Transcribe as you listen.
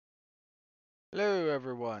Hello,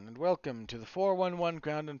 everyone, and welcome to the 411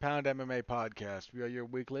 Ground and Pound MMA podcast. We are your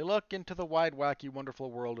weekly look into the wide, wacky, wonderful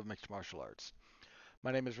world of mixed martial arts.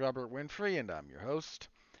 My name is Robert Winfree, and I'm your host.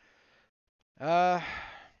 Uh,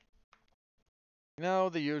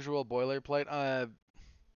 the usual boilerplate. I've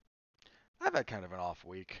had kind of an off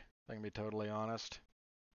week, if I can be totally honest.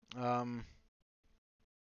 Um,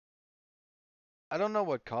 I don't know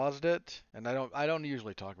what caused it, and I don't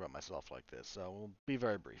usually talk about myself like this, so we'll be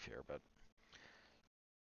very brief here. But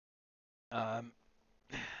um,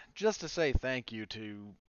 just to say thank you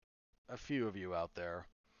to a few of you out there.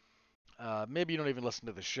 Maybe you don't even listen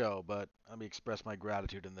to the show, but let me express my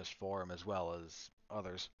gratitude in this forum as well as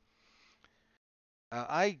others. Uh,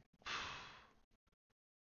 I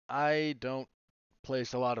I don't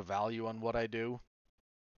place a lot of value on what I do,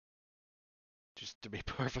 just to be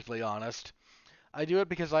perfectly honest. I do it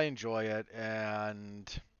because I enjoy it, and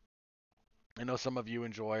I know some of you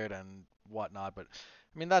enjoy it and whatnot, but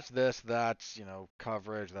I mean that's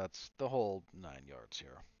coverage, that's the whole 9 yards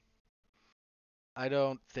here. I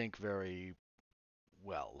don't think very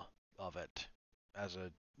well of it as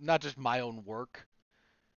a not just my own work,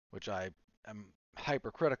 which I am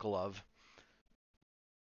hypercritical of,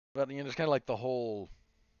 but it's kind of like the whole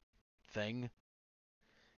thing.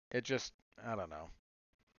 It just, I don't know.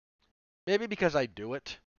 Maybe because I do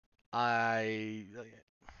it, I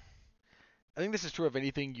I think this is true of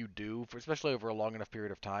anything you do, especially over a long enough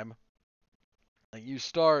period of time. Like you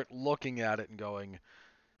start looking at it and going,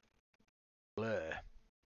 bleh.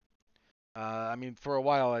 I mean, for a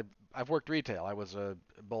while I've worked retail. I was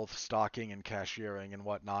both stocking and cashiering and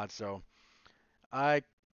whatnot, so I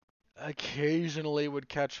occasionally would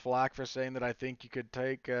catch flack for saying that I think you couldn't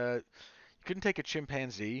take a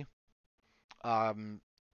chimpanzee, um,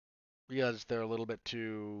 because they're a little bit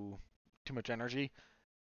too much energy.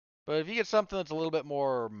 But if you get something that's a little bit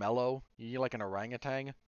more mellow, you get like an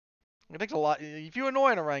orangutan. It takes a lot. If you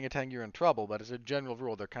annoy an orangutan, you're in trouble. But as a general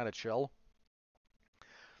rule, they're kind of chill.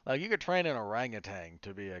 Like you could train an orangutan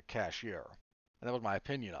to be a cashier, and that was my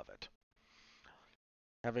opinion of it.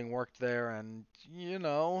 Having worked there, and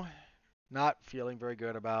not feeling very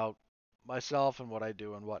good about myself and what I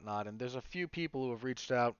do and whatnot. And there's a few people who have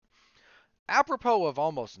reached out apropos of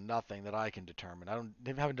almost nothing that I can determine.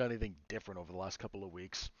 They haven't done anything different over the last couple of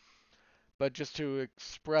weeks, but just to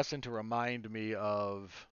express and to remind me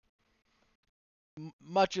of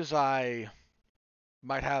much as I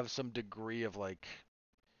might have some degree of like,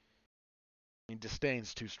 I mean,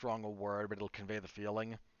 disdain's too strong a word, but it'll convey the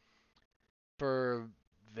feeling for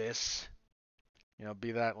this.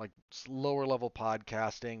 Be that like lower level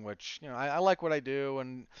podcasting, which I like what I do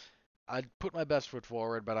and I put my best foot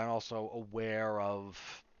forward, but I'm also aware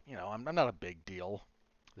of, I'm not a big deal.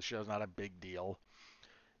 The show's not a big deal.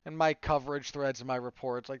 And my coverage threads and my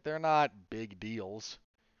reports, like they're not big deals.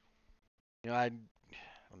 I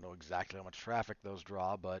don't know exactly how much traffic those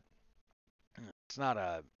draw, but it's not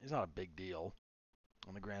a big deal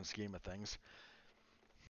on the grand scheme of things.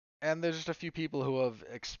 And there's just a few people who have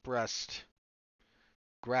expressed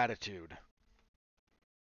gratitude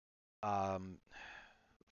um,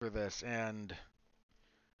 for this, and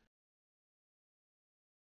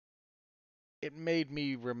it made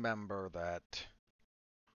me remember that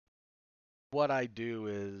what I do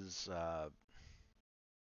is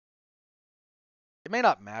it may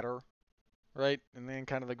not matter, right? In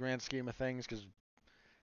kind of the grand scheme of things, because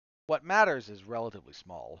what matters is relatively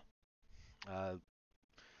small, uh,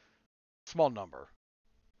 small number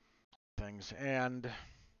of things, and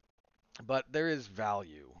but there is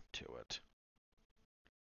value to it.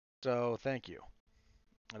 So thank you,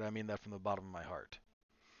 and I mean that from the bottom of my heart.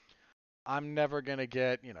 I'm never gonna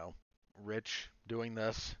get rich doing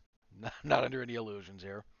this, not under any illusions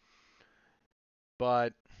here.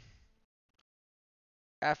 But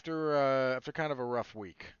after kind of a rough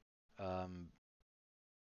week, um,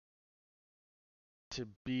 to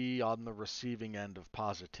be on the receiving end of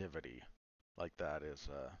positivity like that is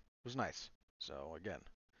was nice. So again,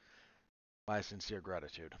 my sincere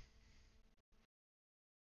gratitude.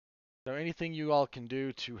 So anything you all can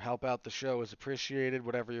do to help out the show is appreciated.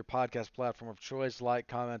 Whatever your podcast platform of choice, like,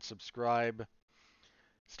 comment, subscribe,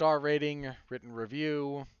 star rating, written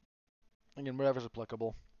review, again, whatever's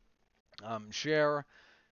applicable. Share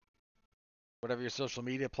whatever your social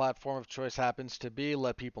media platform of choice happens to be.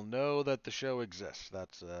 Let people know that the show exists.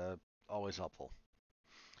 That's always helpful.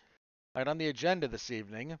 All right, on the agenda this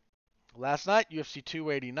evening, last night, UFC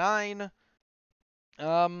 289.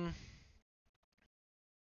 Um,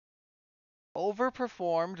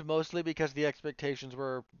 Overperformed mostly because the expectations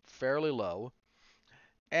were fairly low.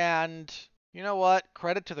 And you know what?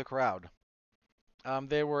 Credit to the crowd.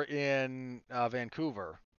 They were in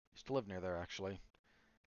Vancouver. Used to live near there actually.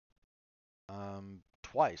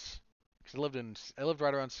 Twice. 'Cause I lived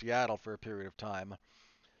right around Seattle for a period of time.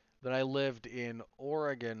 Then I lived in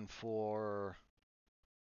Oregon for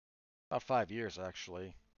about 5 years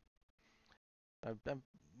actually. I've, I'm,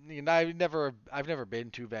 I've never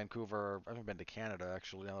been to Vancouver. I haven't been to Canada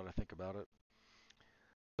actually. Now that I think about it,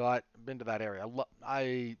 but I've been to that area.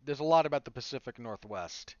 There's a lot about the Pacific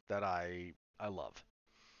Northwest that I love.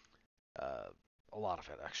 Uh, a lot of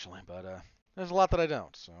it actually, but there's a lot that I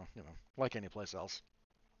don't. So like any place else.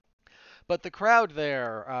 But the crowd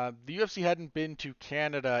there, the UFC hadn't been to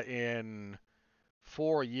Canada in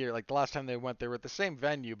 4 years. Like the last time they went, they were at the same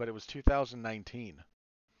venue, but it was 2019.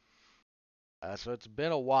 So it's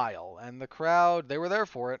been a while, and the crowd, they were there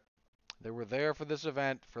for it. They were there for this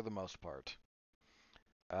event for the most part.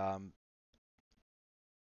 Um,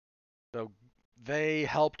 so they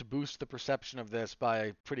helped boost the perception of this by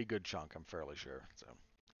a pretty good chunk, I'm fairly sure. So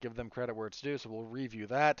give them credit where it's due. So we'll review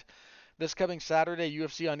that. This coming Saturday,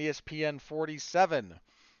 UFC on ESPN 47.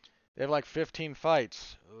 They have like 15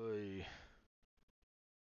 fights. Oy.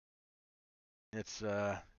 It's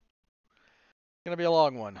gonna be a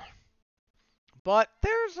long one. But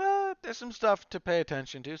there's some stuff to pay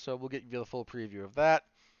attention to, so we'll get you the full preview of that.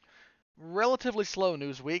 Relatively slow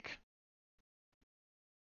news week.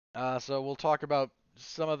 So we'll talk about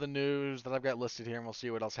some of the news that I've got listed here, and we'll see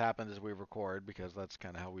what else happens as we record, because that's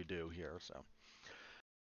kind of how we do here. So,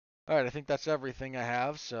 all right, I think that's everything I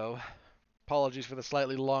have. So, apologies for the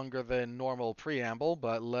slightly longer than normal preamble,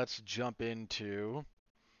 but let's jump into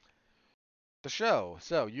the show.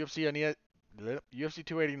 So, UFC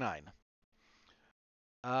 289.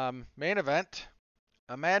 Main event: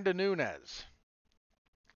 Amanda Nunes.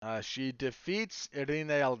 She defeats Irene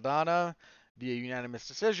Aldana via unanimous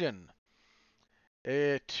decision.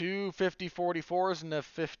 Two 50-44s and a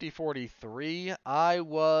 50-43. I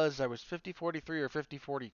was 50-43 or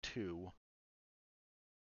 50-42.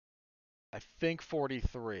 I think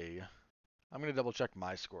 43. I'm going to double check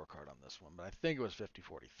my scorecard on this one, but I think it was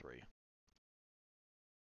 50-43.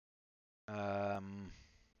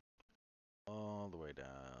 All the way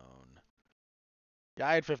down. Yeah,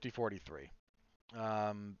 I had 50-43.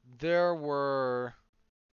 There were.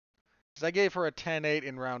 I gave her a 10-8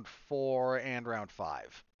 in round 4 and round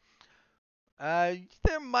 5.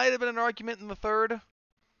 There might have been an argument in the third.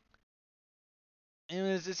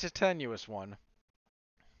 It's a tenuous one.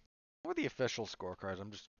 What are the official scorecards?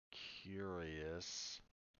 I'm just curious.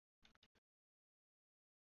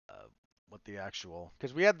 What the actual?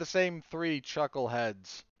 Because we had the same three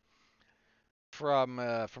chuckleheads from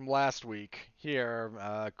last week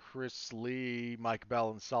here. Chris Lee, Mike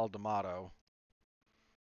Bell, and Sal D'Amato.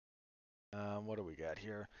 What do we got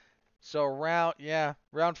here? So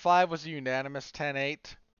round 5 was a unanimous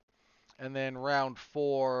 10-8, and then round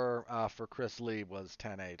 4 for Chris Lee was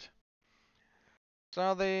 10-8.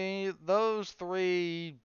 So those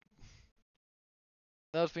three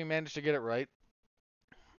managed to get it right.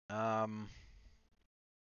 Um,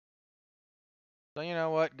 so you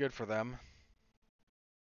know what? Good for them.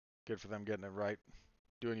 Good for them getting it right,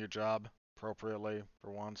 doing your job appropriately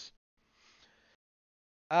for once.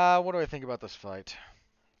 What do I think about this fight?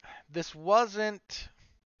 This wasn't.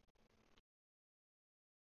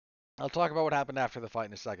 I'll talk about what happened after the fight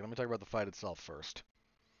in a second. Let me talk about the fight itself first.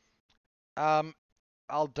 Um,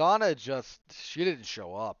 Aldana she didn't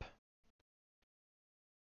show up.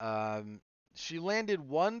 Um, she landed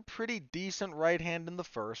one pretty decent right hand in the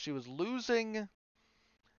first. She was losing.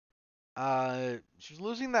 She was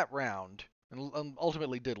losing that round, and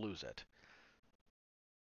ultimately did lose it.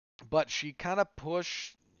 But she kind of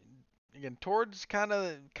pushed again towards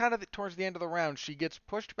towards the end of the round. She gets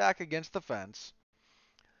pushed back against the fence,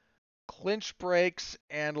 clinch breaks,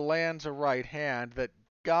 and lands a right hand that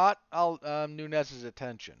got Nunes'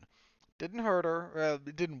 attention. Didn't hurt her,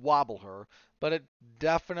 it didn't wobble her, but it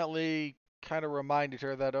definitely kind of reminded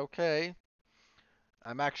her that, okay,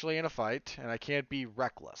 I'm actually in a fight and I can't be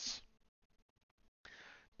reckless.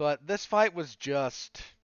 But this fight was just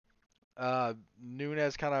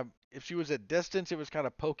Nunes kind of, if she was at distance, it was kind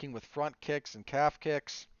of poking with front kicks and calf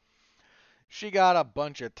kicks. She got a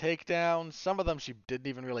bunch of takedowns. Some of them she didn't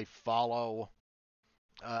even really follow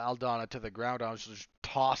Aldana to the ground on. She just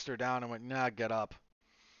tossed her down and went, nah, get up.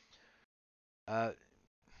 Uh,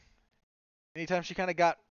 Anytime she kind of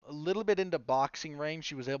got a little bit into boxing range,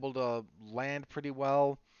 she was able to land pretty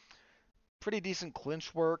well. Pretty decent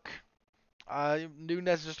clinch work. Nunes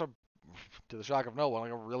is just to the shock of no one,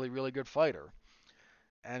 like a really, really good fighter.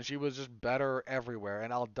 And she was just better everywhere.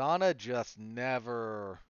 And Aldana just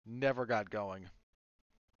never got going.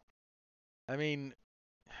 I mean,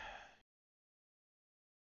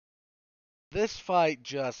 this fight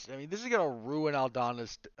just, I mean, this is going to ruin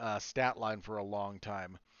Aldana's stat line for a long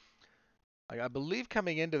time. Like, I believe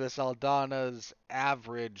coming into this, Aldana's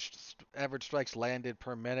average strikes landed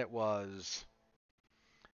per minute was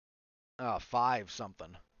 5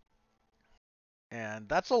 something. And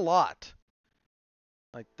that's a lot.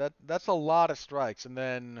 Like that's a lot of strikes. And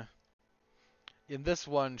then in this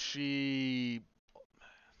one, she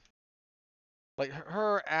like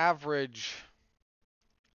her average.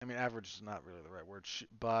 I mean, average is not really the right word,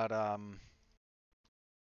 but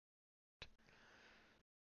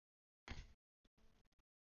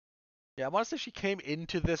yeah, I want to say she came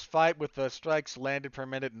into this fight with the strikes landed per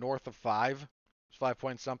minute north of 5, 5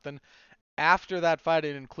 point something. After that fight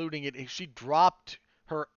and including it, she dropped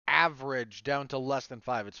her average down to less than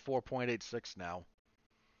 5. It's 4.86 now.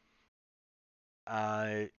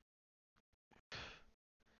 I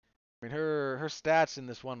mean, her stats in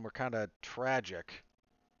this one were kind of tragic.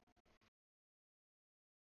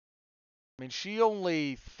 I mean, she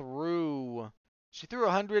threw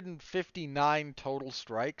 159 total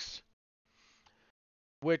strikes,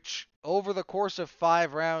 which over the course of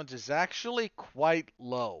 5 rounds is actually quite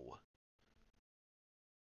low.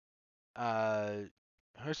 Uh,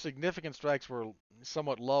 Her significant strikes were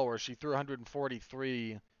somewhat lower. She threw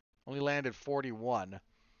 143, only landed 41.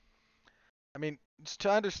 I mean,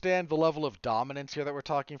 to understand the level of dominance here that we're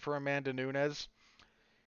talking for Amanda Nunes,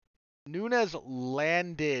 Nunes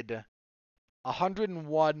landed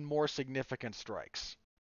 101 more significant strikes.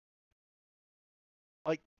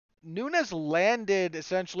 Like, Nunes landed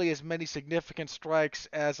essentially as many significant strikes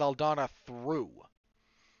as Aldana threw.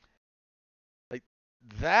 Like,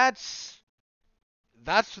 that's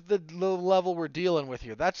the level we're dealing with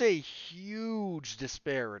here. That's a huge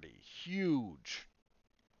disparity. Huge.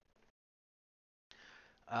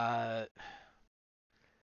 Uh,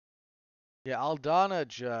 yeah, Aldana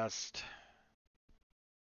just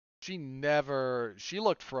she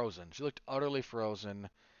looked frozen. She looked utterly frozen.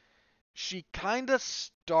 She kind of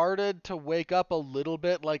started to wake up a little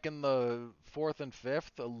bit, like in the fourth and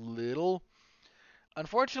fifth, a little.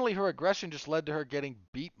 Unfortunately, her aggression just led to her getting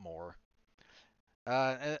beat more.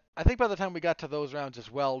 And I think by the time we got to those rounds as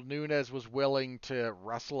well, Nunes was willing to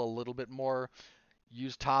wrestle a little bit more,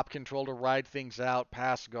 use top control to ride things out,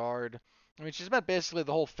 pass guard. I mean, she spent basically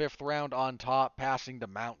the whole fifth round on top, passing to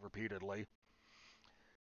Mount repeatedly.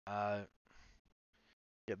 Uh,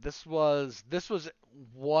 yeah, this was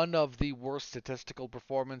one of the worst statistical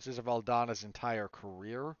performances of Aldana's entire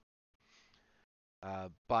career,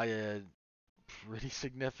 by a pretty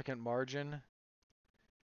significant margin.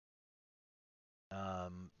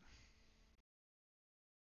 Um,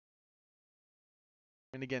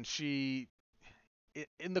 and again,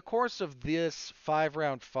 in the course of this 5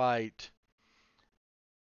 round fight,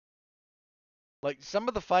 like some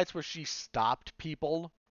of the fights where she stopped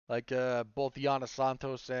people, like both Yana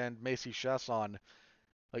Santos and Macy Chesson,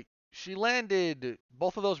 like she landed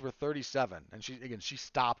both of those were 37, and she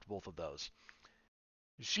stopped both of those.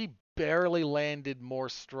 She barely landed more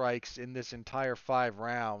strikes in this entire 5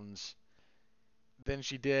 rounds than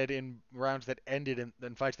she did in rounds that ended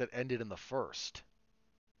in fights that ended in the first.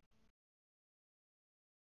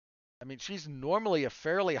 I mean, she's normally a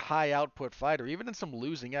fairly high output fighter. Even in some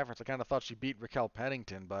losing efforts, I kind of thought she beat Raquel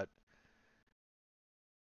Pennington, but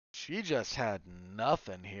she just had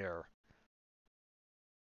nothing here.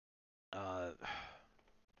 Uh,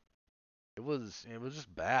 it was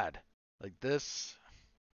just bad. Like this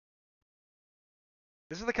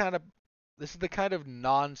is the kind of this is the kind of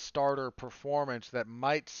non-starter performance that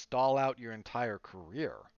might stall out your entire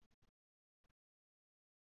career.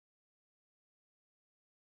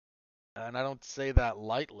 And I don't say that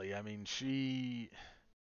lightly. I mean,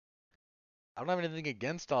 I don't have anything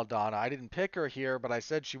against Aldana. I didn't pick her here, but I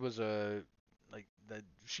said she was that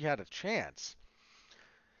she had a chance.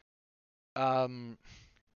 Um,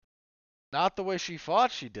 Not the way she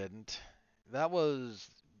fought. She didn't. That was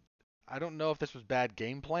I don't know if this was bad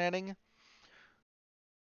game planning.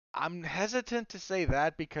 I'm hesitant to say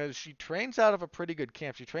that because she trains out of a pretty good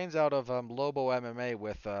camp. She trains out of Lobo MMA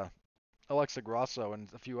with Alexa Grasso and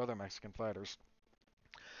a few other Mexican fighters.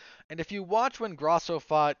 And if you watch when Grasso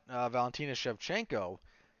fought Valentina Shevchenko,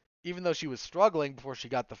 even though she was struggling before she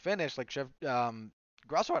got the finish, like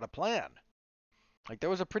Grasso had a plan. Like there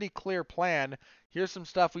was a pretty clear plan. Here's some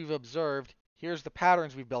stuff we've observed. Here's the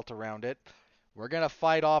patterns we've built around it. We're gonna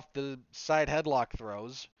fight off the side headlock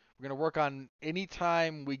throws. We're gonna work on any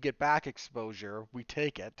time we get back exposure, we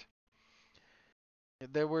take it.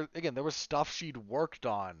 There was stuff she'd worked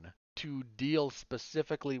on to deal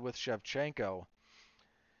specifically with Shevchenko.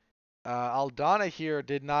 Aldana here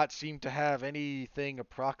did not seem to have anything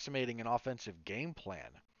approximating an offensive game plan.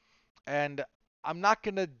 And I'm not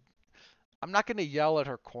gonna I'm not gonna yell at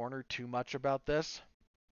her corner too much about this.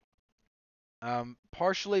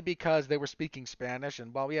 Partially because they were speaking Spanish,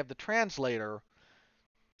 and while we have the translator,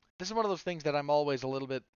 this is one of those things that I'm always a little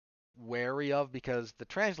bit wary of because the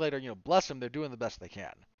translator, bless them, they're doing the best they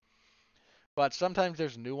can. But sometimes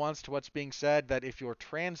there's nuance to what's being said that if you're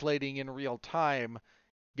translating in real time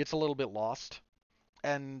gets a little bit lost.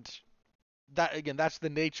 And that again, that's the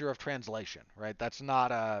nature of translation, right? That's an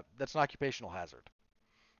occupational hazard.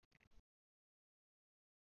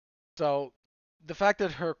 So the fact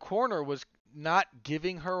that her corner was not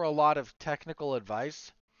giving her a lot of technical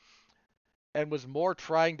advice and was more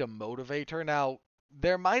trying to motivate her. Now,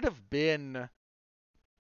 there might have been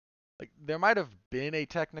there might have been a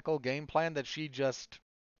technical game plan that she just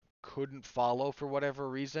couldn't follow for whatever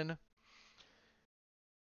reason.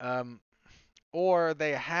 Um, or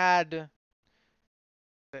they had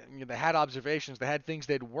observations, they had things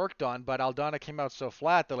they'd worked on, but Aldana came out so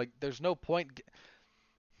flat that like there's no point.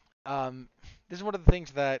 Um, this is one of the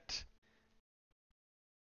things that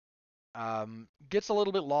gets a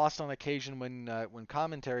little bit lost on occasion when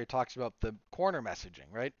commentary talks about the corner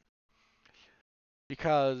messaging, right?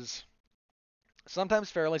 Because sometimes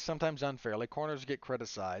fairly, sometimes unfairly, corners get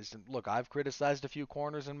criticized. And look, I've criticized a few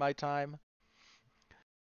corners in my time.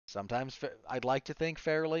 Sometimes I'd like to think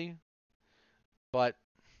fairly, but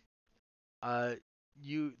uh,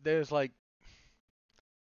 there's like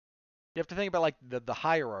you have to think about like the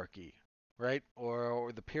hierarchy, right?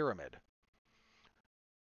 Or the pyramid.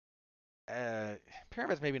 Uh,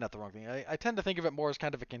 Pyramid's maybe not the wrong thing. I tend to think of it more as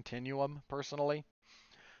kind of a continuum, personally,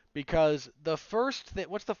 because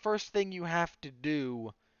what's the first thing you have to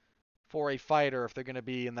do for a fighter if they're going to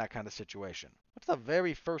be in that kind of situation? What's the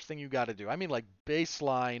very first thing you got to do? I mean, like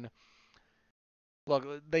baseline. Look,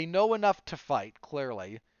 they know enough to fight,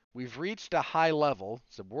 clearly. We've reached a high level.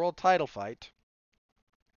 It's a world title fight.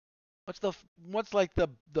 What's like the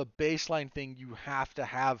baseline thing you have to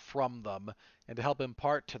have from them and to help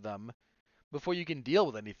impart to them before you can deal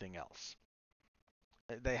with anything else?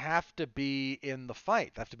 They have to be in the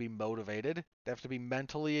fight. They have to be motivated. They have to be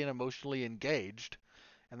mentally and emotionally engaged,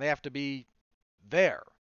 and they have to be there,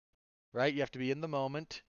 right? You have to be in the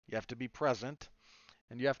moment. You have to be present,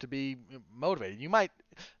 and you have to be motivated.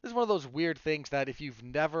 This is one of those weird things that if you've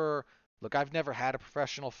never, look, I've never had a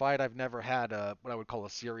professional fight. I've never had what I would call a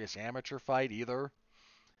serious amateur fight either.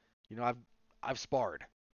 I've sparred.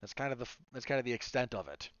 That's kind of the extent of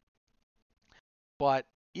it. But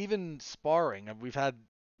even sparring, you've had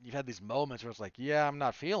these moments where it's like, yeah, I'm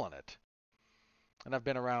not feeling it. And I've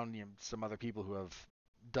been around some other people who have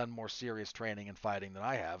done more serious training and fighting than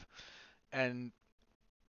I have, and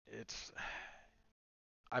it's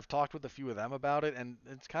I've talked with a few of them about it, and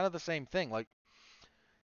it's kind of the same thing. Like,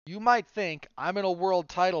 you might think I'm in a world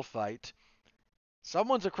title fight,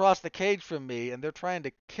 someone's across the cage from me, and they're trying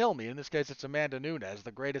to kill me. In this case, it's Amanda Nunes,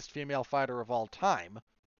 the greatest female fighter of all time.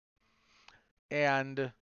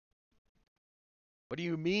 And what do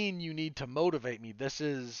you mean you need to motivate me? This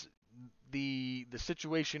is the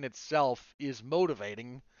situation itself is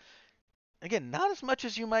motivating. Again, not as much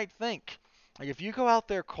as you might think. Like if you go out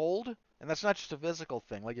there cold, and that's not just a physical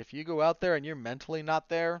thing. Like if you go out there and you're mentally not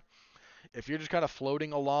there, if you're just kind of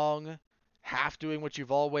floating along, half doing what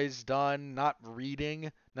you've always done, not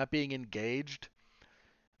reading, not being engaged,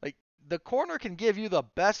 like the corner can give you the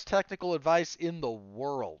best technical advice in the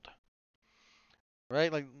world.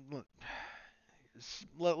 Right? Like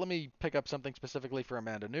let me pick up something specifically for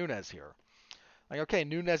Amanda Nunes here. Like, okay,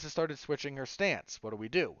 Nunes has started switching her stance. What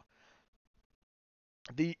do?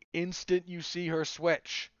 The instant you see her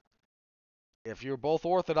switch, if you're both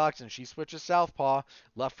orthodox and she switches southpaw,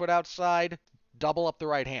 left foot outside, double up the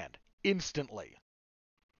right hand instantly.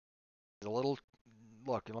 A little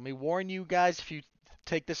look, let me warn you guys if you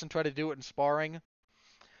take this and try to do it in sparring. If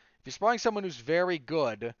you're sparring someone who's very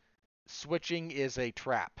good, switching is a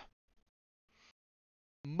trap.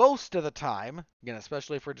 Most of the time, again,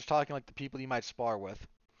 especially if we're just talking like the people you might spar with,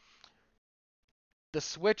 the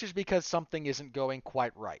switch is because something isn't going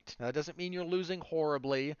quite right. Now, that doesn't mean you're losing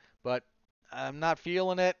horribly, but I'm not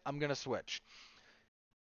feeling it, I'm going to switch.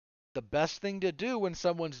 The best thing to do when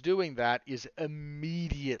someone's doing that is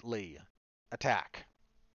immediately attack.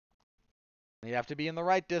 You have to be in the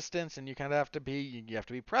right distance and you kind of have to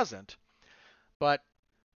be present. But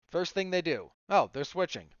first thing they do, oh, they're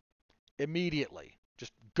switching. Immediately.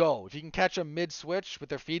 Just go. If you can catch them mid-switch with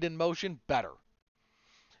their feet in motion, better.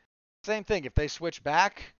 Same thing, if they switch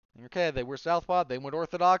back, okay, they were southpaw, they went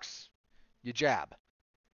orthodox, you jab.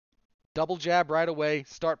 Double jab right away,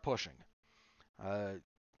 start pushing. Uh,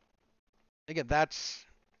 Again, that's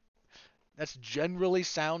generally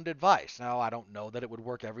sound advice. Now, I don't know that it would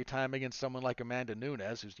work every time against someone like Amanda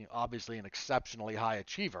Nunes, who's obviously an exceptionally high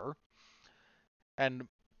achiever. And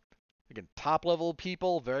again, top level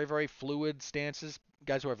people, very, very fluid stances,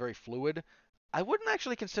 guys who are very fluid. I wouldn't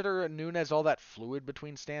actually consider Nunes all that fluid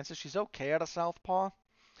between stances. She's okay at a southpaw.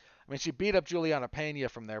 I mean, she beat up Juliana Pena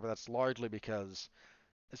from there, but that's largely because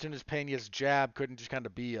as soon as Pena's jab couldn't just kind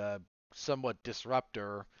of be a somewhat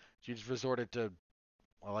disruptor, she just resorted to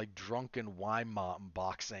like drunken Weidman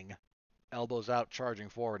boxing, elbows out, charging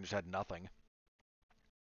forward, and just had nothing.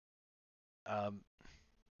 Um,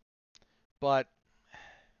 but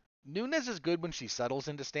Nunes is good when she settles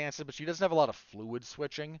into stances, but she doesn't have a lot of fluid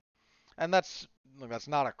switching, and that's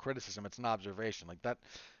not a criticism; it's an observation. Like that,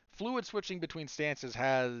 fluid switching between stances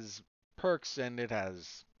has perks and it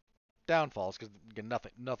has downfalls because again,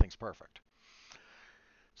 nothing's perfect.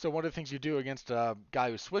 So one of the things you do against a guy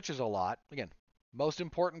who switches a lot, again, most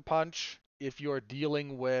important punch if you're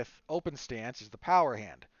dealing with open stance is the power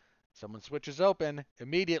hand. Someone switches open,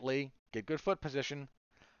 immediately get good foot position,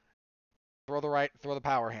 throw the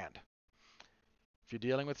power hand. If you're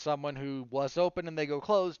dealing with someone who was open and they go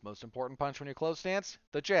closed, most important punch when you're closed stance,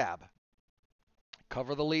 the jab.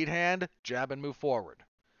 Cover the lead hand, jab and move forward.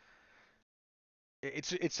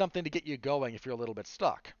 It's something to get you going if you're a little bit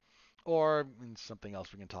stuck. Or something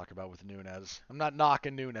else we can talk about with Nunes. I'm not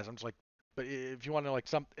knocking Nunes. I'm just like, but if you want to like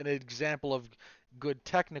an example of good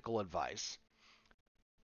technical advice,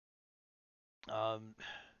 um,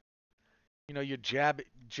 you're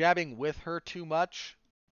jabbing with her too much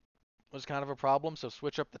was kind of a problem. So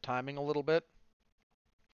switch up the timing a little bit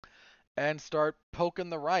and start poking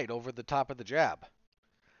the right over the top of the jab.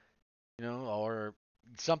 Or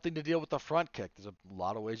something to deal with the front kick. There's a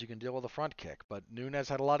lot of ways you can deal with a front kick, but Nunes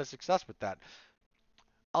had a lot of success with that.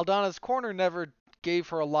 Aldana's corner never gave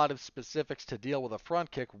her a lot of specifics to deal with a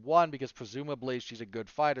front kick. One, because presumably she's a good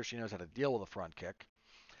fighter, she knows how to deal with a front kick.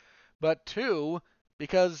 But two,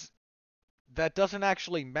 because that doesn't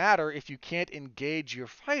actually matter if you can't engage your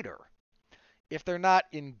fighter. If they're not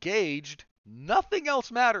engaged, nothing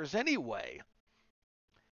else matters anyway.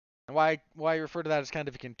 And why I refer to that as kind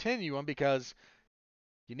of a continuum, because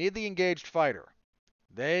you need the engaged fighter.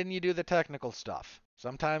 Then you do the technical stuff.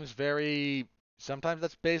 Sometimes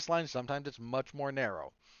that's baseline, sometimes it's much more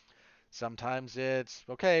narrow. Sometimes it's,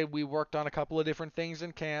 okay, we worked on a couple of different things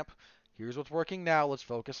in camp. Here's what's working now. Let's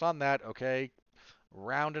focus on that. Okay,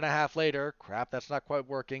 round and a half later, crap, that's not quite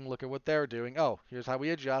working. Look at what they're doing. Oh, here's how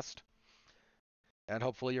we adjust. And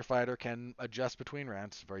hopefully your fighter can adjust between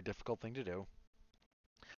rounds. It's a very difficult thing to do.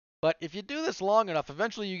 But if you do this long enough,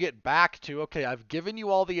 eventually you get back to, okay, I've given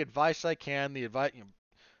you all the advice I can. The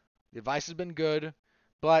advice has been good,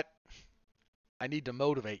 but I need to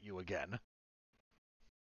motivate you again.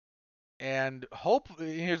 And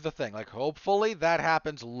here's the thing, like hopefully that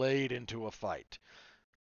happens late into a fight.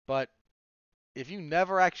 But if you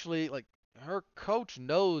never actually like her coach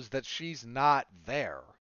knows that she's not there,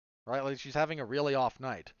 right? Like she's having a really off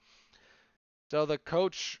night. So the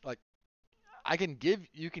coach like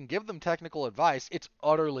you can give them technical advice, it's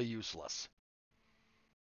utterly useless.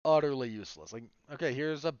 Utterly useless. Like okay,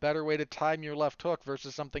 here's a better way to time your left hook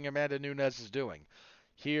versus something Amanda Nunes is doing.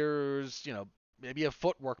 Here's, maybe a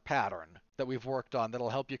footwork pattern that we've worked on that'll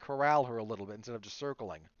help you corral her a little bit instead of just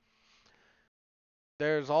circling.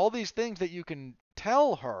 There's all these things that you can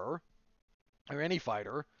tell her, or any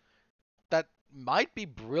fighter, that might be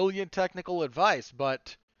brilliant technical advice,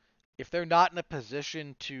 but if they're not in a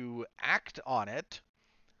position to act on it,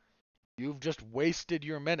 you've just wasted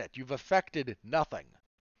your minute. You've affected nothing.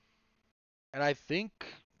 And I think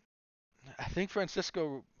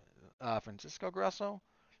Francisco Grasso,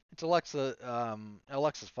 it's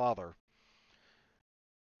Alexa's father.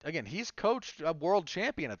 Again, he's coached a world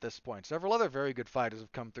champion at this point. Several other very good fighters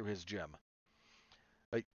have come through his gym.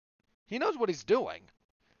 Like he knows what he's doing.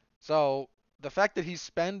 So the fact that he's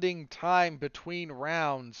spending time between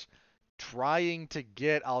rounds trying to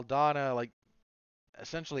get Aldana like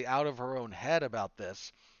essentially out of her own head about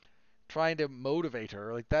this, trying to motivate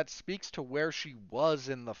her, like that speaks to where she was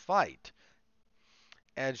in the fight.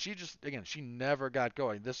 And she never got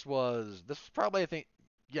going. This was probably, I think,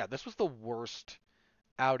 yeah, this was the worst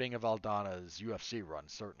outing of Aldana's UFC run,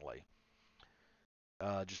 certainly.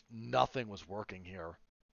 Just nothing was working here.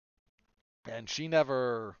 And she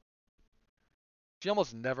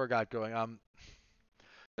almost never got going.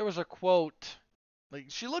 There was a quote, like,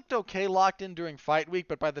 she looked okay locked in during fight week,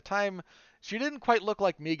 but by the time, she didn't quite look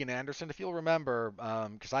like Megan Anderson, if you'll remember,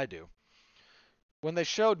 because I do. when they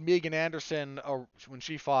showed Megan Anderson when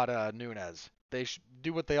she fought Nunes, they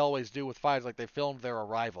do what they always do with fights, like they filmed their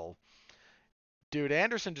arrival. Dude,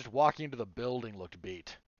 Anderson just walking into the building looked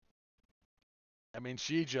beat. I mean,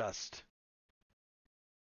 she just.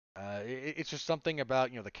 It's just something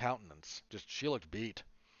about the countenance. Just she looked beat.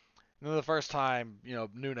 And then the first time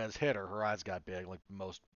Nunes hit her, her eyes got big. Like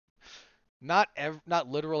most, not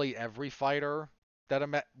literally every fighter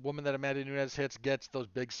that woman that Amanda Nunes hits gets those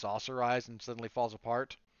big saucer eyes and suddenly falls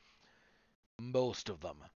apart. Most of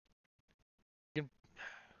them.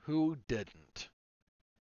 Who didn't?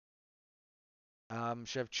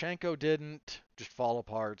 Shevchenko didn't just fall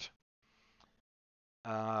apart.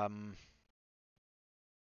 Um,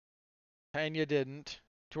 Pena didn't.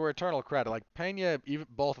 To her eternal credit, like Pena, even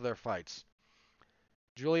both of their fights,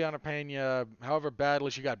 Juliana Pena, however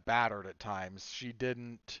badly she got battered at times, she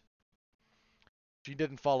didn't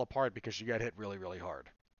fall apart because she got hit really, really hard.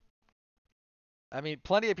 I mean,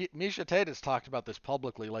 plenty of people. Misha Tate has talked about this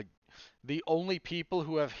publicly. Like, the only people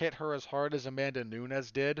who have hit her as hard as Amanda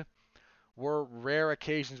Nunes did were rare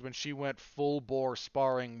occasions when she went full bore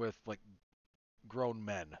sparring with like grown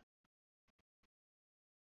men.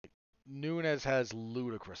 Nunes has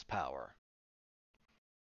ludicrous power.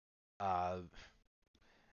 Uh,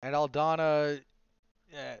 and Aldana,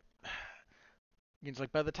 eh, it's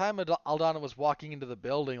like by the time Aldana was walking into the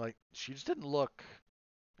building, like she just didn't look.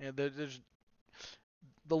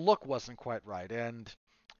 The look wasn't quite right, and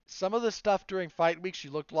some of the stuff during fight week, she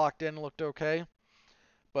looked locked in, looked okay,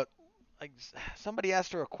 but like somebody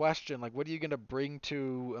asked her a question, like, "What are you gonna bring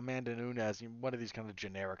to Amanda Nunes?" One of these kind of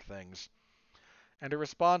generic things, and her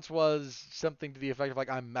response was something to the effect of like,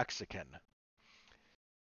 "I'm Mexican,"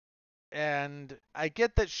 and I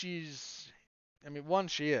get that she's. I mean, one,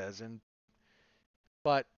 she is,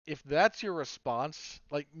 but if that's your response,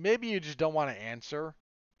 like maybe you just don't want to answer.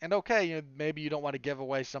 And okay, maybe you don't want to give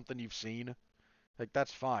away something you've seen. Like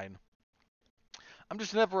that's fine. I'm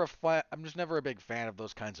just never a big fan of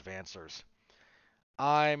those kinds of answers.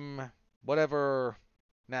 I'm whatever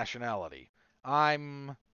nationality.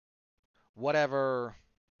 I'm whatever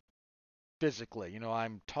physically.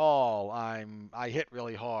 I'm tall. I hit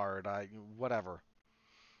really hard. I whatever.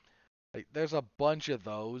 Like, there's a bunch of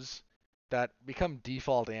those that become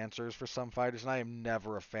default answers for some fighters, and I am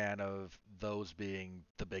never a fan of those being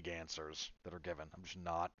the big answers that are given. I'm just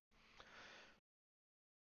not.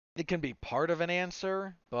 It can be part of an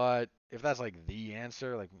answer, but if that's like the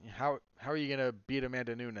answer, like how are you gonna beat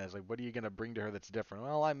Amanda Nunes? Like what are you gonna bring to her that's different?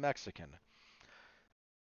 Well, I'm Mexican.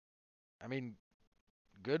 I mean,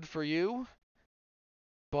 good for you,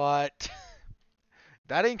 but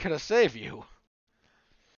that ain't gonna save you.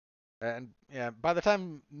 And yeah, by the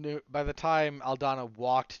time Aldana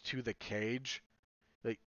walked to the cage,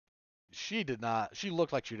 like she did not. She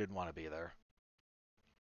looked like she didn't want to be there.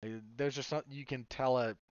 There's just something you can tell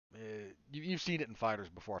it. You've seen it in fighters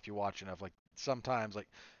before if you watch enough. Like sometimes, like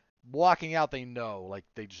walking out, they know, like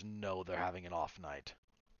they just know they're having an off night.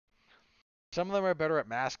 Some of them are better at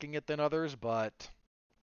masking it than others, but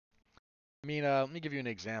I mean, let me give you an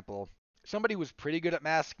example. Somebody was pretty good at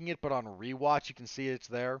masking it, but on rewatch you can see it's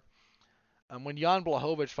there. When Jan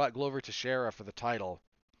Blachowicz fought Glover Teixeira for the title,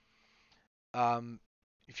 um,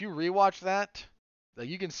 if you rewatch that, like,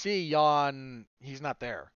 you can see Jan, he's not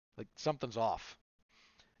there. Like something's off,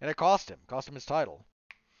 and it cost him his title.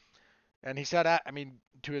 And he said, I mean,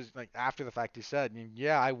 to his like after the fact, he said,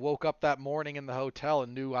 "Yeah, I woke up that morning in the hotel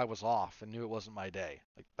and knew I was off and knew it wasn't my day.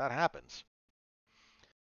 Like that happens."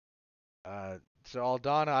 So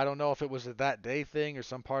Aldana, I don't know if it was a that day thing or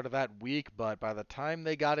some part of that week, but by the time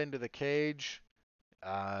they got into the cage,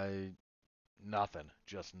 uh, nothing,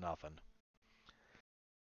 just nothing.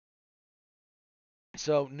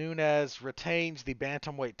 So Nunes retains the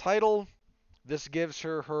bantamweight title. This gives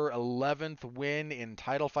her her 11th win in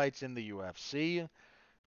title fights in the UFC,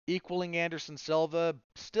 equaling Anderson Silva,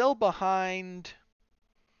 still behind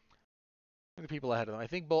the people ahead of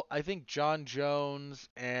them. I think John Jones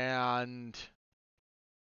and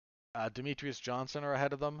Demetrius Johnson are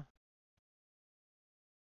ahead of them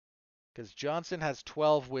because Johnson has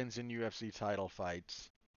 12 wins in UFC title fights.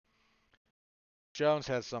 Jones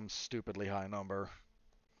has some stupidly high number.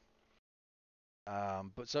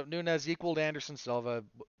 But so Nunes equaled Anderson Silva.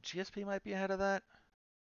 GSP might be ahead of that.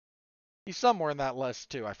 He's somewhere in that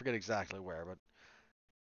list too. I forget exactly where, but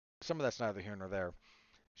some of that's neither here nor there.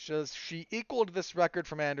 She equaled this record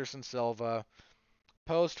from Anderson Silva.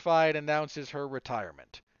 Post-fight announces her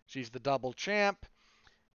retirement. She's the double champ.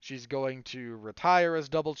 She's going to retire as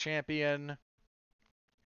double champion.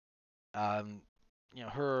 Um,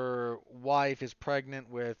 her wife is pregnant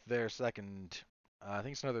with their second I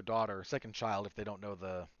think it's another daughter, second child if they don't know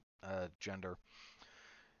the gender.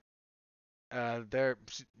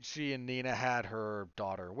 She and Nina had her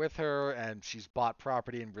daughter with her, and she's bought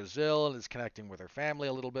property in Brazil and is connecting with her family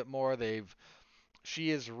a little bit more.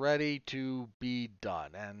 She is ready to be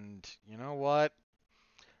done, and you know what?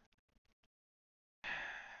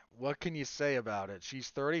 What can you say about it? She's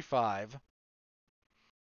 35.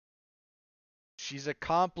 She's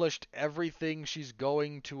accomplished everything she's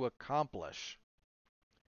going to accomplish.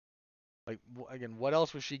 Like, again, what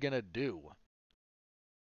else was she gonna do?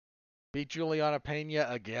 Beat Juliana Pena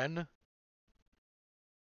again?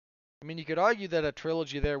 I mean, you could argue that a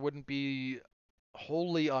trilogy there wouldn't be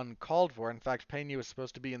wholly uncalled for. In fact, Pena was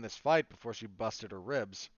supposed to be in this fight before she busted her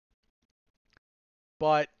ribs.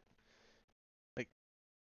 But, like,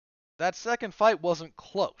 that second fight wasn't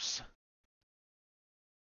close.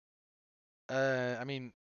 I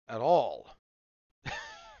mean, at all.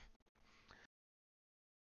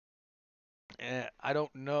 I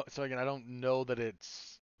don't know. So again, I don't know that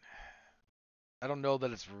it's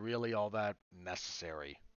really all that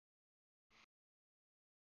necessary.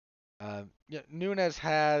 Yeah, Nunes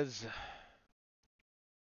has,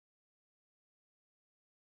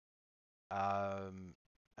 I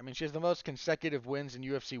mean, she has the most consecutive wins in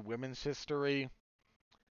UFC women's history.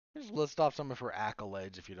 Just list off some of her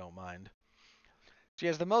accolades if you don't mind. She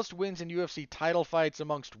has the most wins in UFC title fights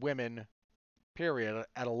amongst women, period,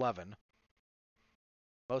 at 11.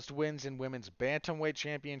 Most wins in women's bantamweight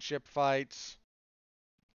championship fights.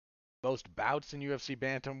 Most bouts in UFC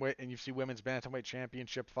bantamweight and UFC women's bantamweight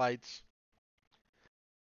championship fights.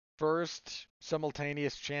 First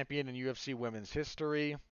simultaneous champion in UFC women's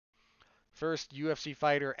history. First UFC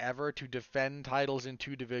fighter ever to defend titles in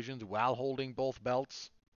two divisions while holding both belts.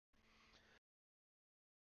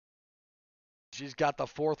 She's got the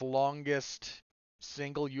fourth longest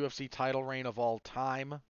single UFC title reign of all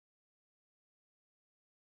time.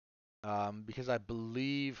 Because I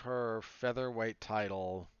believe her featherweight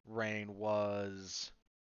title reign was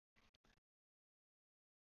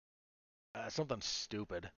something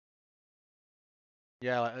stupid.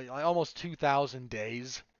 Yeah, like almost 2,000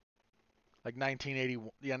 days. Like 1981.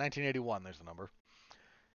 Yeah, 1981, there's the number.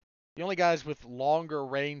 The only guys with longer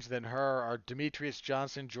reigns than her are Demetrius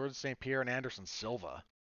Johnson, George St. Pierre, and Anderson Silva.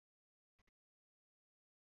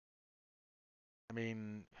 I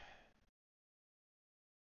mean,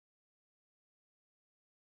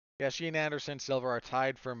 yeah, she and Anderson Silva are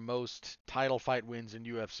tied for most title fight wins in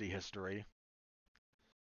UFC history.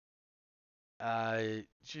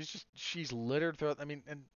 She's littered throughout. I mean,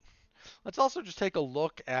 and let's also just take a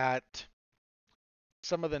look at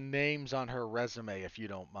some of the names on her resume, if you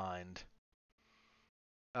don't mind.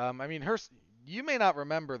 I mean, you may not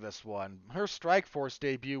remember this one. Her Strikeforce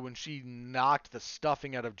debut when she knocked the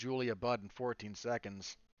stuffing out of Julia Budd in 14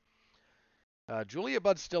 seconds. Julia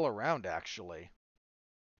Budd's still around, actually.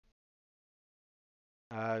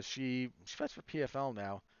 She fights for PFL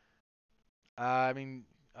now. I mean,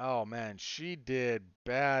 oh man, she did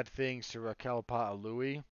bad things to Raquel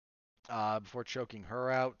Pa'alui before choking her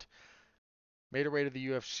out. Made her way to the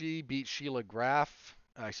UFC, beat Sheila Graf.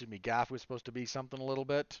 Gaff was supposed to be something a little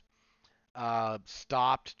bit.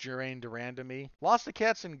 Stopped Juraine Durandamy. Lost to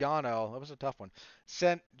Kat Ngannou. That was a tough one.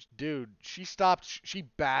 She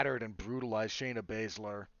battered and brutalized Shayna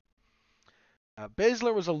Baszler.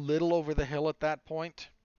 Baszler was a little over the hill at that point.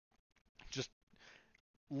 Just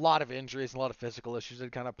a lot of injuries and a lot of physical issues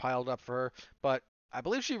had kind of piled up for her. But I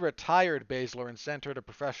believe she retired Baszler and sent her to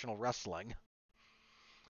professional wrestling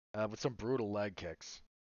with some brutal leg kicks.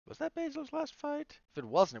 Was that Baszler's last fight? If it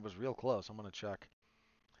wasn't, it was real close. I'm going to check.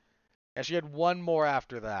 And she had one more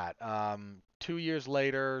after that. 2 years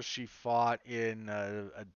later, she fought in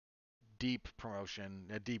a deep promotion,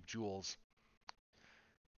 a Deep Jewels.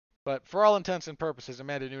 But for all intents and purposes,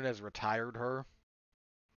 Amanda Nunes retired her.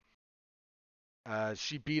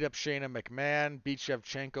 She beat up Shayna McMahon, beat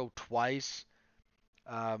Shevchenko twice.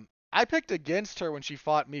 I picked against her when she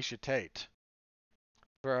fought Miesha Tate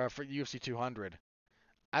for UFC 200.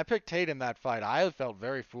 I picked Tate in that fight. I felt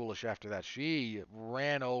very foolish after that. She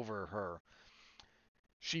ran over her.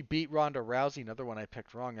 She beat Ronda Rousey, another one I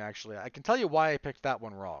picked wrong, actually. I can tell you why I picked that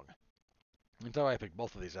one wrong. I can tell you why I picked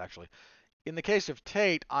both of these, actually. In the case of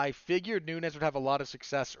Tate, I figured Nunes would have a lot of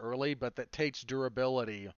success early, but that Tate's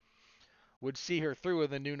durability would see her through,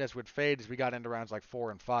 and then Nunes would fade as we got into rounds like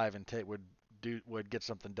 4 and 5, and Tate would get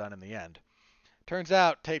something done in the end. Turns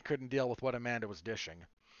out Tate couldn't deal with what Amanda was dishing.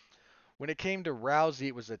 When it came to Rousey,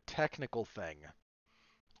 it was a technical thing.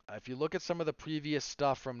 If you look at some of the previous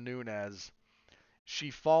stuff from Nunes,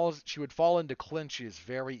 she would fall into clinches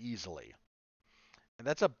very easily. And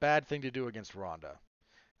that's a bad thing to do against Ronda.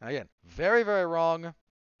 Now, again, very, very wrong.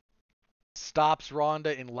 Stops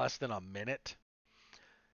Ronda in less than a minute.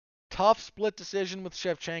 Tough split decision with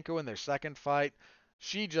Shevchenko in their second fight.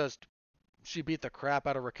 She just she beat the crap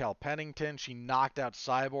out of Raquel Pennington. She knocked out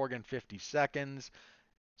Cyborg in 50 seconds.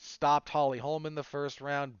 Stopped Holly Holm in the first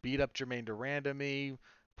round. Beat up Jermaine Durandamy.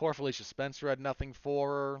 Poor Felicia Spencer had nothing for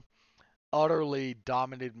her. Utterly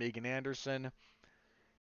dominated Megan Anderson.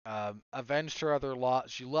 Avenged her other loss.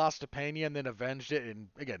 She lost to Pena and then avenged it in,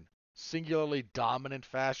 again, singularly dominant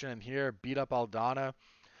fashion. And here, beat up Aldana.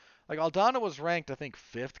 Like, Aldana was ranked, I think,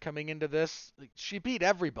 5th coming into this. Like, she beat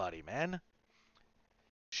everybody, man.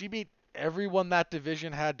 She beat everyone that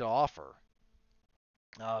division had to offer.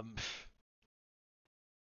 Um,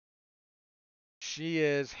 she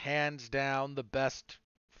is hands down the best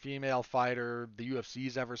female fighter the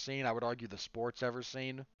UFC's ever seen. I would argue the sport's ever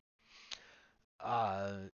seen.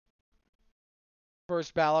 Uh,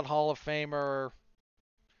 First ballot Hall of Famer.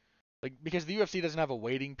 Like, because the UFC doesn't have a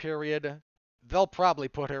waiting period, they'll probably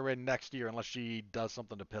put her in next year unless she does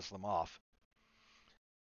something to piss them off.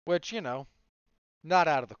 Which, not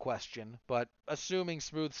out of the question, but assuming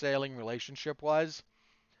smooth sailing relationship wise,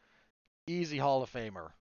 easy Hall of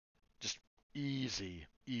Famer. Just easy,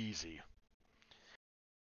 easy.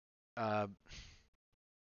 Uh,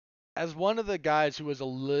 as one of the guys who was a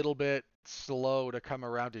little bit slow to come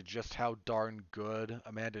around to just how darn good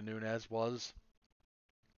Amanda Nunes was,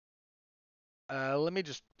 let me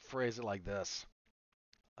just phrase it like this.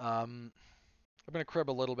 I'm going to crib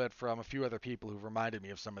a little bit from a few other people who've reminded me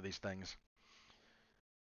of some of these things.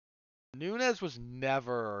 Nunes was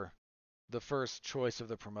never the first choice of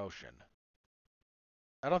the promotion.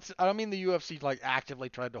 I don't mean the UFC like actively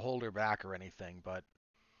tried to hold her back or anything, but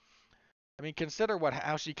I mean consider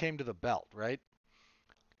how she came to the belt, right?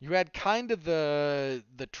 You had kind of the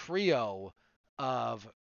trio of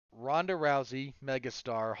Ronda Rousey,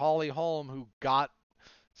 megastar, Holly Holm, who got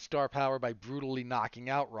star power by brutally knocking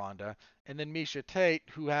out Ronda, and then Miesha Tate,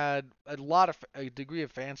 who had a degree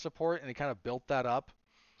of fan support, and he kind of built that up.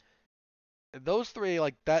 Those three,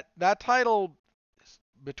 like that title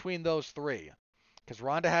between those three, because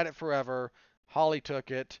Ronda had it forever, Holly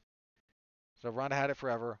took it. So Ronda had it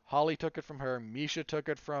forever. Holly took it from her. Miesha took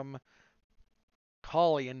it from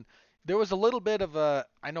Holly, and there was a little bit of a.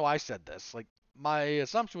 I know I said this. Like my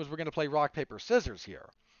assumption was we're going to play rock paper scissors here,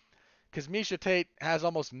 because Miesha Tate has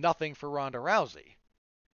almost nothing for Ronda Rousey.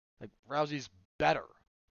 Like Rousey's better.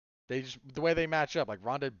 The way they match up, like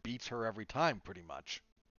Ronda beats her every time pretty much.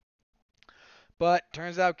 But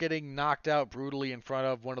turns out getting knocked out brutally in front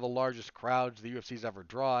of one of the largest crowds the UFC's ever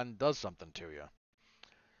drawn does something to you.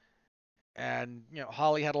 And,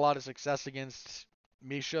 Holly had a lot of success against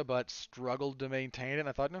Miesha, but struggled to maintain it. And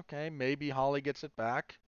I thought, okay, maybe Holly gets it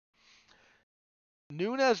back.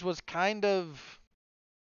 Nunes was kind of.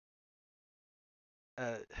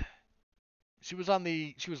 Uh, she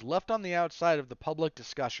was left on the outside of the public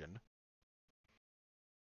discussion.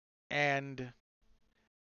 And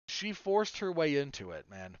she forced her way into it,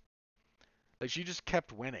 man. Like, she just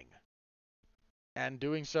kept winning. And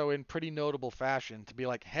doing so in pretty notable fashion to be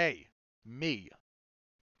like, hey, me.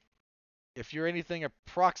 If you're anything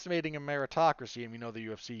approximating a meritocracy, and we know the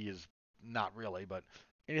UFC is not really, but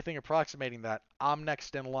anything approximating that, I'm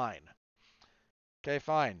next in line. Okay,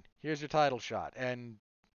 fine. Here's your title shot. And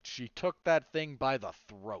she took that thing by the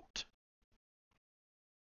throat.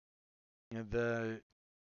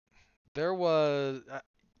 There was.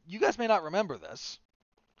 You guys may not remember this.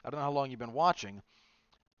 I don't know how long you've been watching.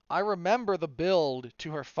 I remember the build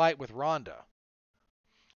to her fight with Ronda.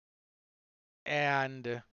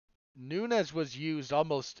 And Nunes was used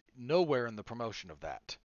almost nowhere in the promotion of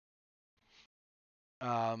that.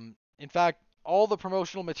 In fact, all the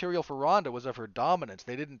promotional material for Ronda was of her dominance.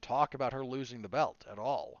 They didn't talk about her losing the belt at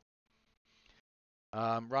all.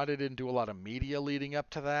 Ronda didn't do a lot of media leading up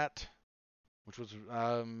to that, which was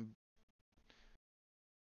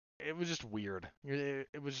it was just weird.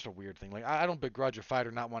 It was just a weird thing. Like I don't begrudge a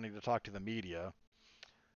fighter not wanting to talk to the media,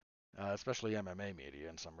 especially MMA media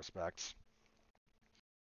in some respects.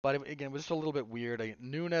 But again, it was just a little bit weird.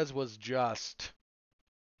 Nunes was just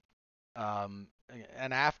an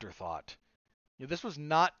afterthought. This was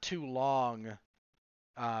not too long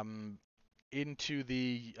into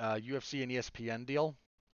the UFC and ESPN deal.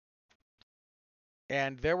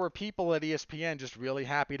 And there were people at ESPN just really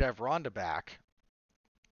happy to have Ronda back.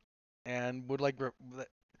 And would like.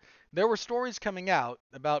 There were stories coming out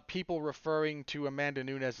about people referring to Amanda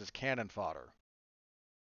Nunes as cannon fodder.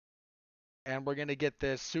 And we're going to get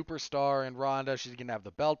this superstar in Ronda. She's going to have the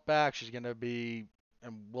belt back. She's going to be.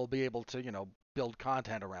 And we'll be able to, build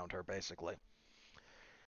content around her, basically.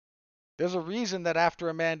 There's a reason that after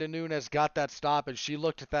Amanda Nunes got that stop and she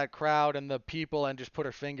looked at that crowd and the people and just put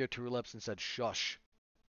her finger to her lips and said, shush.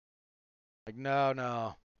 Like, no,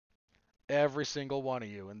 no. Every single one of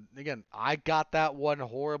you. And again, I got that one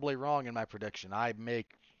horribly wrong in my prediction. I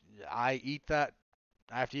eat that,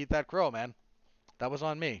 I have to eat that crow, man. That was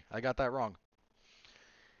on me. I got that wrong.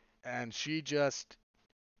 And she just,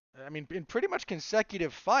 I mean, in pretty much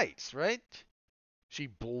consecutive fights, right? She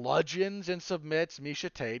bludgeons and submits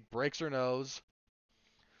Miesha Tate, breaks her nose.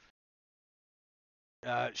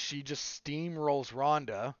 She just steamrolls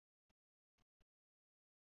Ronda.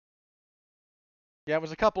 Yeah, it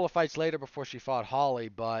was a couple of fights later before she fought Holly,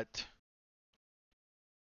 but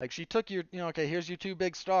like she took your, okay, here's your two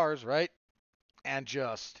big stars, right? And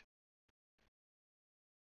just,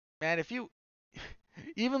 man, if you,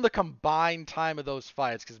 even the combined time of those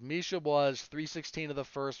fights, because Miesha was 3:16 of the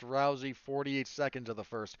first, Rousey 48 seconds of the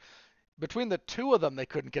first. Between the two of them, they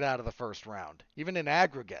couldn't get out of the first round, even in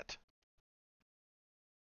aggregate.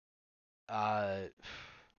 Uh,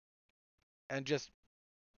 and just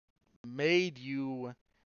made you,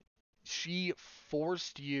 she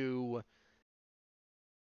forced you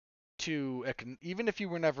to, even if you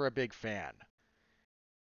were never a big fan,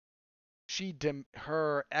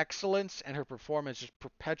 her excellence and her performance just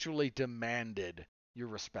perpetually demanded your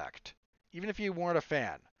respect. Even if you weren't a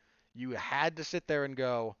fan, you had to sit there and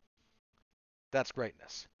go, that's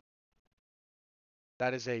greatness.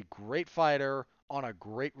 That is a great fighter on a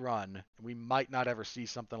great run. We might not ever see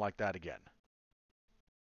something like that again.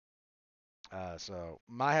 So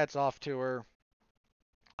my hat's off to her.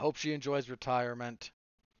 Hope she enjoys retirement.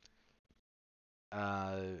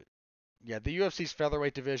 Uh, yeah, the UFC's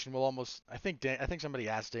featherweight division will almost. I think somebody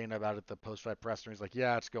asked Dana about it at the post-fight press, and he's like,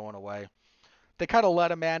 "Yeah, it's going away." They kind of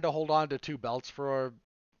let Amanda hold on to two belts forever,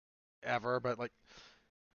 but like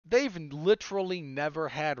they've literally never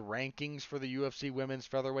had rankings for the UFC women's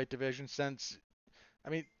featherweight division since. I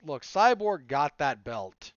mean, look, Cyborg got that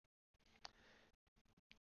belt.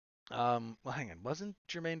 Well, hang on, wasn't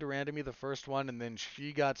Jermaine Durandamy the first one, and then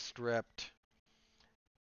she got stripped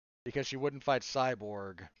because she wouldn't fight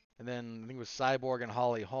Cyborg. And then I think it was Cyborg and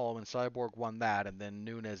Holly Holm, and Cyborg won that, and then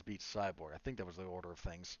Nunes beat Cyborg. I think that was the order of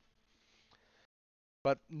things.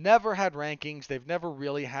 But never had rankings. They've never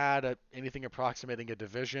really had anything approximating a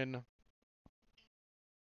division.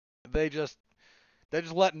 They just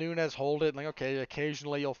let Nunes hold it. Like, okay,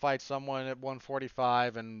 occasionally you'll fight someone at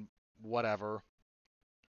 145 and whatever.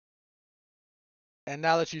 And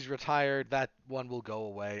now that she's retired, that one will go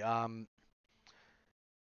away.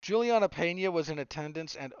 Juliana Pena was in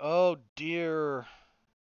attendance, and oh dear.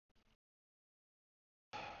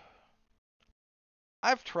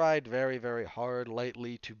 I've tried very, very hard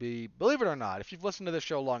lately to be, believe it or not, if you've listened to this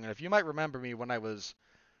show long enough, you might remember me when I was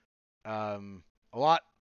a lot.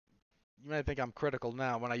 You might think I'm critical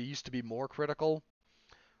now. When I used to be more critical,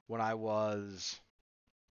 when I was,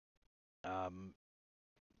 um,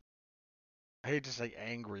 I hate to say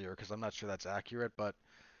angrier because I'm not sure that's accurate, but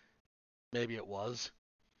maybe it was.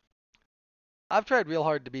 I've tried real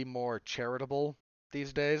hard to be more charitable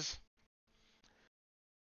these days.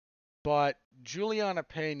 But Juliana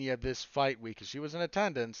Pena this fight week, 'cause she was in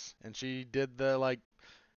attendance and she did the like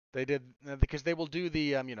they did because they will do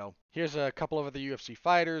the here's a couple of other UFC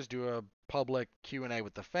fighters, do a public Q&A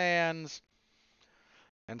with the fans,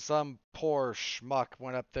 and some poor schmuck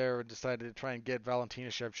went up there and decided to try and get Valentina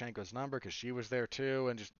Shevchenko's number because she was there too,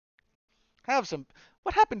 and just have some.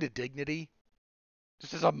 What happened to dignity?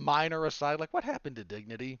 Just as a minor aside, like what happened to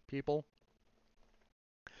dignity, people?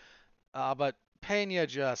 But Pena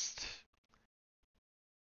just.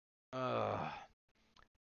 Uh,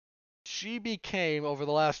 she became, over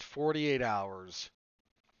the last 48 hours,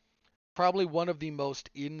 probably one of the most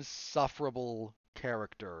insufferable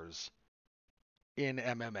characters in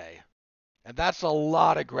MMA. And that's a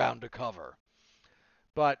lot of ground to cover.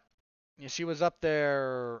 But she was up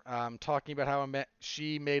there talking about how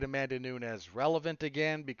she made Amanda Nunes relevant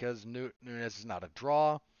again because Nunes is not a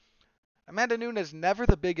draw. Amanda Nunes never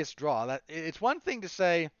the biggest draw. That it's one thing to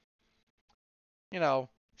say,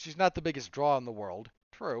 she's not the biggest draw in the world.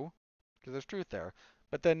 True, because there's truth there.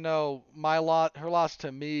 But then no, her loss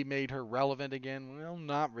to me made her relevant again. Well,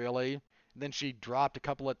 not really. And then she dropped a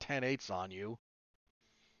couple of 10-8s on you.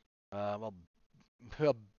 Well,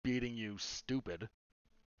 beating you stupid.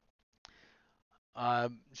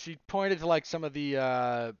 She pointed to like some of the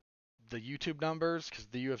YouTube numbers because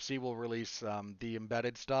the UFC will release the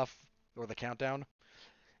embedded stuff or the countdown,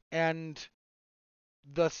 and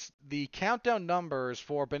the countdown numbers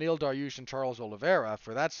for Beneil Dariush and Charles Oliveira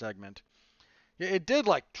for that segment, it did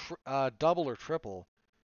like double or triple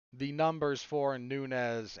the numbers for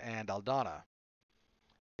Nunes and Aldana.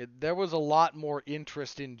 There was a lot more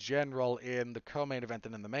interest in general in the co-main event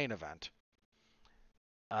than in the main event.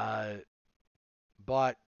 Uh,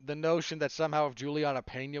 but the notion that somehow if Juliana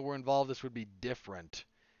Pena were involved, this would be different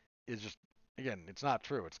is just, again, it's not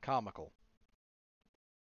true. It's comical.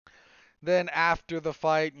 Then after the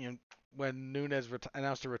fight, when Nunes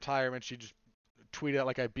announced her retirement, she just tweeted out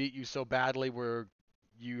like, "I beat you so badly where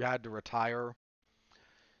you had to retire."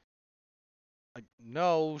 Like,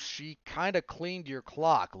 no, she kind of cleaned your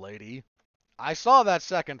clock, lady. I saw that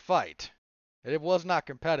second fight. It was not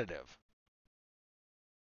competitive.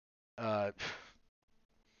 Uh,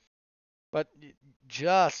 but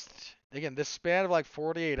just, again, this span of like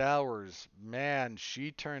 48 hours, man,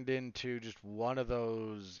 she turned into just one of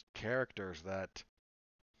those characters that,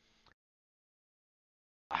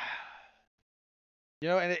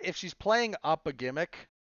 and if she's playing up a gimmick,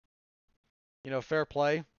 fair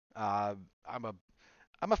play. Uh, I'm a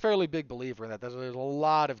I'm a fairly big believer in that. There's a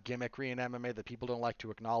lot of gimmickry in MMA that people don't like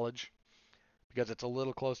to acknowledge because it's a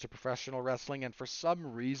little close to professional wrestling, and for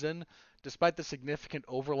some reason, despite the significant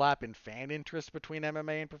overlap in fan interest between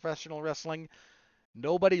MMA and professional wrestling,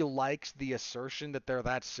 nobody likes the assertion that they're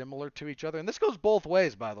that similar to each other. And this goes both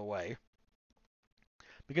ways, by the way.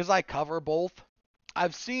 Because I cover both,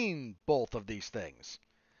 I've seen both of these things.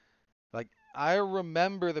 Like, I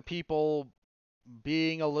remember the people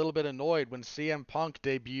being a little bit annoyed when CM Punk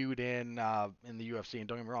debuted in the UFC, and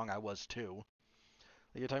don't get me wrong, I was too.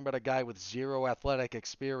 You're talking about a guy with zero athletic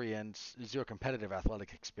experience, zero competitive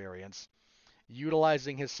athletic experience,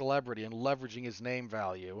 utilizing his celebrity and leveraging his name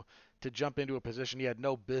value to jump into a position he had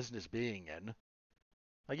no business being in.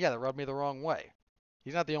 Like, yeah, that rubbed me the wrong way.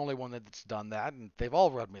 He's not the only one that's done that, and they've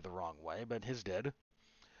all rubbed me the wrong way, but his did.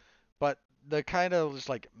 But the kind of just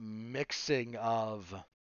like mixing of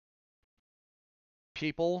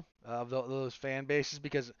people of those fan bases,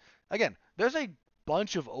 because again, there's a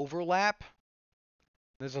bunch of overlap.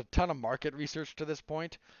 There's a ton of market research to this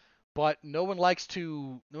point, but no one likes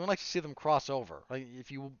to see them cross over. Like,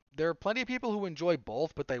 there are plenty of people who enjoy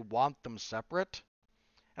both, but they want them separate,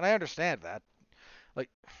 and I understand that.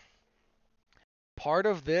 Like, part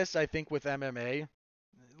of this, I think, with MMA.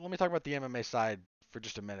 Let me talk about the MMA side for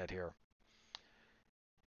just a minute here.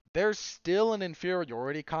 There's still an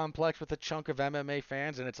inferiority complex with a chunk of MMA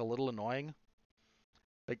fans, and it's a little annoying.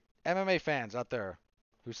 Like, MMA fans out there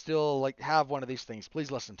who still like have one of these things,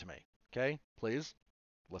 please listen to me. Okay? Please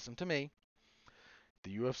listen to me.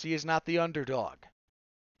 The UFC is not the underdog.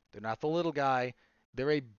 They're not the little guy. They're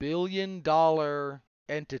 $1 billion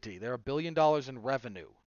entity. They're $1 billion in revenue.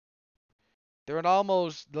 They're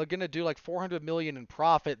going to do like 400 million in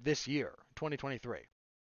profit this year, 2023.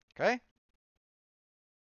 Okay?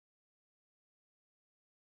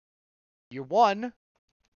 Year one,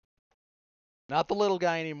 not the little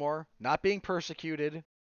guy anymore, not being persecuted,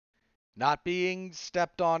 not being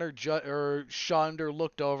stepped on or shunned or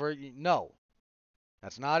looked over. No,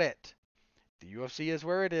 that's not it. The UFC is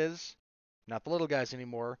where it is, not the little guys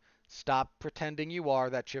anymore. Stop pretending you are.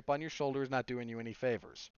 That chip on your shoulder is not doing you any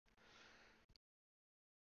favors.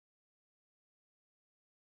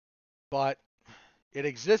 But it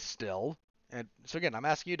exists still. And so again, I'm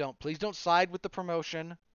asking you, please don't side with the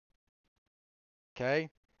promotion. Okay?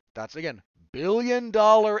 That's again, $1 billion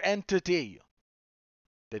entity.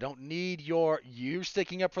 They don't need you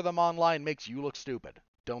sticking up for them online makes you look stupid.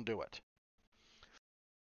 Don't do it.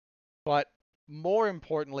 But more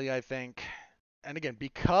importantly, I think, and again,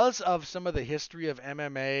 because of some of the history of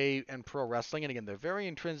MMA and pro wrestling, and again, they're very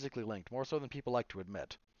intrinsically linked, more so than people like to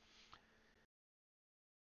admit.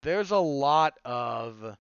 There's a lot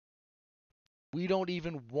of we don't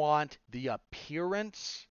even want the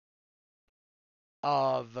appearance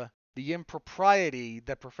of the impropriety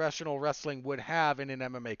that professional wrestling would have in an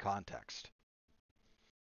MMA context.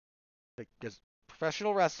 Because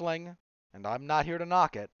professional wrestling, and I'm not here to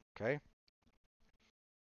knock it, okay?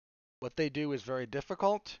 What they do is very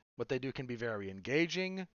difficult. What they do can be very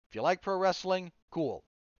engaging. If you like pro wrestling, cool.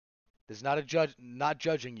 This is not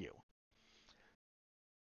judging you.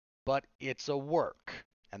 But it's a work,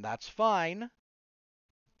 and that's fine.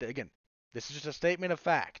 Again, this is just a statement of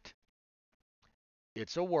fact.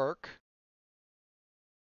 It's a work.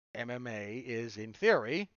 MMA is, in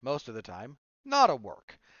theory, most of the time, not a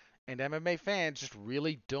work. And MMA fans just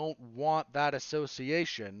really don't want that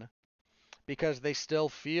association because they still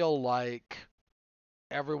feel like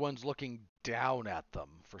everyone's looking down at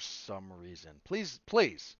them for some reason.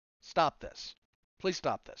 Please, stop this. Please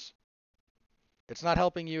stop this. It's not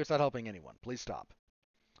helping you, it's not helping anyone. Please stop.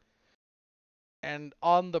 And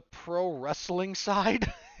on the pro wrestling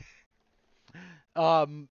side,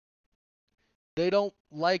 they don't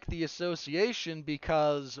like the association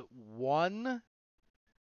because, one,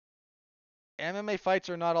 MMA fights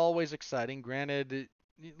are not always exciting. Granted,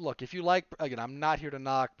 look, if you like, again, I'm not here to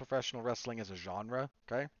knock professional wrestling as a genre,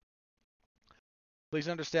 okay? Please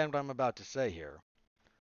understand what I'm about to say here.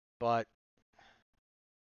 But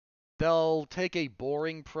they'll take a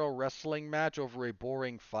boring pro wrestling match over a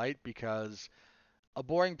boring fight because a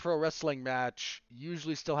boring pro wrestling match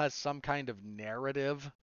usually still has some kind of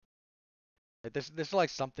narrative. There's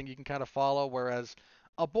like something you can kind of follow, whereas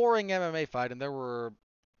a boring MMA fight, and there were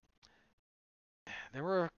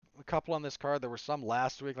a couple on this card. There were some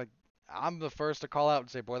last week. Like, I'm the first to call out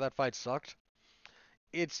and say, boy, that fight sucked.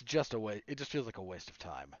 It's just a waste. It just feels like a waste of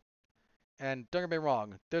time. And don't get me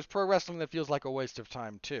wrong, there's pro wrestling that feels like a waste of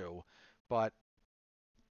time too, but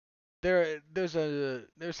there's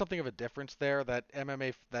something of a difference there that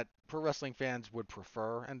that pro wrestling fans would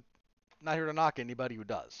prefer, and not here to knock anybody who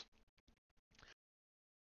does.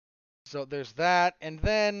 So there's that, and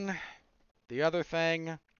then the other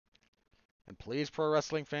thing, and please pro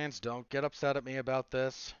wrestling fans don't get upset at me about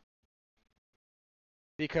this,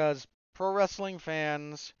 because pro wrestling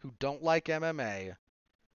fans who don't like MMA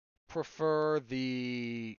prefer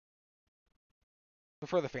the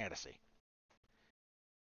fantasy.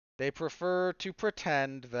 They prefer to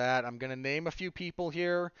pretend that I'm going to name a few people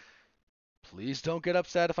here. Please don't get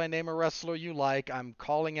upset if I name a wrestler you like. I'm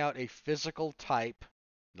calling out a physical type,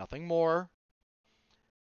 nothing more.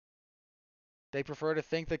 They prefer to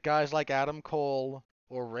think that guys like Adam Cole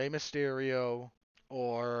or Rey Mysterio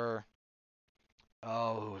or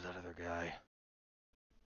who's that other guy?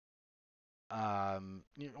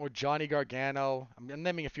 Or Johnny Gargano. I'm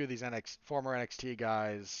naming a few of these former NXT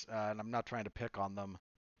guys, and I'm not trying to pick on them.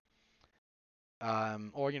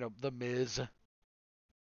 Or The Miz.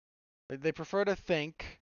 They prefer to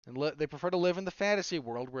think and they prefer to live in the fantasy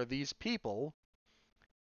world where these people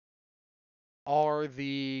are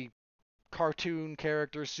the cartoon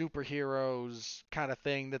characters, superheroes kind of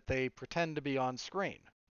thing that they pretend to be on screen.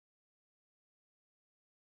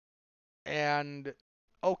 And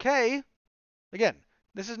okay, again,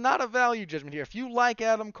 this is not a value judgment here. If you like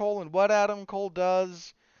Adam Cole and what Adam Cole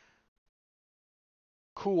does,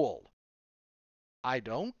 cool. I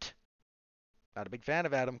don't. Not a big fan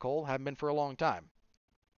of Adam Cole. Haven't been for a long time.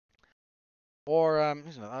 Or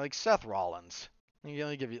like Seth Rollins. Let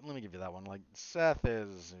me give you that one. Like Seth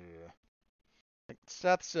is like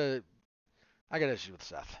Seth's I got issues with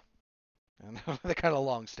Seth. And they're kind of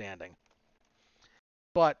long standing.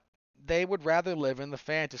 But they would rather live in the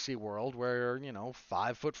fantasy world where,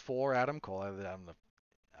 5'4" Adam Cole.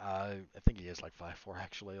 I think he is like 5'4"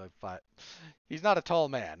 actually, like five. He's not a tall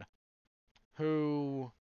man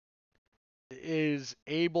who is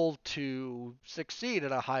able to succeed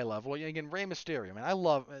at a high level. Again, Rey Mysterio, man, I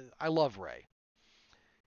love Rey,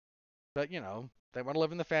 but they want to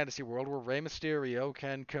live in the fantasy world where Rey Mysterio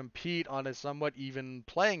can compete on a somewhat even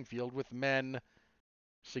playing field with men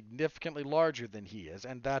significantly larger than he is,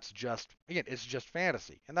 and that's just, again, it's just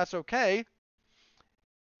fantasy, and that's okay.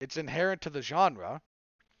 It's inherent to the genre,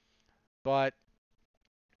 but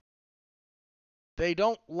they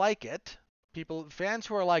don't like it. Fans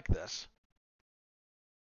who are like this,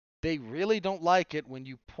 they really don't like it when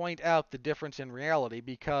you point out the difference in reality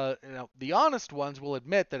because the honest ones will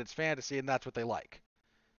admit that it's fantasy and that's what they like.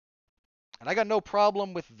 And I got no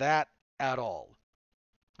problem with that at all.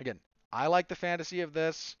 Again, I like the fantasy of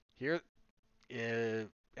this here, and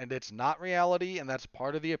it's not reality, and that's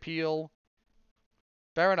part of the appeal.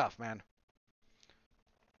 Fair enough, man.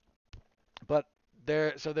 But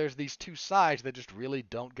there's these two sides that just really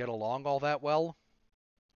don't get along all that well,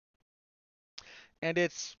 and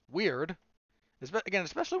it's weird. Again,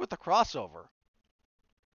 especially with the crossover.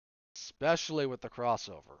 Especially with the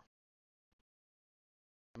crossover.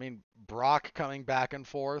 I mean, Brock coming back and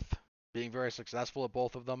forth, being very successful at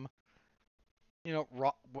both of them.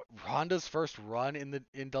 Ronda's first run in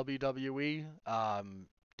WWE,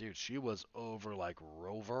 dude, she was over like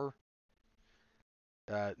Rover.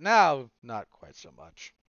 Now, not quite so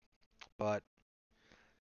much, but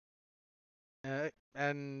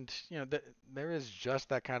and there is just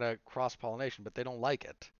that kind of cross pollination, but they don't like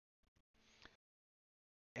it,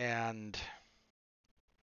 and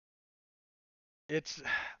it's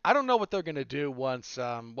I don't know what they're gonna do once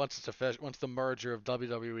it's official, once the merger of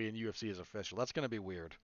WWE and UFC is official. That's gonna be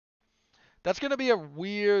weird. That's gonna be a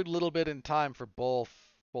weird little bit in time for both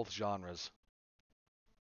genres.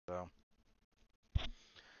 So,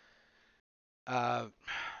 uh,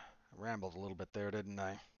 rambled a little bit there, didn't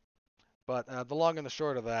I? But the long and the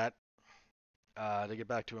short of that, to get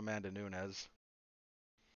back to Amanda Nunes,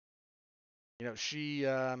 she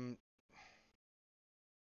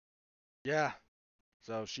Yeah.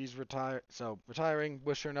 So she's retired. So retiring.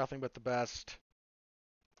 Wish her nothing but the best.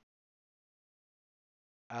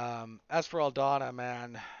 As for Aldana,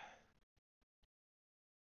 man,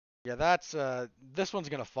 yeah, that's this one's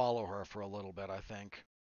gonna follow her for a little bit, I think.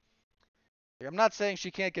 Like, I'm not saying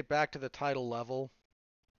she can't get back to the title level.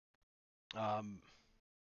 Um,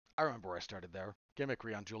 I remember where I started there.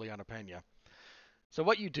 Gimmickry on Juliana Pena. So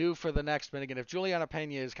what you do for the next minute, again, if Juliana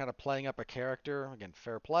Pena is kind of playing up a character, again,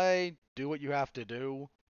 fair play, do what you have to do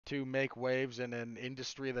to make waves in an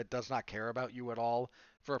industry that does not care about you at all,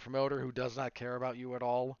 for a promoter who does not care about you at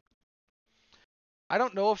all. I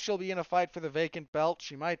don't know if she'll be in a fight for the vacant belt.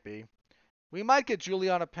 She might be. We might get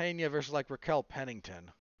Juliana Pena versus like Raquel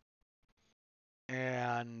Pennington.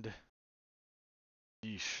 And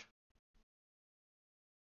yeesh.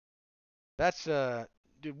 That's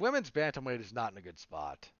dude, women's bantamweight is not in a good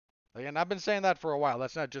spot. Again, I've been saying that for a while.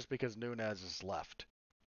 That's not just because Nunes is left.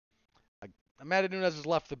 Like, Amanda Nunes has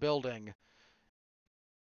left the building.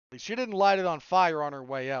 Like, she didn't light it on fire on her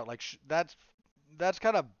way out. Like that's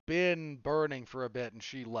kind of been burning for a bit, and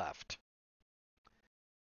she left.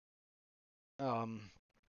 Um,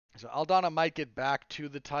 so Aldana might get back to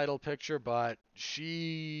the title picture, but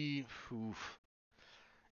oof,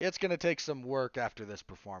 it's gonna take some work after this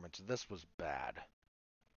performance. This was bad.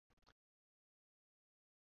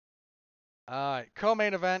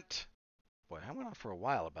 Co-main event. Boy, I went on for a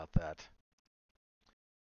while about that.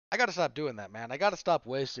 I gotta stop doing that, man. I gotta stop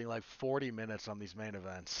wasting like 40 minutes on these main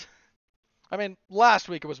events. I mean, last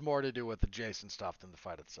week it was more to do with the Jason stuff than the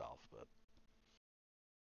fight itself, but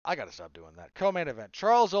I gotta stop doing that. Co-main event: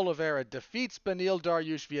 Charles Oliveira defeats Beneil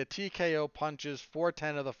Dariush via TKO punches,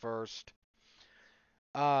 4:10 of the first.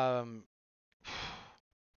 Um,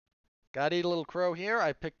 gotta eat a little crow here.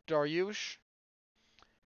 I picked Dariush.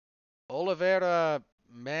 Oliveira,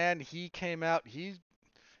 man, he came out. He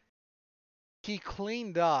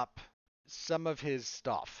cleaned up some of his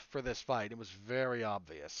stuff for this fight. It was very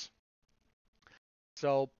obvious.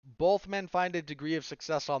 So both men find a degree of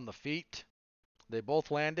success on the feet. They both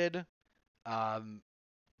landed. Um,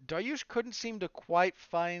 Dariush couldn't seem to quite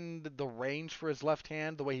find the range for his left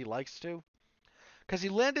hand the way he likes to. Because he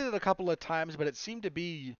landed it a couple of times, but it seemed to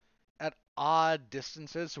be at odd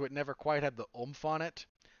distances, so it never quite had the oomph on it.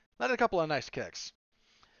 Landed a couple of nice kicks.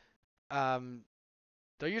 Um,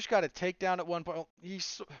 Dariush got a takedown at one point.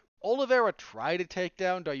 Oliveira tried a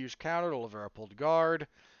takedown. Dariush countered. Oliveira pulled guard.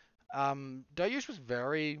 Dariush was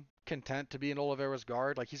very content to be in Oliveira's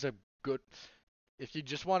guard. Like, he's a good. If you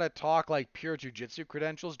just want to talk like pure jiu-jitsu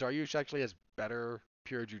credentials, Dariush actually has better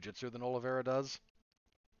pure jiu-jitsu than Oliveira does.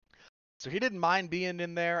 So he didn't mind being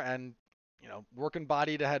in there and, working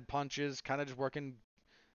body to head punches, kind of just working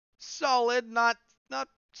solid, not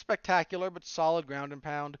spectacular, but solid ground and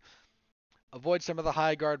pound. Avoid some of the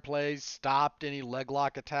high guard plays, stopped any leg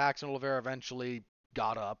lock attacks, and Oliveira eventually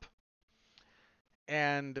got up.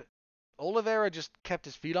 And Oliveira just kept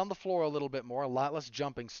his feet on the floor a little bit more, a lot less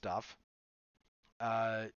jumping stuff.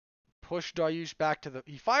 Uh, Pushed Dariush back to the.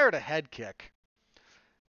 He fired a head kick,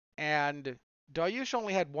 and Dariush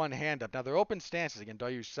only had one hand up. Now they're open stances again.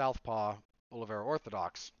 Dariush southpaw, Oliveira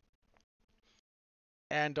orthodox,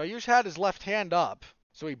 and Dariush had his left hand up,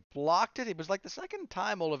 so he blocked it. It was like the second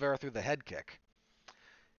time Oliveira threw the head kick.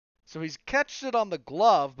 So he's catched it on the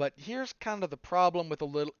glove, but here's kind of the problem with a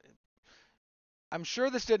little. I'm sure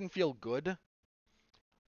this didn't feel good,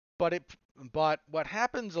 but what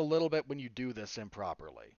happens a little bit when you do this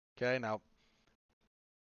improperly. Okay, now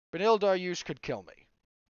Beneil Dariush could kill me.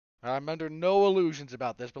 I'm under no illusions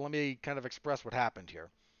about this, but let me kind of express what happened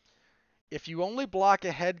here. If you only block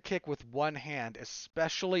a head kick with one hand,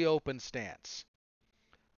 especially open stance.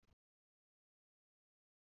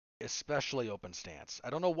 I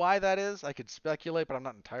don't know why that is. I could speculate, but I'm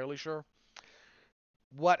not entirely sure.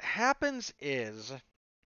 What happens is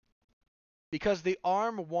because the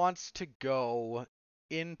arm wants to go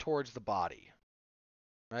in towards the body,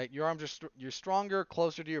 right? Your arms are you're stronger,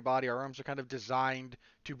 closer to your body. Our arms are kind of designed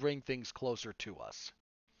to bring things closer to us,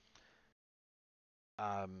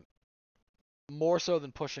 um, more so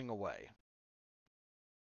than pushing away,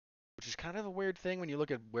 which is kind of a weird thing when you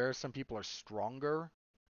look at where some people are stronger.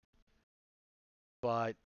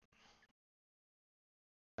 But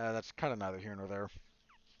that's kind of neither here nor there.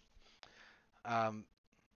 Um,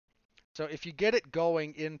 so if you get it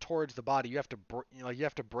going in towards the body, you have to you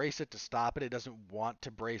have to brace it to stop it. It doesn't want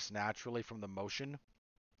to brace naturally from the motion.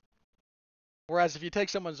 Whereas if you take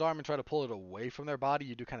someone's arm and try to pull it away from their body,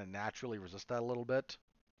 you do kind of naturally resist that a little bit.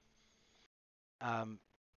 Um,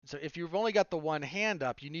 so if you've only got the one hand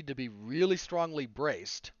up, you need to be really strongly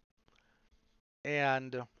braced.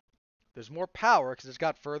 And There's more power because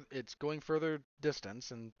it's going further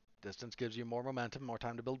distance, and distance gives you more momentum, more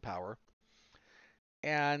time to build power.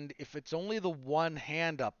 And if it's only the one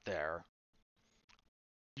hand up there,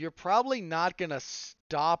 you're probably not going to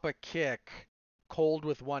stop a kick cold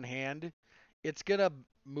with one hand. It's going to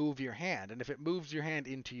move your hand. And if it moves your hand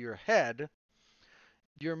into your head,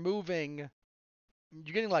 you're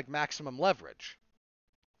getting like maximum leverage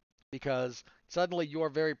because suddenly your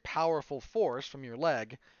very powerful force from your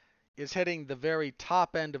leg is hitting the very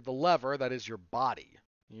top end of the lever that is your body.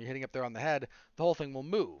 You're hitting up there on the head, the whole thing will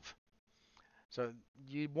move. So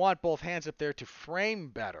you want both hands up there to frame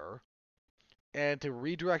better and to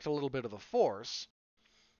redirect a little bit of the force.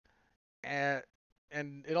 And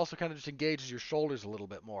it also kind of just engages your shoulders a little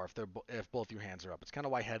bit more if both your hands are up. It's kind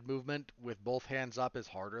of why head movement with both hands up is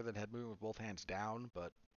harder than head movement with both hands down.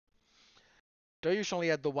 But Dariush only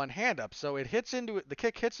had the one hand up, so the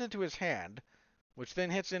kick hits into his hand, which then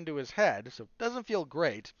hits into his head, so it doesn't feel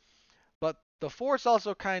great. But the force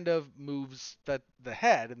also kind of moves the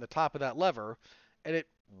head and the top of that lever, and it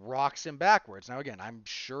rocks him backwards. Now again, I'm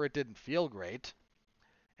sure it didn't feel great,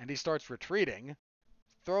 and he starts retreating,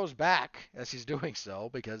 throws back as he's doing so,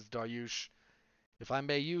 because Dariush, if I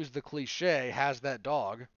may use the cliche, has that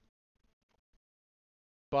dog.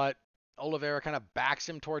 But Oliveira kind of backs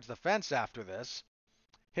him towards the fence after this,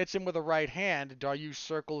 hits him with a right hand. Dariush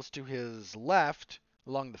circles to his left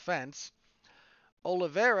along the fence.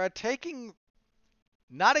 Oliveira taking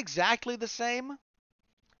not exactly the same,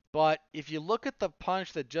 but if you look at the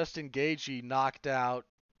punch that Justin Gaethje knocked out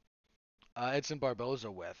Edson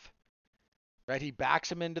Barboza with, right? He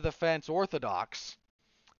backs him into the fence orthodox,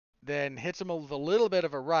 then hits him with a little bit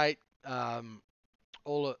of a right.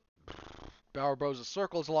 Barboza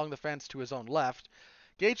circles along the fence to his own left.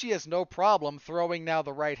 Gaethje has no problem throwing now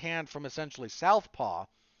the right hand from essentially southpaw,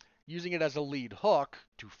 using it as a lead hook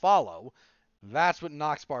to follow. That's what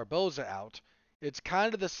knocks Barboza out. It's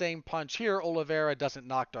kind of the same punch here. Oliveira doesn't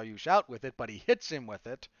knock Dariush out with it, but he hits him with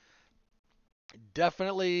it.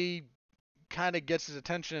 Definitely kind of gets his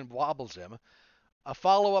attention and wobbles him. A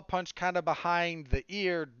follow-up punch kind of behind the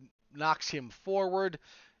ear knocks him forward.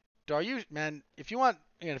 Dariush, man, if you want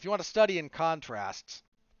to study in contrasts,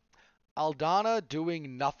 Aldana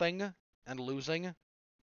doing nothing and losing.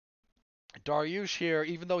 Dariush here,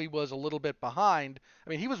 even though he was a little bit behind, I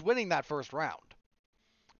mean, he was winning that first round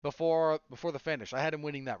before the finish. I had him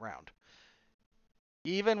winning that round.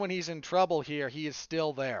 Even when he's in trouble here, he is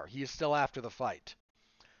still there. He is still after the fight.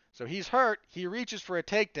 So he's hurt. He reaches for a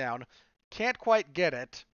takedown. Can't quite get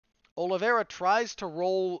it. Oliveira tries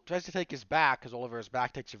to take his back, because Oliveira's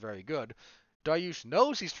back takes it very good. Dariush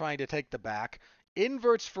knows he's trying to take the back,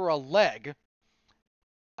 inverts for a leg.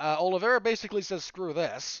 Oliveira basically says, screw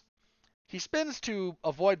this. He spins to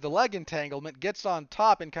avoid the leg entanglement, gets on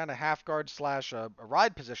top in kind of half guard slash a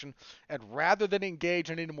ride position, and rather than engage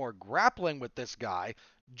in any more grappling with this guy,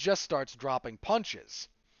 just starts dropping punches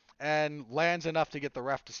and lands enough to get the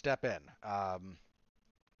ref to step in.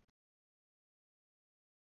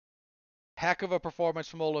 Heck of a performance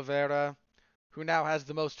from Oliveira, who now has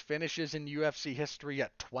the most finishes in UFC history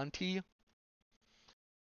at 20.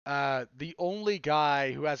 The only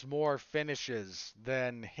guy who has more finishes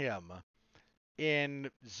than him in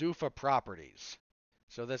Zuffa properties.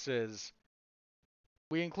 So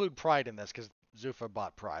we include Pride in this because Zuffa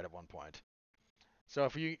bought Pride at one point. So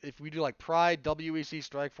if we do like Pride, WEC,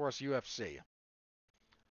 Strikeforce, UFC,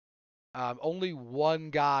 only one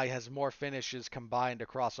guy has more finishes combined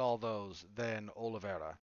across all those than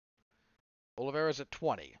Oliveira. Oliveira's at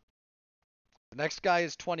 20. The next guy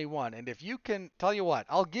is 21, and if you can, tell you what,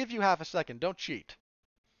 I'll give you half a second. Don't cheat.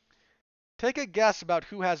 Take a guess about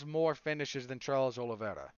who has more finishes than Charles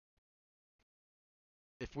Oliveira.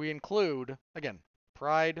 If we include, again,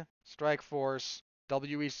 Pride, Strikeforce,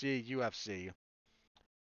 WEC, UFC,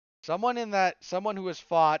 someone who has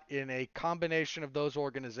fought in a combination of those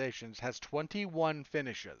organizations has 21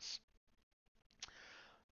 finishes.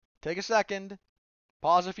 Take a second,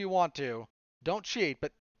 pause if you want to. Don't cheat,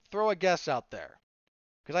 but throw a guess out there,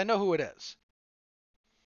 because I know who it is.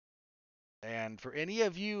 And for any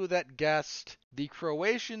of you that guessed the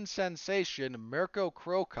Croatian sensation Mirko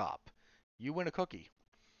Cro Cop, you win a cookie.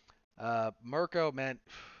 Mirko, man,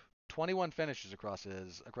 21 finishes across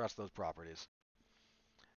those properties.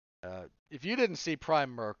 If you didn't see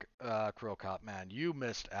Prime Cro Cop, man, you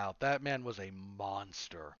missed out. That man was a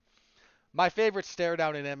monster. My favorite stare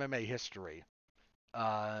down in MMA history.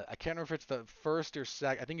 I can't remember if it's the first or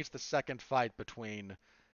second. I think it's the second fight between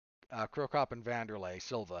Cro Cop and Vanderlei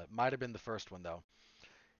Silva. Might have been the first one though.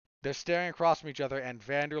 They're staring across from each other, and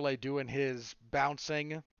Vanderlei doing his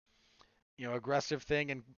bouncing, aggressive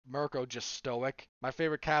thing, and Mirko just stoic. My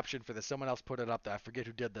favorite caption for this, someone else put it up there. I forget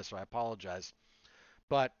who did this, so I apologize.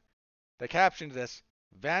 But they captioned this: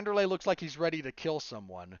 Vanderlei looks like he's ready to kill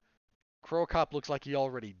someone. Cro Cop looks like he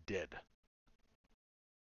already did.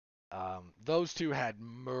 Those two had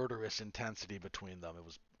murderous intensity between them. It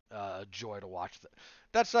was a joy to watch.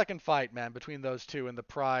 That second fight, man, between those two and the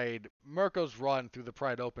Pride, Mirko's run through the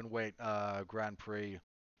Pride Openweight Grand Prix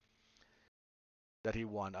that he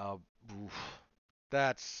won.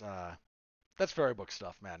 That's that's fairy book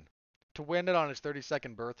stuff, man. To win it on his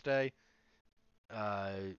 32nd birthday,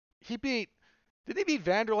 uh, he beat. Did he beat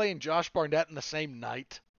Vanderlei and Josh Barnett in the same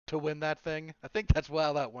night to win that thing? I think that's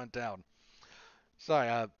how that went down. Sorry,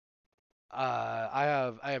 I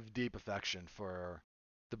have deep affection for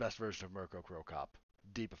the best version of Mirko Cro Cop.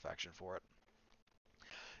 Deep affection for it.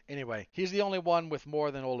 Anyway, he's the only one with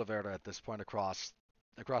more than Oliveira at this point across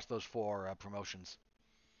those four promotions.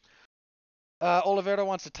 Oliveira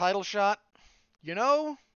wants a title shot. You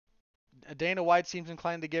know, Dana White seems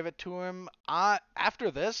inclined to give it to him. After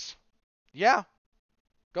this, yeah,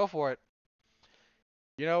 go for it.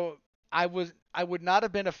 You know, I would not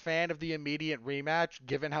have been a fan of the immediate rematch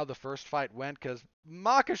given how the first fight went because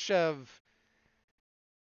Makhachev,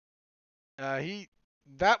 he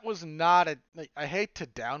that was not a. I hate to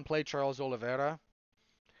downplay Charles Oliveira,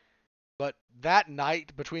 but that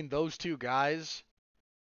night between those two guys,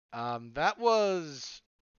 that was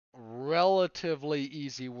relatively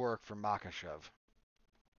easy work for Makhachev.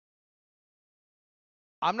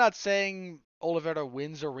 I'm not saying Oliveira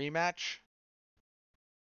wins a rematch.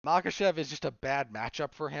 Makhachev is just a bad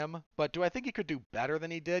matchup for him, but do I think he could do better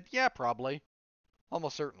than he did? Yeah, probably.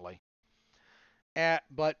 Almost certainly.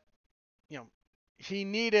 But, you know, he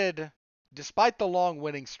needed, despite the long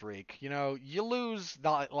winning streak, you lose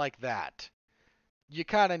not like that. You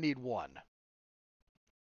kind of need one.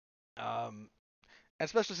 Um,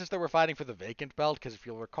 Especially since they were fighting for the vacant belt, because if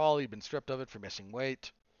you'll recall, he'd been stripped of it for missing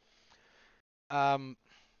weight. Um,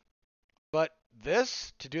 but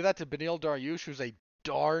to do that to Beneil Dariush, who's a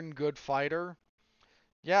darn good fighter,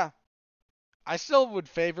 yeah, I still would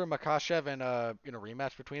favor Makhachev in a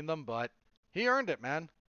rematch between them, but he earned it, man.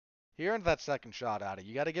 He earned that second shot at it.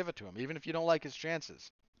 You got to give it to him, even if you don't like his chances.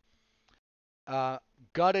 Uh,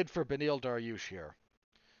 Gutted for Beneil Dariush here.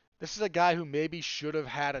 This is a guy who maybe should have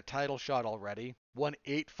had a title shot already. Won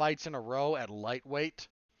 8 fights in a row at lightweight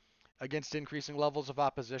against increasing levels of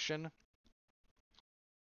opposition.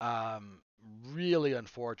 Um, Really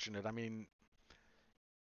unfortunate. I mean,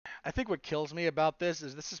 I think what kills me about this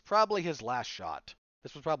is probably his last shot.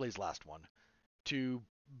 This was probably his last one to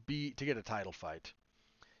get a title fight.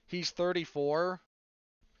 He's 34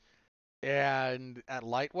 and at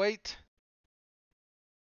lightweight,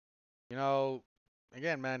 you know,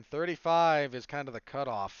 again, man, 35 is kind of the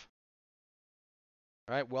cutoff.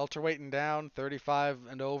 Right? Welterweight and down, 35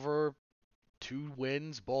 and over, 2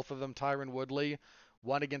 wins, both of them Tyron Woodley.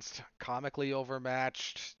 One against comically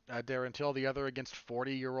overmatched Darren Till, the other against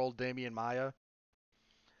 40-year-old Damian Maia.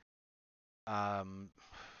 Um,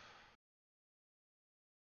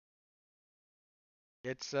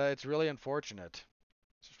 it's really unfortunate.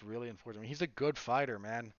 It's just really unfortunate. I mean, he's a good fighter,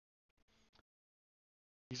 man.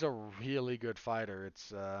 He's a really good fighter.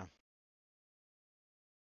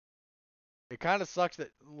 It kind of sucks that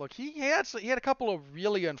look he had a couple of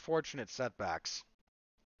really unfortunate setbacks.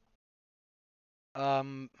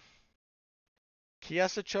 Um,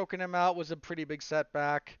 Chiesa choking him out was a pretty big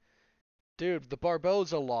setback. Dude, the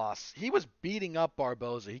Barboza loss. He was beating up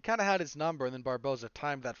Barboza. He kind of had his number, and then Barboza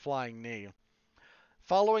timed that flying knee.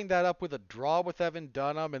 Following that up with a draw with Evan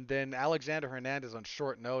Dunham, and then Alexander Hernandez on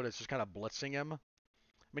short notice, just kind of blitzing him. I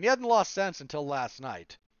mean, he hadn't lost sense until last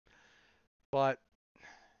night, but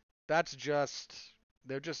that's just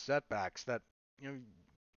they're just setbacks that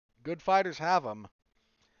good fighters have them,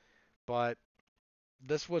 but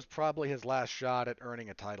this was probably his last shot at earning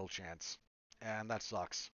a title chance, and that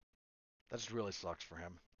sucks. That just really sucks for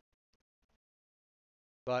him.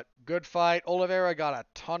 But good fight. Oliveira got a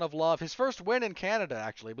ton of love. His first win in Canada,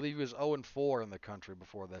 actually. I believe he was 0-4 in the country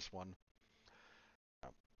before this one.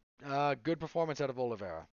 Good performance out of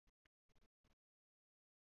Oliveira.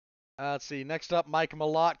 Let's see. Next up, Mike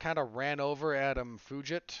Malott kind of ran over Adam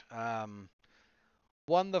Fugit.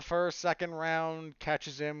 Won the second round,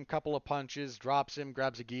 catches him, couple of punches, drops him,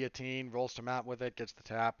 grabs a guillotine, rolls him out with it, gets the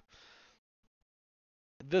tap.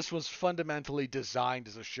 This was fundamentally designed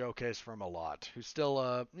as a showcase for Malott, who's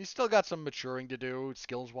he's still got some maturing to do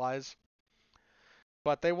skills wise.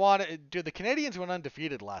 But they wanted, dude. The Canadians went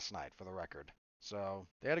undefeated last night, for the record, so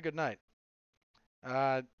they had a good night.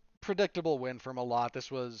 Uh, Predictable win from Malott.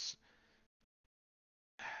 This was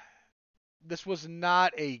this was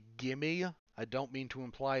not a gimme. I don't mean to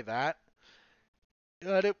imply that.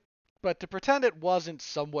 But, but to pretend it wasn't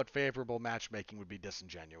somewhat favorable matchmaking would be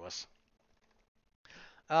disingenuous.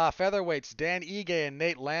 Featherweights, Dan Ige and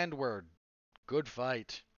Nate Landwehr. Good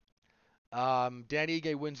fight. Dan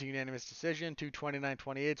Ige wins a unanimous decision,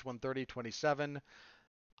 229-28, 130-27.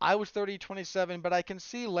 I was 30-27, but I can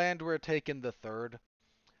see Landwehr taking the third.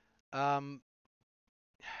 Um,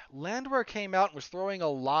 Landwehr came out and was throwing a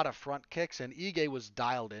lot of front kicks, and Ige was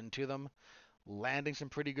dialed into them, landing some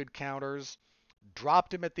pretty good counters.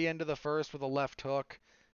 Dropped him at the end of the first with a left hook.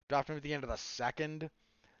 Dropped him at the end of the second.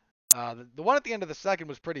 The one at the end of the second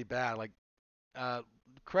was pretty bad. Uh,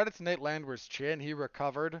 credit to Nate Landwehr's chin, he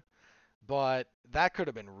recovered, but that could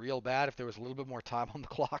have been real bad if there was a little bit more time on the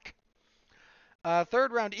clock.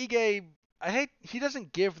 Third round, Ige, he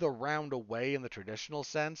doesn't give the round away in the traditional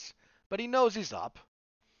sense, but he knows he's up.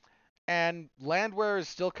 And Landwehr is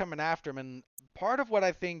still coming after him, and part of what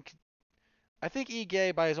I think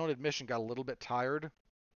Ige, by his own admission, got a little bit tired.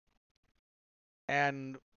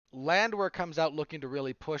 And Landwehr comes out looking to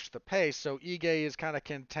really push the pace, so Ige is kind of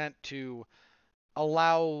content to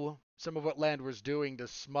allow some of what Landwehr's doing to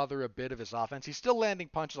smother a bit of his offense. He's still landing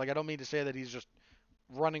punches. Like, I don't mean to say that he's just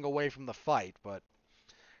running away from the fight, but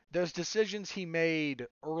there's decisions he made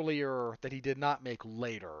earlier that he did not make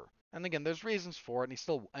later. And again, there's reasons for it,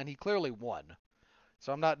 and he clearly won.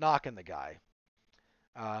 So I'm not knocking the guy.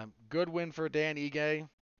 Good win for Dan Ige.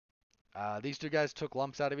 These two guys took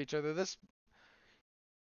lumps out of each other. This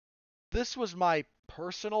was my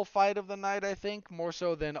personal fight of the night, I think, more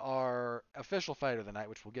so than our official fight of the night,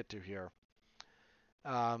 which we'll get to here.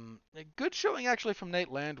 A good showing actually from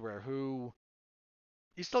Nate Landwehr, who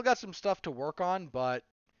he still got some stuff to work on, but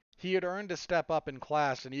he had earned a step up in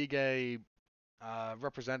class, and Ige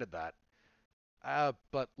represented that.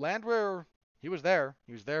 But Landwehr, he was there.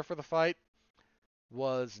 He was there for the fight.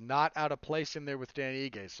 Was not out of place in there with Dan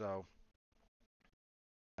Ige, so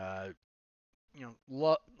uh,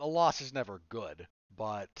 a loss is never good,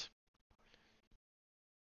 but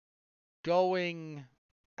going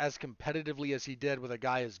as competitively as he did with a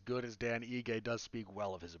guy as good as Dan Ige does speak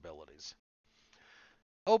well of his abilities.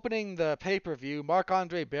 Opening the pay-per-view,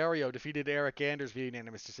 Marc-Andre Barriault defeated Eric Anders via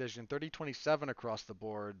unanimous decision, 30-27 across the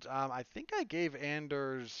board. I think I gave him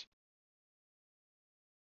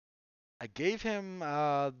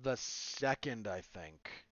the second, I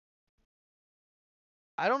think.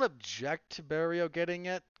 I don't object to Barriault getting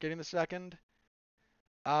the second.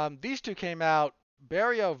 These two came out,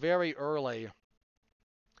 Barriault very early,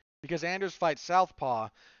 because Anders fights Southpaw.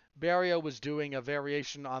 Barriault was doing a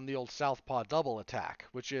variation on the old Southpaw double attack,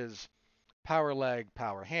 which is power leg,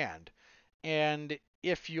 power hand. And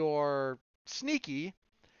if you're sneaky,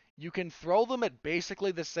 you can throw them at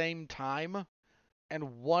basically the same time,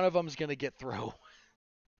 and one of them's going to get through.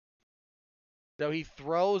 So he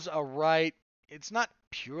throws a right. It's not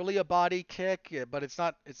purely a body kick, but it's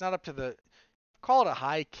not up to the, call it a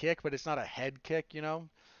high kick, but it's not a head kick, you know?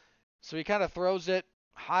 So he kind of throws it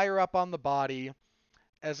higher up on the body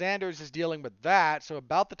as Anders is dealing with that. So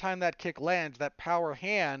about the time that kick lands, that power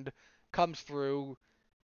hand comes through,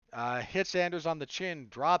 hits Anders on the chin,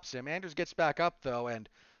 drops him. Anders gets back up, though, and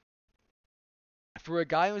for a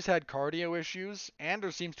guy who's had cardio issues,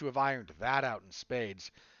 Anders seems to have ironed that out in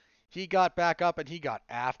spades. He got back up and he got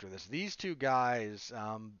after this. These two guys,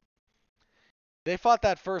 they fought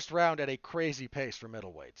that first round at a crazy pace for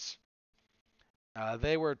middleweights.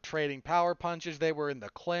 They were trading power punches. They were in the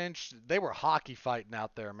clinch. They were hockey fighting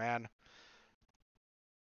out there, man.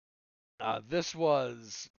 This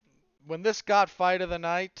was, when this got fight of the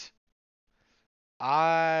night,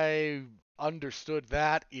 I understood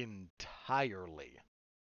that entirely.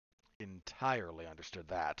 Entirely understood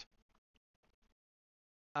that.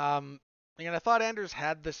 And I thought Anders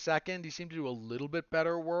had the second. He seemed to do a little bit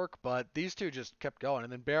better work, but these two just kept going.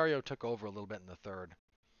 And then Barriault took over a little bit in the third.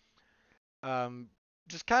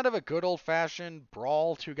 Just kind of a good old-fashioned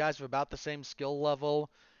brawl. Two guys of about the same skill level,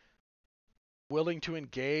 willing to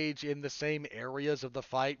engage in the same areas of the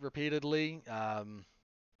fight repeatedly. Yeah,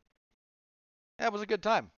 it was a good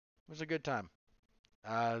time. It was a good time.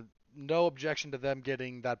 No objection to them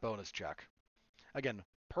getting that bonus check. Again,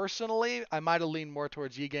 personally, I might have leaned more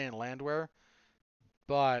towards Ige and Landwehr,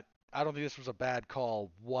 but I don't think this was a bad call,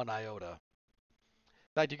 one iota.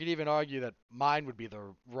 In fact, you could even argue that mine would be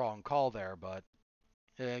the wrong call there, but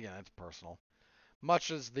again, it's personal.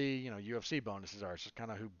 Much as the UFC bonuses are, it's just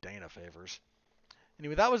kind of who Dana favors.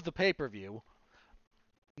 Anyway, that was the pay-per-view.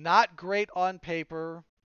 Not great on paper.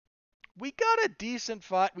 We got a decent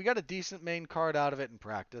fight. We got a decent main card out of it in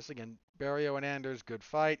practice. Again, Barriault and Anders, good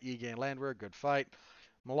fight. Ige and Landwehr, good fight.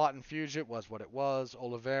 Malatin Fugitt was what it was.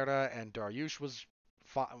 Oliveira and Dariush was,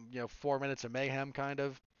 4 minutes of mayhem kind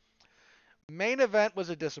of. Main event was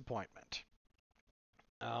a disappointment.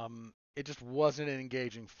 It just wasn't an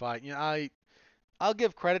engaging fight. I'll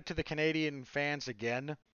give credit to the Canadian fans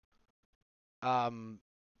again. Um,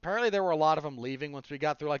 Apparently there were a lot of them leaving once we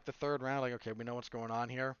got through like the third round. Like, okay, we know what's going on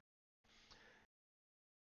here.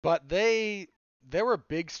 But there were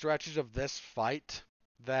big stretches of this fight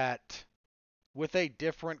that, with a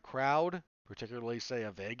different crowd, particularly say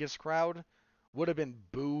a Vegas crowd, would have been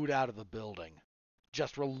booed out of the building.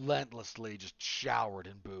 Just relentlessly, just showered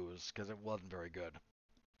in boos because it wasn't very good.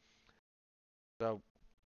 So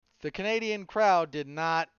the Canadian crowd did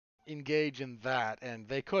not engage in that, and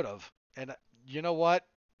they could have. And you know what?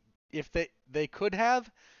 If they could have,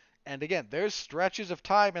 and again, there's stretches of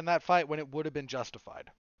time in that fight when it would have been justified.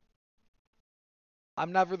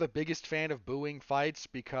 I'm never the biggest fan of booing fights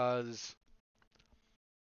because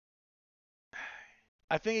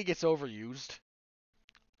I think it gets overused.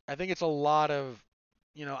 I think it's a lot of,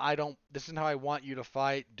 this isn't how I want you to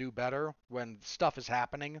fight, do better when stuff is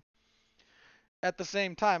happening. At the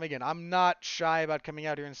same time, again, I'm not shy about coming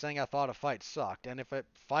out here and saying I thought a fight sucked. And if a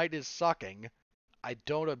fight is sucking, I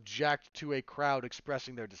don't object to a crowd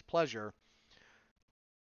expressing their displeasure.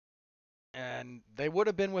 And they would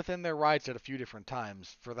have been within their rights at a few different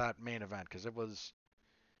times for that main event because it was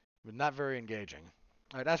not very engaging.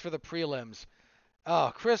 All right, as for the prelims,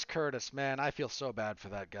 oh, Chris Curtis, man, I feel so bad for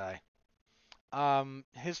that guy.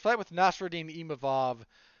 His fight with Nasruddin Imavov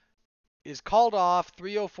is called off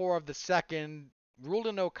 304 of the second, ruled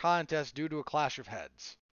a no contest due to a clash of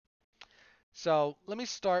heads. So let me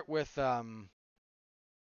start with the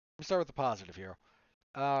positive here.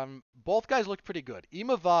 Both guys looked pretty good.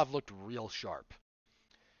 Imavov looked real sharp.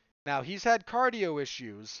 Now he's had cardio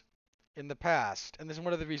issues in the past, and this is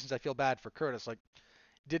one of the reasons I feel bad for Curtis. Like,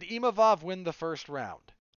 did Imavov win the first round?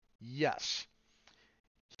 Yes.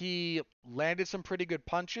 He landed some pretty good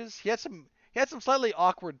punches. He had some slightly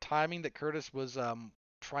awkward timing that Curtis was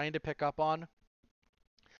trying to pick up on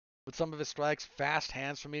with some of his strikes. Fast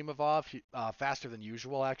hands from Imavov, faster than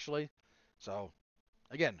usual actually. So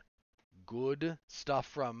again, good stuff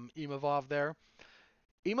from Imavov there.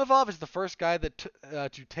 Imavov is the first guy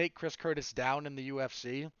to take Chris Curtis down in the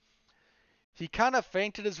UFC. He kind of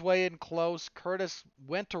feinted his way in close. Curtis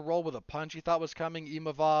went to roll with a punch he thought was coming.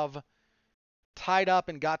 Imavov tied up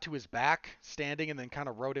and got to his back, standing, and then kind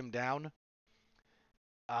of rode him down.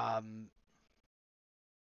 Um,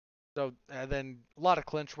 and then a lot of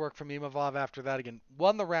clinch work from Imavov after that. Again,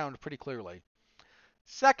 won the round pretty clearly.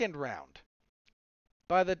 Second round,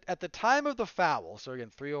 at the time of the foul, so again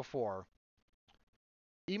 304,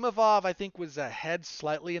 Imavov I think was ahead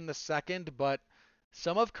slightly in the second, but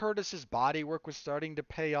some of Curtis's body work was starting to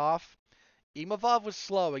pay off. Imavov was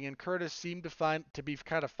slowing, and Curtis seemed to be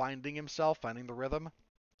kind of finding himself, finding the rhythm,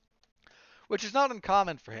 which is not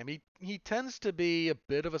uncommon for him. He tends to be a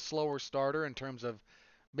bit of a slower starter in terms of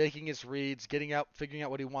making his reads, figuring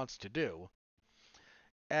out what he wants to do.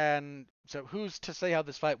 And so who's to say how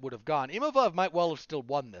this fight would have gone? Imavov might well have still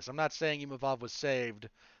won this. I'm not saying Imavov was saved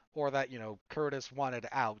or that, Curtis wanted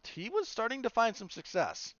out. He was starting to find some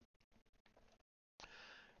success.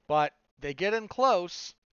 But they get in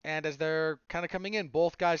close, and as they're kind of coming in,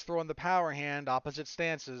 both guys throw in the power hand, opposite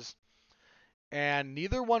stances, and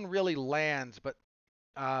neither one really lands, but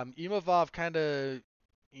Imavov kind of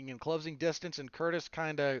in closing distance, and Curtis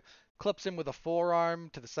kind of clips him with a forearm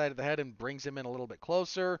to the side of the head and brings him in a little bit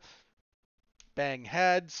closer. Bang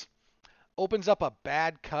heads. Opens up a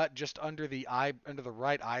bad cut just under the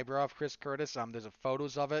right eyebrow of Chris Curtis. There's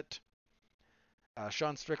photos of it.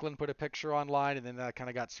 Sean Strickland put a picture online, and then that kind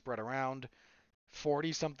of got spread around.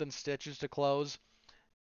 40-something stitches to close.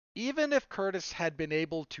 Even if Curtis had been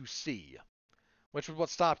able to see, which was what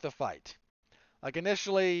stopped the fight. Like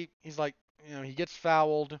initially, he's like, he gets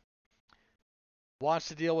fouled, wants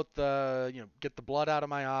to deal with get the blood out of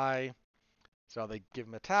my eye. So they give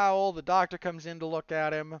him a towel. The doctor comes in to look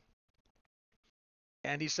at him,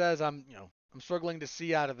 and he says, I'm struggling to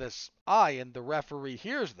see out of this eye, and the referee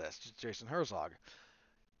hears this, Jason Herzog.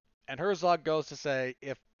 And Herzog goes to say,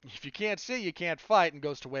 if you can't see, you can't fight, and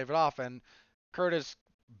goes to wave it off, and Curtis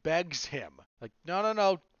begs him, like,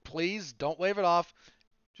 no, please don't wave it off.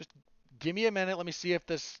 Just give me a minute. Let me see if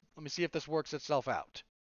this works itself out.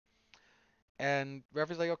 And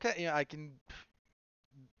referee's like, okay, I can.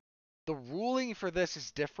 The ruling for this is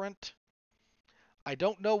different. I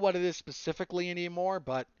don't know what it is specifically anymore,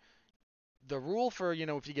 but the rule for,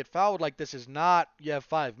 if you get fouled like this is not you have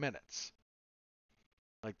 5 minutes.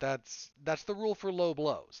 Like that's the rule for low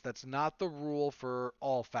blows. That's not the rule for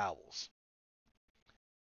all fouls.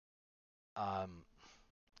 Um,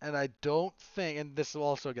 and I don't think, and this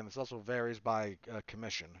also varies by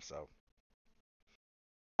commission. So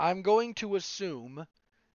I'm going to assume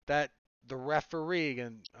that the referee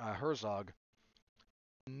and Herzog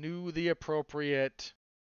knew the appropriate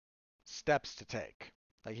steps to take.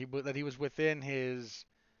 Like that he was within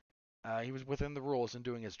the rules and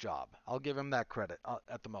doing his job. I'll give him that credit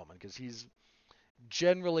at the moment because he's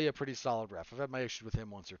generally a pretty solid ref. I've had my issues with him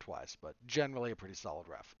once or twice, but generally a pretty solid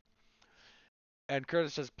ref. And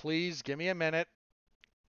Curtis says, "Please give me a minute,"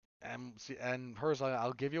 and Herzog,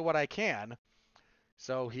 "I'll give you what I can."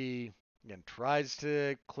 So he again tries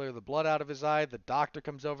to clear the blood out of his eye. The doctor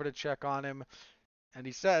comes over to check on him, and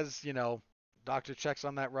he says, doctor checks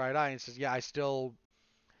on that right eye and says, "Yeah, I still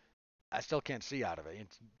can't see out of it.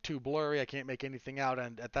 It's too blurry. I can't make anything out."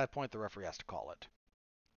 And at that point, the referee has to call it.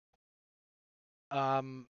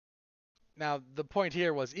 Um, Now the point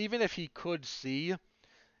here was even if he could see,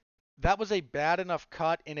 that was a bad enough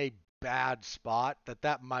cut in a bad spot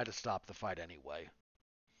that might have stopped the fight anyway.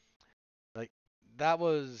 Like that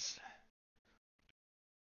was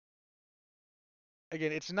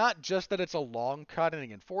again, it's not just that it's a long cut, and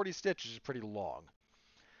again, 40 stitches is pretty long.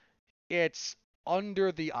 It's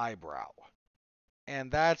under the eyebrow,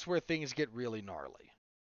 and that's where things get really gnarly.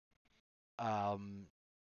 Um,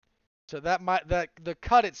 so that the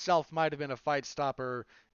cut itself might have been a fight stopper,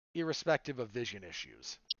 irrespective of vision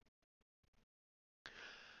issues.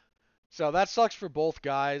 So that sucks for both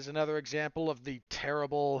guys. Another example of the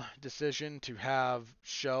terrible decision to have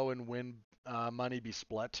show and win money be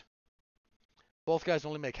split. Both guys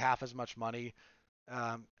only make half as much money.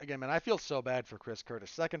 Again, man, I feel so bad for Chris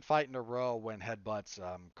Curtis. Second fight in a row when headbutts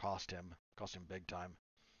cost him big time.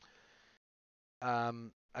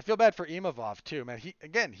 I feel bad for Imavov too, man.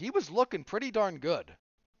 He was looking pretty darn good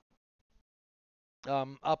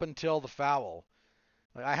up until the foul.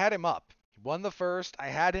 Like, I had him up. He won the first. I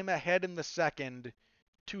had him ahead in the second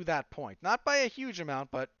to that point. Not by a huge amount,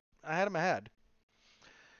 but I had him ahead.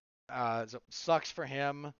 So sucks for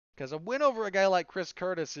him because a win over a guy like Chris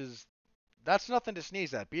Curtis that's nothing to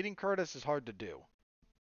sneeze at. Beating Curtis is hard to do.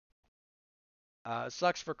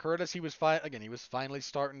 Sucks for Curtis. He was finally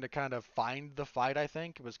starting to kind of find the fight. I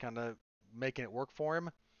think it was kind of making it work for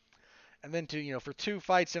him. And then for two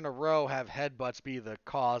fights in a row, have headbutts be the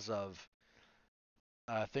cause of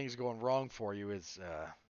things going wrong for you it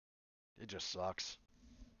just sucks.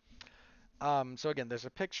 So again, there's a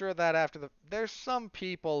picture of that after there's some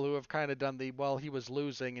people who have kind of done well, he was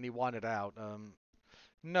losing and he wanted out.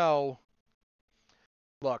 No.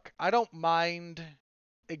 Look, I don't mind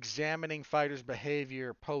examining fighters'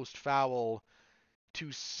 behavior post-foul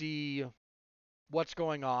to see what's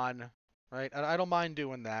going on, right? I don't mind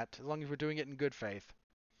doing that as long as we're doing it in good faith.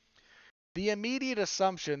 The immediate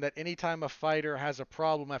assumption that anytime a fighter has a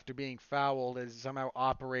problem after being fouled is somehow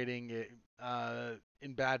operating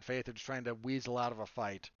in bad faith or just trying to weasel out of a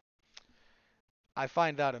fight, I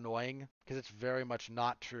find that annoying because it's very much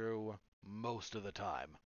not true most of the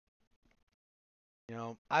time.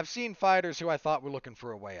 I've seen fighters who I thought were looking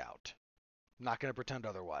for a way out. I'm not going to pretend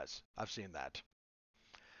otherwise. I've seen that.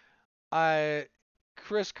 I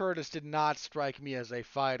Chris Curtis did not strike me as a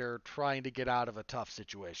fighter trying to get out of a tough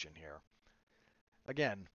situation here.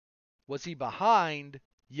 Again, was he behind?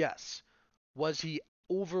 Yes. Was he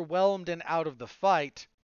overwhelmed and out of the fight?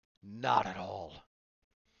 Not at all.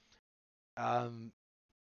 Um,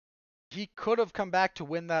 he could have come back to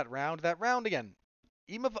win that round. That round again,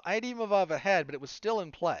 I had Imavov ahead, but it was still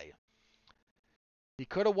in play. He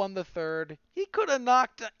could have won the third. He could have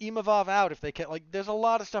knocked Imavov out if they kept. Like, there's a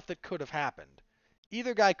lot of stuff that could have happened.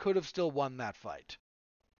 Either guy could have still won that fight.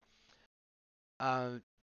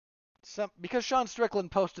 Because Sean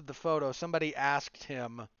Strickland posted the photo, somebody asked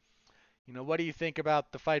him, what do you think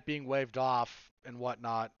about the fight being waved off and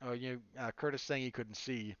whatnot? Or Curtis saying he couldn't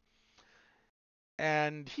see,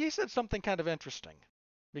 and he said something kind of interesting,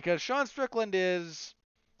 because Sean Strickland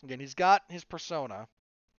he's got his persona,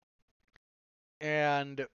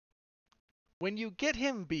 and when you get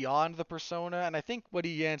him beyond the persona, and I think what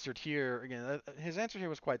he answered here, again, his answer here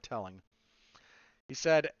was quite telling. He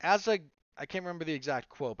said, I can't remember the exact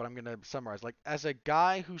quote, but I'm going to summarize. Like, as a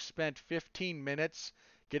guy who spent 15 minutes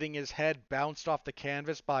getting his head bounced off the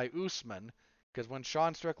canvas by Usman, because when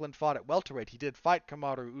Sean Strickland fought at welterweight, he did fight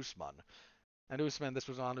Kamaru Usman. And this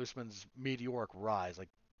was on Usman's meteoric rise. Like,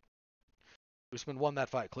 Usman won that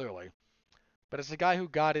fight, clearly. But as a guy who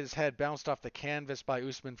got his head bounced off the canvas by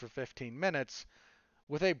Usman for 15 minutes,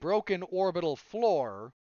 with a broken orbital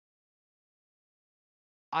floor,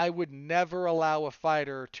 I would never allow a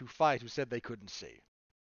fighter to fight who said they couldn't see.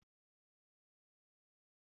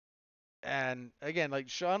 And again, like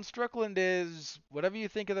Sean Strickland is whatever you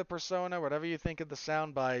think of the persona, whatever you think of the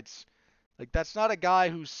sound bites, like that's not a guy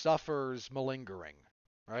who suffers malingering,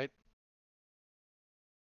 right?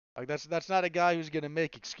 Like that's not a guy who's gonna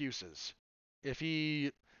make excuses. If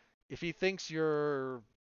he if he thinks you're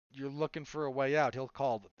looking for a way out, he'll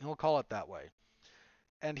call it that way.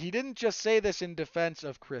 And he didn't just say this in defense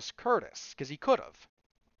of Chris Curtis, because he could have.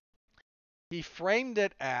 He framed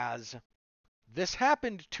it as this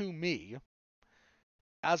happened to me.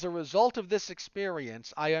 As a result of this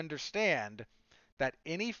experience, I understand that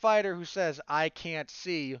any fighter who says I can't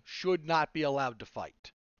see should not be allowed to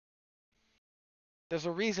fight. There's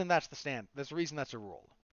a reason that's the stand. There's a reason that's a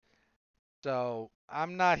rule. So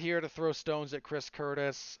I'm not here to throw stones at Chris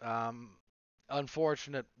Curtis.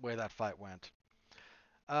 Unfortunate way that fight went.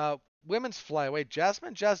 Uh, Women's flyweight,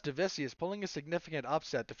 Jasmine Jasdavisi is pulling a significant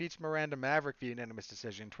upset, defeats Miranda Maverick via unanimous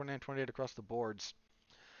decision, 29-28 across the boards.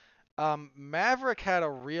 Maverick had a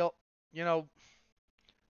real, you know,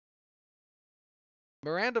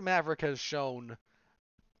 Miranda Maverick has shown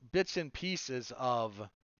bits and pieces of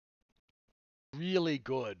really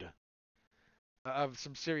good, of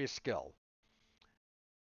some serious skill,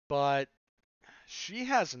 but she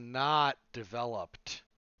has not developed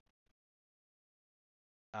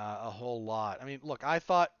a whole lot. I mean, look, I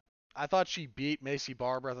thought she beat Macy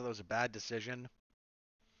Barber. I thought that was a bad decision.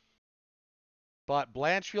 But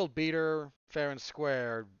Blanchfield beat her fair and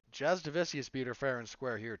square. Jazz Davicius beat her fair and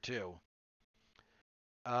square here too.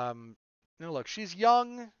 Um, look, she's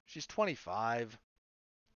young. She's 25.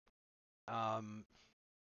 Um,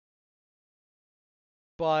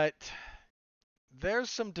 but there's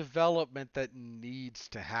some development that needs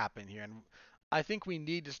to happen here, and I think we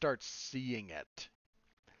need to start seeing it.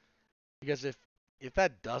 Because if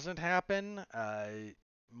that doesn't happen,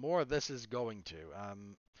 more of this is going to.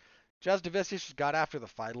 Jazz Davicius got after the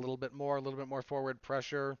fight a little bit more forward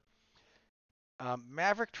pressure.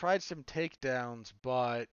 Maverick tried some takedowns,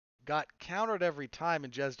 but got countered every time,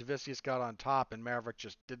 and Jez Davicius got on top, and Maverick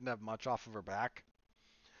just didn't have much off of her back.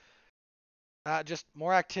 Just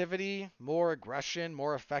more activity, more aggression,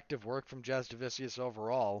 more effective work from Jez Davicius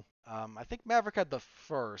overall. I think Maverick had the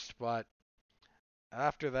first, but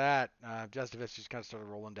after that, Jez Davicius kind of started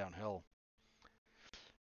rolling downhill.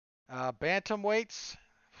 Bantamweights,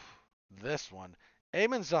 this one.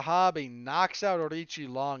 Ayman Zahabi knocks out Orichi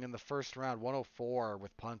Long in the first round, 104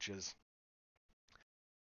 with punches.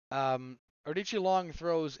 Orichi Long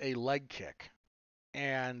throws a leg kick,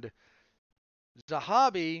 and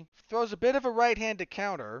Zahabi throws a bit of a right hand to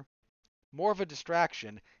counter, more of a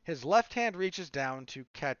distraction. His left hand reaches down to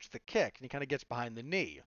catch the kick, and he kind of gets behind the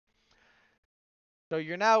knee. So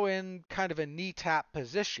you're now in kind of a knee tap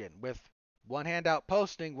position with one hand out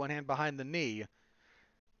posting, one hand behind the knee.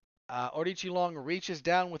 Orichi Long reaches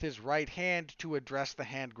down with his right hand to address the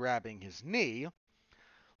hand grabbing his knee,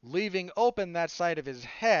 leaving open that side of his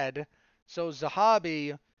head. So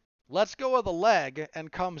Zahabi lets go of the leg and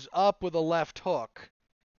comes up with a left hook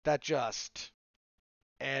that just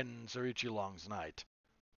ends Orichi Long's night.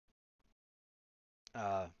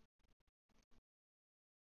 Yeah,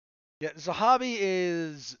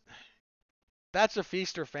 Zahabi that's a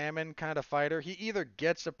feast or famine kind of fighter. He either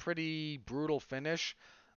gets a pretty brutal finish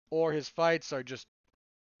or his fights are just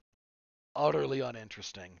utterly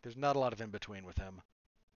uninteresting. There's not a lot of in between with him.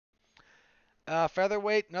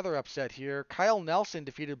 Featherweight, another upset here. Kyle Nelson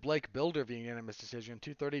defeated Blake Bilder via unanimous decision,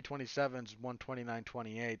 230-27,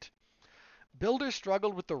 129-28. Bilder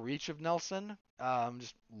struggled with the reach of Nelson.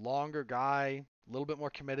 Just longer guy, a little bit more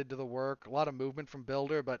committed to the work. A lot of movement from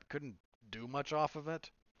Bilder, but couldn't do much off of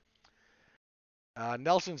it.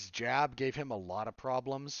 Nelson's jab gave him a lot of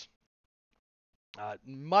problems.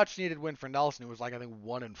 Much needed win for Nelson, who was like I think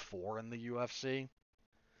 1-4 in the UFC.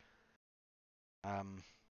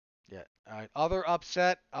 Yeah. All right. Other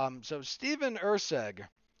upset. So Steven Erceg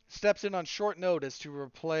steps in on short notice to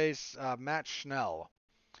replace Matt Schnell.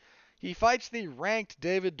 He fights the ranked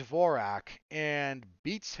David Dvorak and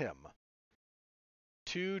beats him.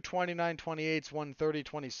 229-28,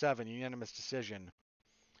 130-27, unanimous decision.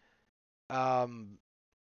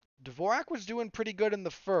 Dvorak was doing pretty good in the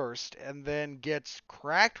first, and then gets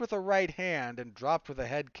cracked with a right hand and dropped with a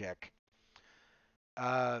head kick.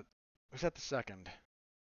 Was that the second?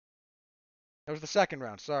 That was the second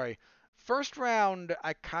round. Sorry. First round,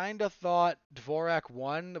 I kind of thought Dvorak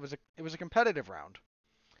won. It was a competitive round.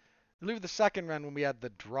 I believe the second round when we had the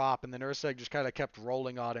drop, and then Erceg just kind of kept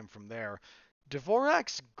rolling on him from there.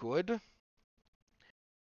 Dvorak's good,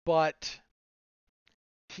 but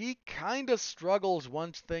he kind of struggles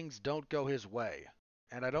once things don't go his way.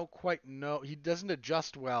 And I don't quite know. He doesn't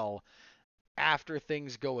adjust well. after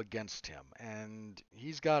things go against him, and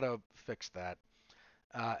he's got to fix that.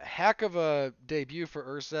 Heck of a debut for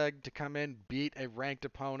Urseg to come in, beat a ranked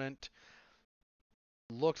opponent.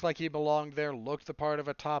 Looked like he belonged there, looked the part of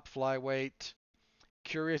a top flyweight.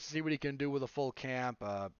 Curious to see what he can do with a full camp.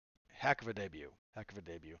 Heck of a debut. Heck of a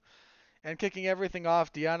debut. And kicking everything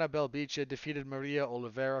off, Diana Belbice defeated Maria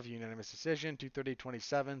Oliveira via unanimous decision,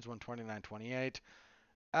 230-27,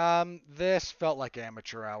 129-28. This felt like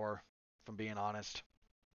amateur hour, if I'm being honest.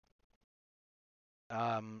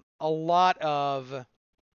 A lot of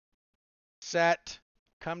set,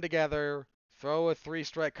 come together, throw a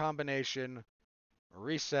three-strike combination,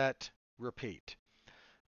 reset, repeat.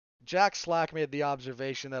 Jack Slack made the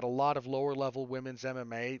observation that a lot of lower-level women's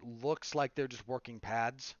MMA looks like they're just working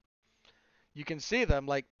pads. You can see them,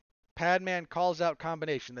 like, Padman calls out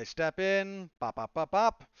combination. They step in, bop, bop, bop,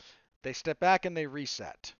 bop. They step back and they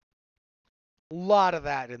reset. A lot of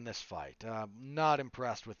that in this fight. Not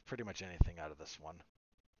impressed with pretty much anything out of this one.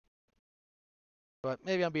 But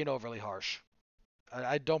maybe I'm being overly harsh.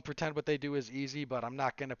 I don't pretend what they do is easy, but I'm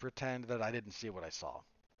not going to pretend that I didn't see what I saw.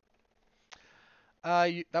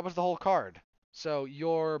 That was the whole card. So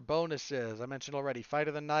your bonuses, I mentioned already, Fight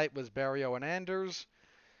of the Night was Barrio and Anders.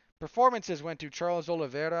 Performances went to Charles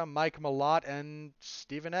Oliveira, Mike Malott, and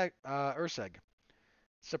Steven Urseg.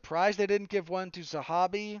 Surprised they didn't give one to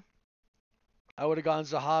Zahabi. I would have gone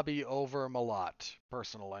Zahabi over Malott,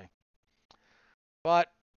 personally.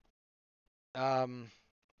 But,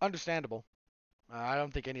 understandable. I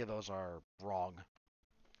don't think any of those are wrong.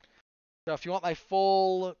 So if you want my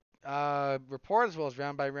full report as well as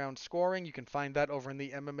round by round scoring, you can find that over in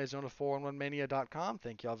the MMA Zone of 411mania.com.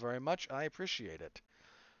 Thank you all very much. I appreciate it.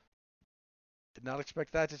 Did not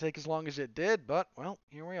expect that to take as long as it did, but, well,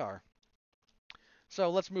 here we are. So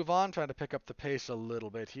let's move on, trying to pick up the pace a little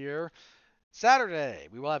bit here. Saturday,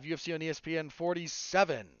 we will have UFC on ESPN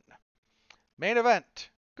 47. Main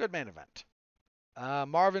event. Good main event.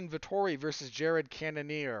 Marvin Vettori versus Jared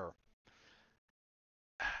Cannonier.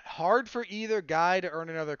 Hard for either guy to earn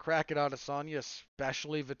another crack at Adesanya,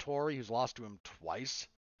 especially Vettori, who's lost to him twice.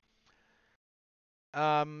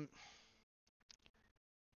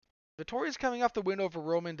 Vettori's coming off the win over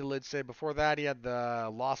Roman Dolidze. Before that, he had the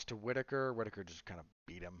loss to Whitaker. Whitaker just kind of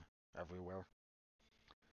beat him everywhere.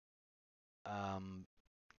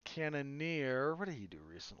 Cannonier, what did he do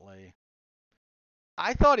recently?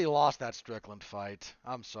 I thought he lost that Strickland fight.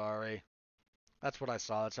 I'm sorry. That's what I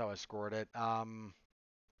saw. That's how I scored it.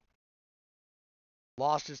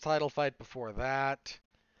 Lost his title fight before that.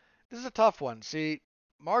 This is a tough one. See,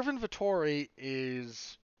 Marvin Vettori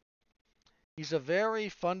he's a very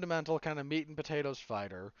fundamental kind of meat and potatoes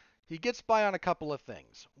fighter. He gets by on a couple of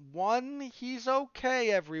things. One, he's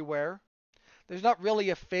okay everywhere. There's not really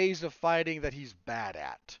a phase of fighting that he's bad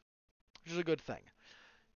at, which is a good thing.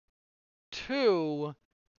 Two,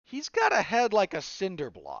 he's got a head like a cinder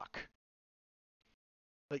block.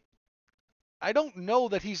 Like, I don't know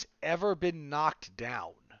that he's ever been knocked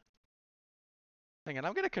down. Hang on,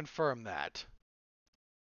 I'm going to confirm that.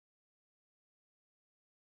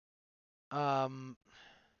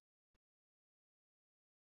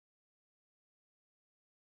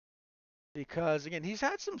 Because, again, he's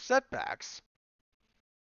had some setbacks.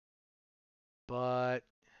 But,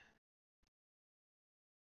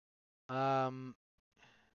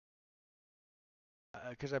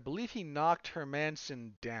 because I believe he knocked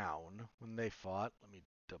Hermanson down when they fought. Let me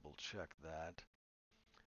double check that.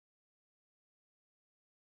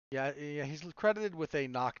 Yeah, he's credited with a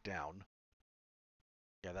knockdown.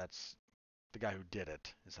 Yeah, that's the guy who did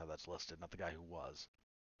it, is how that's listed, not the guy who was.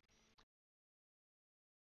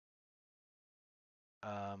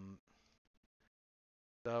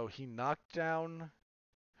 So he knocked down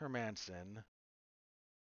Hermanson.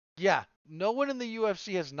 Yeah, no one in the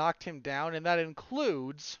UFC has knocked him down, and that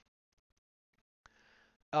includes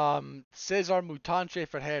Cesar Mutante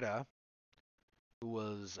Ferreira, who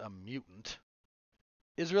was a mutant,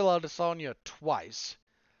 Israel Adesanya twice,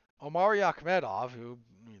 Omari Akhmedov, who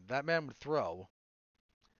that man would throw,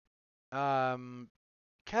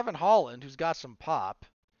 Kevin Holland, who's got some pop,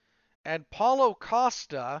 and Paulo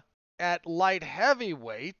Costa at light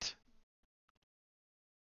heavyweight.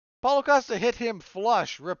 Paulo Costa hit him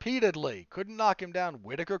flush repeatedly. Couldn't knock him down.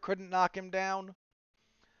 Whitaker couldn't knock him down.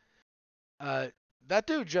 That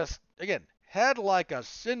dude just, again, head like a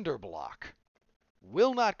cinder block.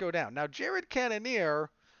 Will not go down. Now, Jared Cannonier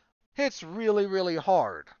hits really, really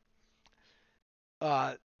hard.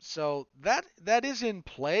 So that is in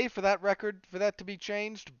play for that record, for that to be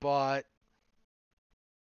changed, but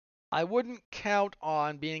I wouldn't count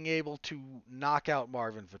on being able to knock out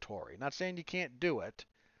Marvin Vettori. Not saying you can't do it,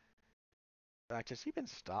 In fact, has he been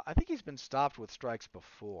stopped? I think he's been stopped with strikes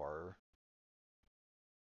before.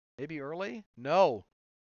 Maybe early? No.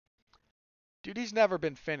 Dude, he's never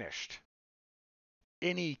been finished.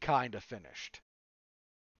 Any kind of finished.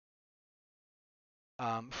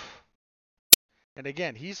 Um, and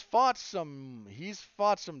again, he's fought some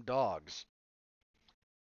dogs.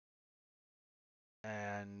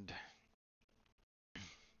 And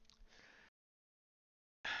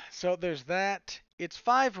so there's that. It's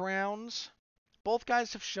 5 rounds. Both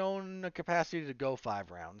guys have shown a capacity to go 5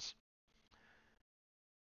 rounds.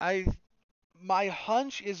 I My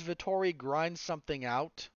hunch is Vettori grinds something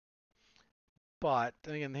out, but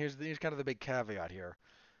again, here's kind of the big caveat here.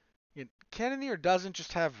 Cannonier doesn't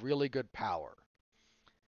just have really good power.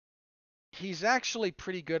 He's actually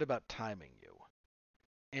pretty good about timing you.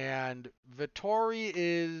 And Vettori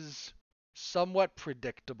is somewhat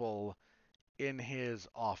predictable in his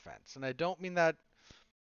offense. And I don't mean that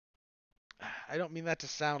to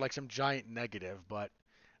sound like some giant negative, but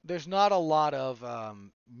there's not a lot of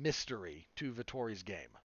mystery to Vettori's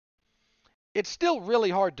game. It's still really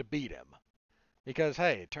hard to beat him because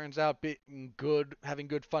hey, it turns out having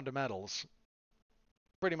good fundamentals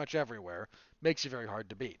pretty much everywhere makes you very hard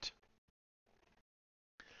to beat.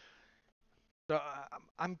 So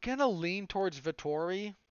I'm gonna lean towards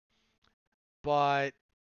Vettori, but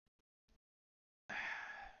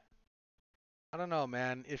I don't know,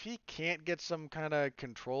 man. If he can't get some kind of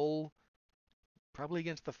control, probably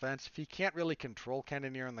against the fence, if he can't really control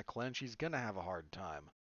Cannonier in the clinch, he's gonna have a hard time.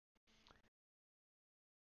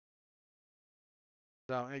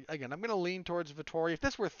 So again, I'm gonna lean towards Vettori. If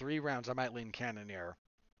this were 3 rounds, I might lean Cannonier.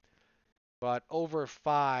 But over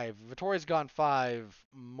 5, Vittori's gone 5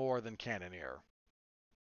 more than Cannonier.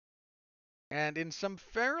 And in some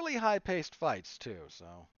fairly high-paced fights, too. So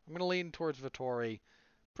I'm going to lean towards Vettori.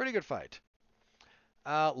 Pretty good fight.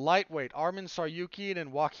 Lightweight, Arman Tsarukyan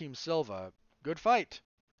and Joaquim Silva. Good fight.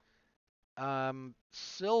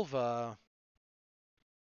 Silva,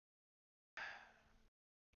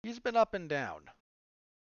 he's been up and down.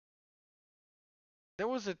 There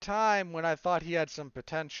was a time when I thought he had some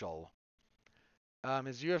potential.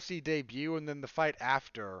 His UFC debut and then the fight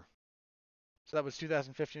after. So that was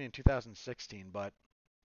 2015 and 2016, but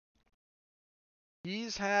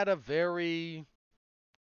he's had a very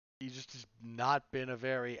he's just not been a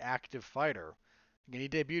very active fighter. Again, he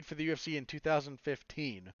debuted for the UFC in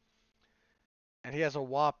 2015, and he has a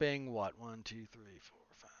whopping what 1, 2, 3, 4,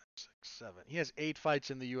 5, 6, 7. He has 8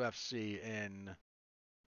 fights in the UFC in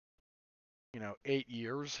 8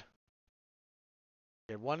 years.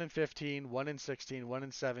 He had 1 in 15, 1 in 16, 1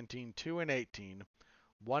 in 17, 2 in 18,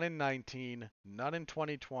 1 in 19, none in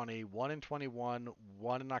 2020, 1 in 21,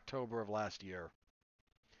 1 in October of last year.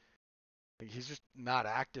 He's just not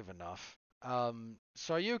active enough.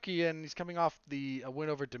 Tsarukyan, he's coming off a win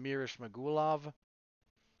over Damir Ismagulov.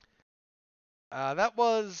 That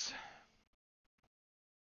was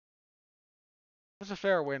a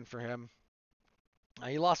fair win for him.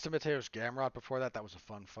 He lost to Mateusz Gamrot before that. That was a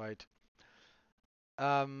fun fight.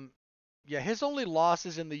 Yeah, his only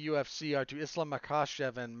losses in the UFC are to Islam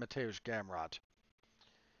Makhachev and Mateusz Gamrot.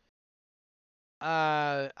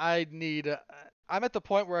 I'm at the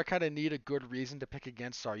point where I kind of need a good reason to pick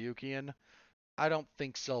against Tsarukyan. I don't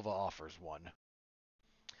think Silva offers one.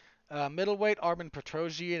 Middleweight, Armen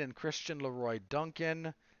Petrosyan and Christian Leroy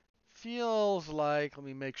Duncan. Feels like, let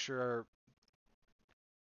me make sure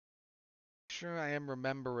I am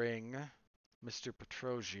remembering Mr.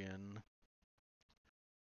 Petrosyan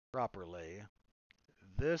properly.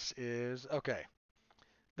 This is okay.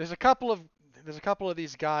 There's a couple of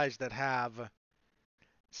these guys that have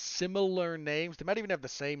similar names. They might even have the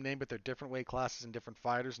same name, but they're different weight classes and different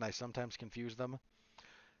fighters, and I sometimes confuse them.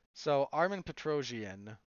 So Armen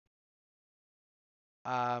Petrosyan,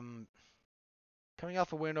 um, coming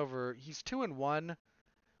off a win over, he's 2-1.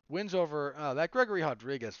 Wins over that Gregory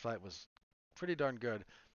Rodriguez fight was pretty darn good.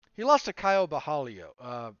 He lost to Caio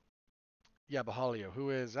Borralho. Borralho, who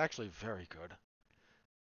is actually very good.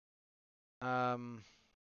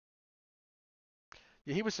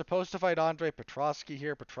 Yeah, he was supposed to fight Andre Petroski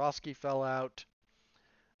here. Petroski fell out.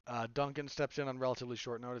 Duncan steps in on relatively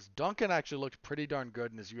short notice. Duncan actually looked pretty darn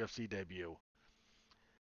good in his UFC debut.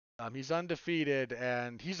 He's undefeated,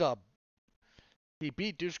 and he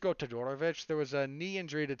beat Duško Todorovic. There was a knee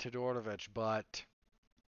injury to Todorovic, but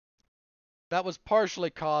that was partially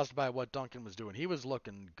caused by what Duncan was doing. He was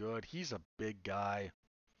looking good. He's a big guy.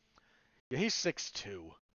 Yeah, he's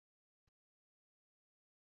 6'2".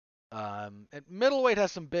 And middleweight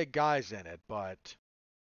has some big guys in it, but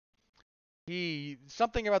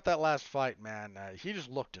something about that last fight, man, he just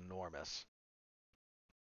looked enormous.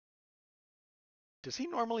 Does he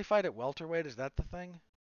normally fight at welterweight? Is that the thing?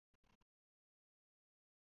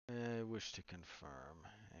 I wish to confirm.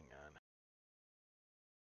 Hang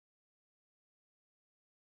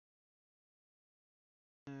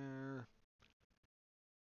on.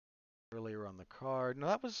 Earlier on the card. No,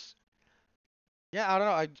 that was. Yeah, I don't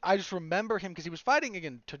know. I just remember him because he was fighting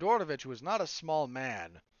against Todorovic, who was not a small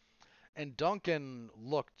man, and Duncan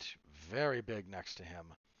looked very big next to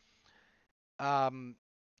him. Um,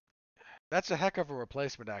 that's a heck of a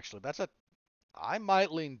replacement, actually. I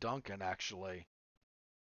might lean Duncan, actually.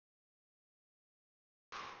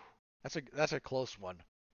 That's a close one.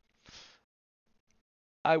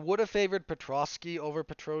 I would have favored Petrosky over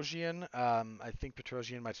Petrosian. I think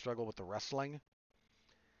Petrosian might struggle with the wrestling.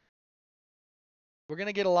 We're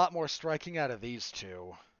gonna get a lot more striking out of these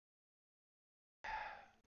two.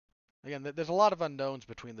 Again, there's a lot of unknowns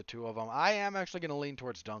between the two of them. I am actually gonna lean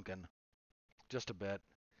towards Duncan, just a bit,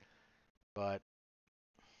 but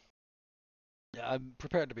yeah, I'm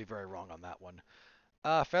prepared to be very wrong on that one.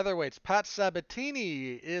 Featherweights. Pat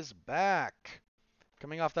Sabatini is back.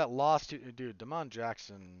 Coming off that loss to, dude, Damon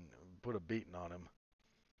Jackson put a beating on him.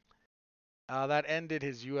 That ended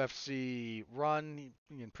his UFC run.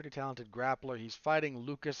 Pretty talented grappler. He's fighting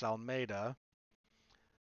Lucas Almeida.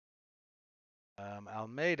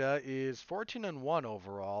 Almeida is 14-1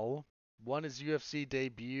 overall. Won his UFC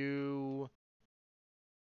debut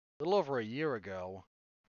a little over a year ago.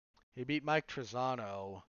 He beat Mike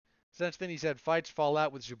Trezano. Since then, he's had fights fall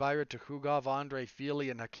out with Zubaira Tukhugov, Andre Fili,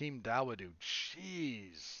 and Hakeem Dawodu.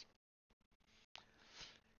 Jeez.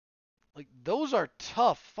 Like, those are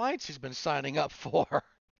tough fights he's been signing up for.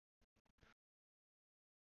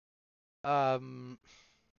 Um,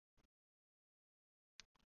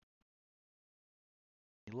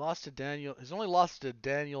 he lost to Daniel. He's only lost to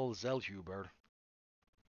Daniel Zellhuber.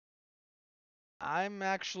 I'm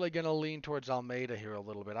actually gonna lean towards Almeida here a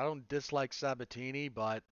little bit. I don't dislike Sabatini,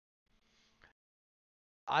 but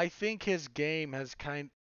I think his game has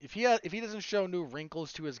if he doesn't show new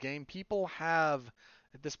wrinkles to his game, people have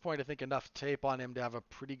at this point I think enough tape on him to have a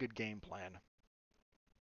pretty good game plan.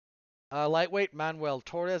 Lightweight Manuel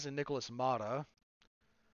Torres and Nicolas Mata.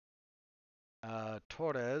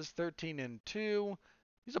 Torres 13-2.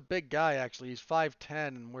 He's a big guy actually. He's 5'10",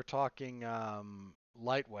 and we're talking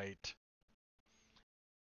lightweight.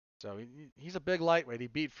 So he's a big lightweight. He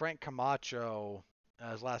beat Frank Camacho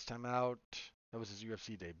his last time out. That was his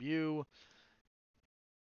UFC debut.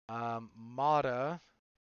 Mata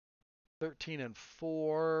 13-4,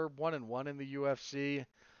 1-1 in the UFC.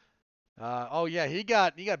 Oh yeah, he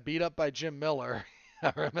got beat up by Jim Miller.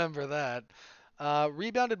 I remember that.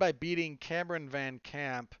 Rebounded by beating Cameron Van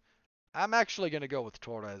Camp. I'm actually gonna go with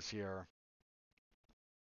Torres here.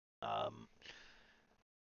 Um,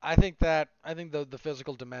 I think the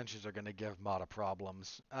physical dimensions are gonna give Mata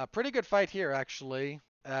problems. Pretty good fight here actually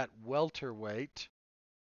at welterweight.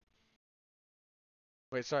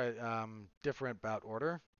 Wait, sorry. Different bout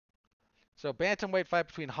order. So bantamweight fight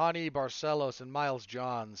between Hani Barcelos and Miles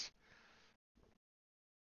Johns.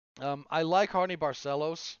 I like Hani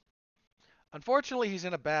Barcelos. Unfortunately, he's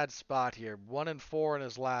in a bad spot here. 1-4 in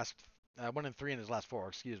his last, 1-3 in his last four.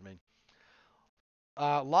 Excuse me.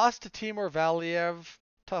 Lost to Timur Valiev.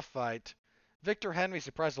 Tough fight. Victor Henry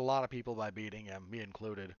surprised a lot of people by beating him, me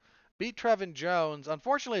included. Beat Trevin Jones.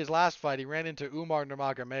 Unfortunately, his last fight, he ran into Umar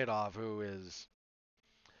Nurmagomedov, who is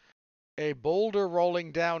a boulder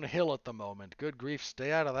rolling downhill at the moment. Good grief,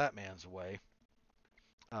 stay out of that man's way.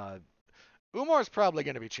 Umar's probably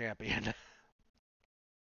going to be champion.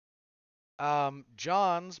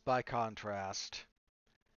 Johns, by contrast,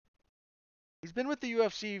 he's been with the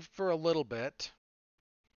UFC for a little bit.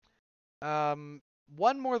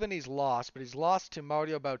 One more than he's lost, but he's lost to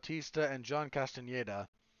Mario Bautista and John Castaneda.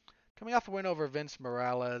 Coming off a win over Vince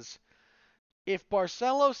Morales. If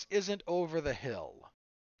Barcelos isn't over the hill,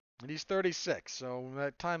 and he's 36, so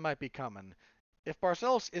that time might be coming. If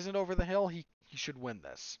Barcelos isn't over the hill, he should win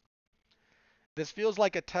this. This feels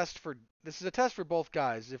like a test for this is a test for both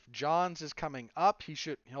guys. If Johns is coming up,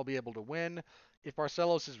 he'll be able to win. If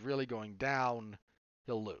Barcelos is really going down,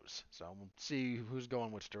 he'll lose. So we'll see who's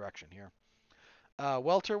going which direction here.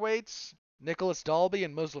 Welterweights, Nicholas Dalby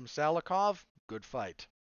and Muslim Salikov. Good fight.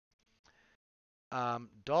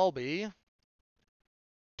 Dalby,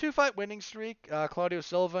 2-fight winning streak. Claudio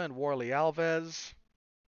Silva and Warley Alves.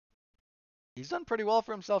 He's done pretty well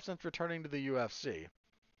for himself since returning to the UFC.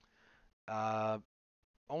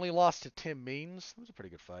 Only lost to Tim Means. That was a pretty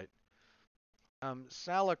good fight.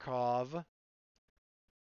 Salikov,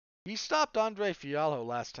 he stopped Andre Fialho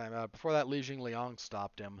last time out. Before that, Li Jingliang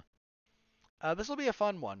stopped him. This will be a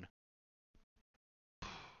fun one.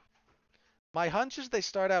 My hunch is they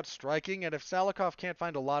start out striking, and if Salikov can't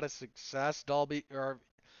find a lot of success, Dalby, or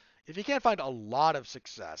if he can't find a lot of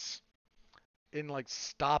success in like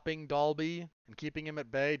stopping Dalby and keeping him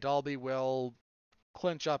at bay, Dalby will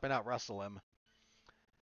clinch up and out wrestle him.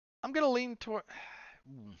 I'm gonna lean toward.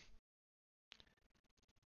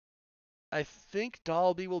 I think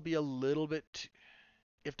Dalby will be a little bit.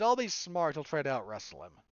 If Dalby's smart, he'll try to out wrestle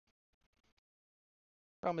him.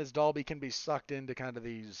 Problem is, Dalby can be sucked into kind of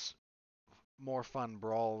these more fun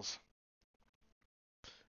brawls.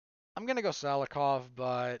 I'm gonna go Salikov,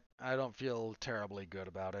 but I don't feel terribly good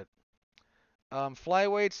about it.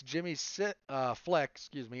 Flyweights, Flick,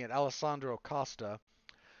 and Alessandro Costa.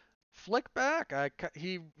 Flick back.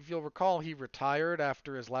 If you'll recall, he retired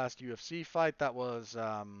after his last UFC fight. That was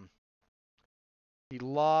he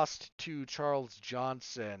lost to Charles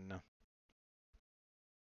Johnson.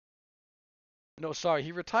 No, sorry,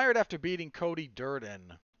 he retired after beating Cody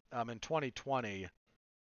Durden in 2020.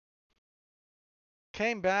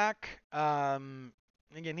 Came back.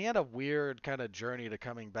 Again, he had a weird kind of journey to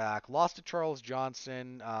coming back. Lost to Charles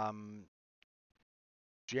Johnson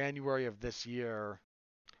January of this year.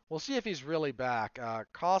 We'll see if he's really back.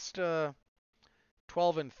 Costa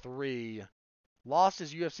 12-3. Lost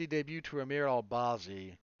his UFC debut to Amir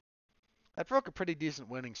Albazi. That broke a pretty decent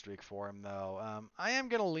winning streak for him, though. I am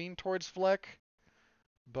going to lean towards Flick,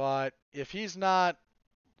 but if he's not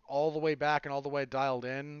all the way back and all the way dialed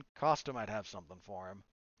in, Costa might have something for him.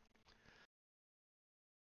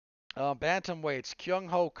 Bantamweights, Kyung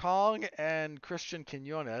Ho Kong and Christian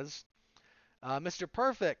Quinones. Mr.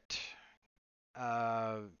 Perfect,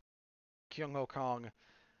 Kyung Ho Kong,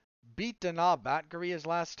 beat Dana Batgary his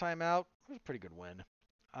last time out. It was a pretty good win.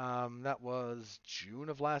 That was June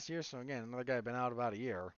of last year, so again, another guy been out about a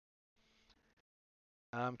year.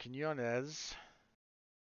 Quinones,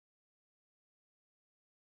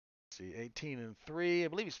 see, 18-3. I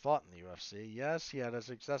believe he's fought in the UFC. Yes, he had a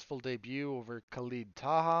successful debut over Khalid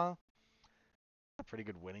Taha. A pretty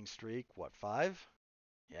good winning streak. What, 5?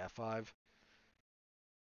 Yeah, 5.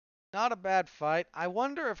 Not a bad fight. I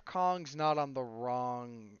wonder if Kong's not on the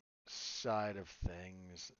wrong side of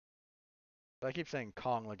things. I keep saying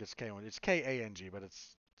Kong like it's K1. It's K-A-N-G, but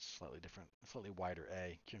it's slightly different. Slightly wider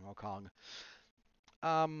A. Kyung Ho Kong.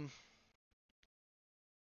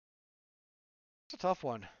 It's a tough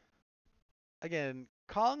one. Again,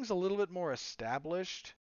 Kong's a little bit more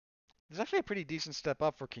established. It's actually a pretty decent step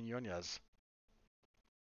up for Quinones.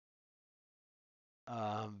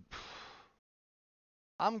 Um,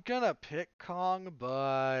 I'm gonna pick Kong,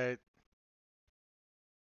 but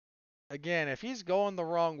again, if he's going the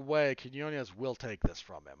wrong way, Quinones will take this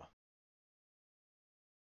from him.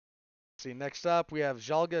 See, next up we have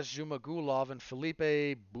Zhalgas Zhumagulov and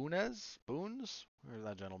Felipe Boons? Where's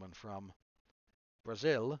that gentleman from?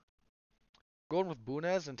 Brazil. Going with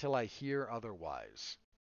Boonez until I hear otherwise.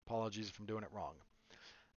 Apologies if I'm doing it wrong.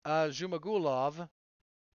 Zhumagulov.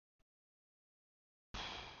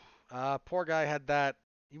 Poor guy had that.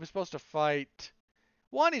 He was supposed to fight.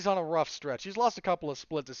 One, he's on a rough stretch. He's lost a couple of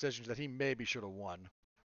split decisions that he maybe should have won.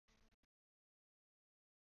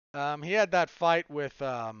 He had that fight with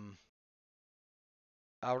Rafael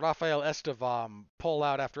Estevam pull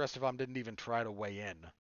out after Estevam didn't even try to weigh in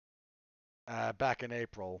back in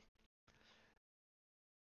April.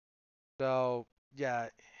 So, yeah,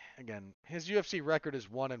 again, his UFC record is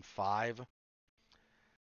 1-5.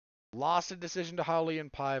 Lost a decision to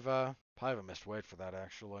Raulian Paiva. Paiva missed weight for that,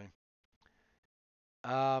 actually.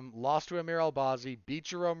 Lost to Amir Albazi. Beat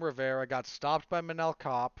Jerome Rivera. Got stopped by Manel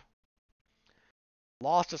Kopp.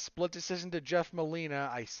 Lost a split decision to Jeff Molina.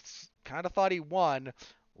 I kind of thought he won.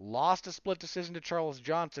 Lost a split decision to Charles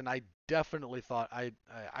Johnson. I definitely thought I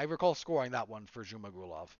recall scoring that one for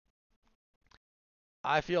Zhumagulov.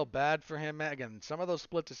 I feel bad for him. Again, some of those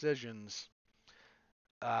split decisions.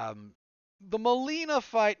 The Molina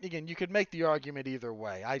fight, again, you could make the argument either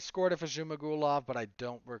way. I scored it for Zhumagulov, but I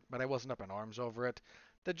wasn't up in arms over it.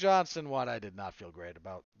 The Johnson one, I did not feel great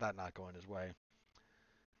about that not going his way.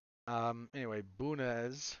 Anyway,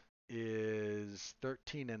 Bunez is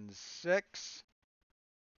 13-6.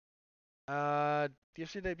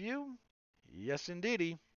 UFC debut? Yes,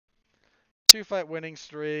 indeedy. 2-fight winning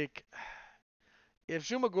streak. If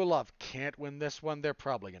Zhumagulov can't win this one, they're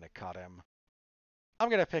probably going to cut him. I'm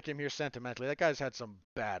going to pick him here sentimentally. That guy's had some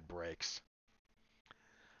bad breaks.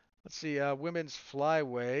 Let's see, women's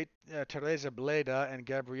flyweight, Teresa Bleda and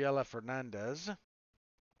Gabriela Fernandez. What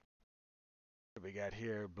do we got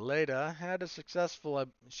here? Bleda had a successful,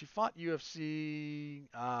 she fought UFC,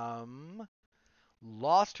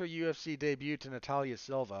 lost her UFC debut to Natalia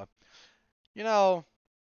Silva. You know,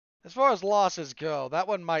 As far as losses go, that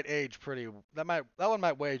one might age pretty. That one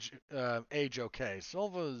might age okay.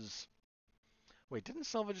 Silva's. Wait, didn't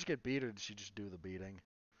Silva just get beat, or did she just do the beating?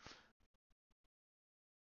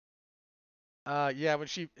 Yeah, when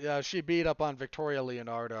she beat up on Victoria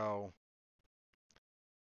Leonardo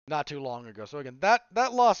not too long ago. So again,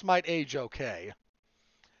 that loss might age okay.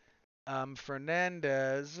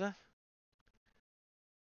 Fernandez,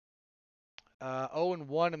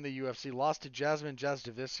 0-1 in the UFC, lost to Jasmine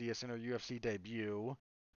Jasdavicius in her UFC debut,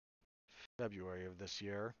 February of this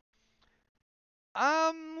year.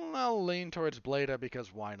 I'll lean towards Bleda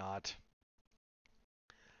because why not?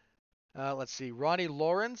 Let's see. Ronnie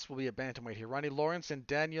Lawrence will be a bantamweight here. Ronnie Lawrence and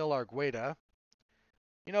Daniel Argueda.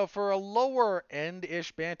 You know, for a lower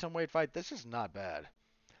end-ish bantamweight fight, this is not bad.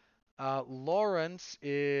 Lawrence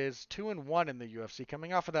is 2-1 in the UFC,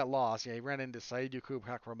 coming off of that loss. Yeah, he ran into Said Yakub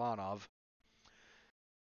Hakramanov.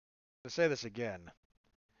 To say this again,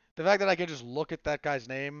 the fact that I can just look at that guy's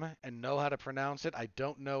name and know how to pronounce it, I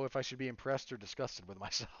don't know if I should be impressed or disgusted with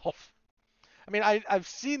myself. I mean, I've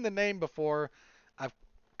seen the name before. I've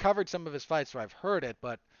covered some of his fights, so I've heard it,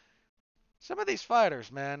 but some of these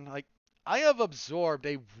fighters, man, like, I have absorbed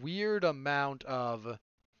a weird amount of.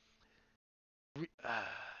 Who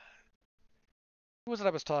was it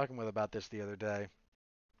I was talking with about this the other day?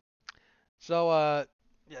 So,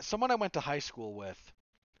 yeah, someone I went to high school with.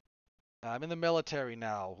 I'm in the military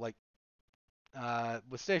now, like,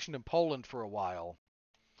 was stationed in Poland for a while,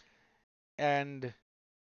 and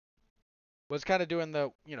was kind of doing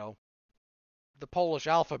the Polish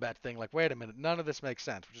alphabet thing. Like, wait a minute, none of this makes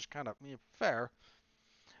sense, which is kind of fair.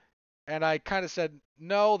 And I kind of said,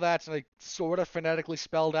 no, that's, and I sort of phonetically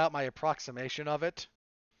spelled out my approximation of it,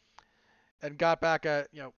 and got back at,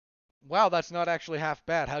 wow, that's not actually half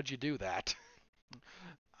bad. How'd you do that?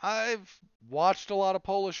 I've watched a lot of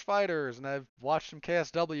Polish fighters, and I've watched some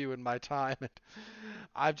KSW in my time, and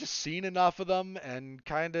I've just seen enough of them and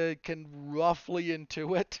kind of can roughly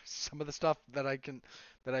intuit some of the stuff that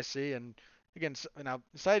I see. And again, now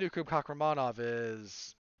Saidu Kakramanov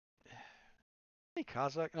is he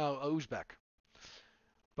Kazakh? No, Uzbek.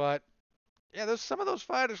 But yeah, there's some of those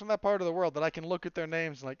fighters from that part of the world that I can look at their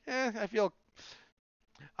names and like, I feel.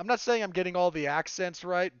 I'm not saying I'm getting all the accents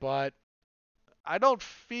right, but I don't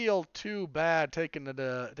feel too bad taking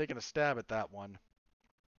a stab at that one.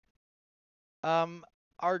 Um,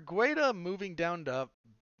 Argueda moving down to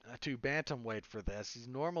bantamweight for this. He's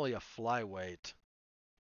normally a flyweight.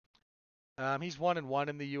 He's 1-1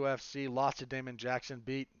 in the UFC. Lost to Damon Jackson.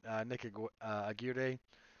 Beat Nick Aguirre.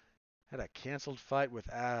 Had a canceled fight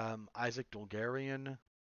with Isaac Dulgarian.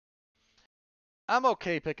 I'm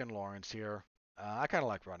okay picking Lawrence here. I kind of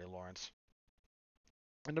like Ronnie Lawrence.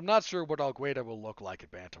 And I'm not sure what Algueda will look like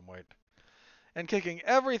at bantamweight. And kicking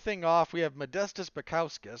everything off, we have Modestas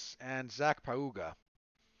Bakauskas and Zach Pauga.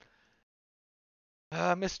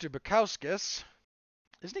 Mr. Bakauskas,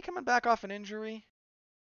 isn't he coming back off an injury?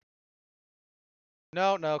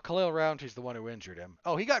 No, Khalil Roundtree's the one who injured him.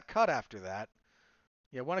 Oh, he got cut after that.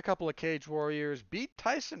 Yeah, won a couple of Cage Warriors, beat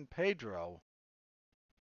Tyson Pedro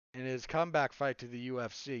in his comeback fight to the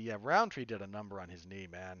UFC. Yeah, Roundtree did a number on his knee,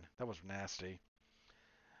 man. That was nasty.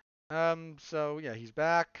 So yeah, he's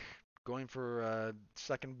back, going for a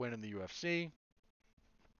second win in the UFC.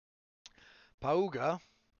 Pauga,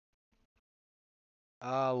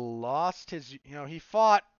 lost his, he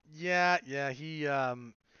fought, yeah, he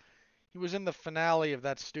was in the finale of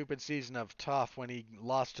that stupid season of Tough when he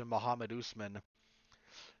lost to Muhammad Usman.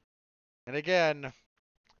 And again,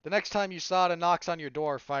 the next time USADA knocks on your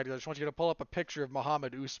door, fighter, I just want you to pull up a picture of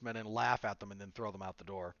Muhammad Usman and laugh at them and then throw them out the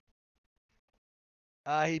door.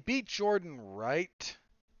 He beat Jordan Wright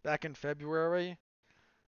back in February.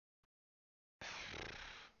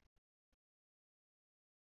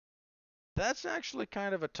 That's actually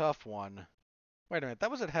kind of a tough one. Wait a minute, that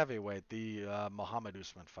was at heavyweight, the Muhammad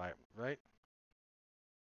Usman fight, right?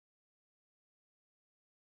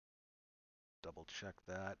 Double check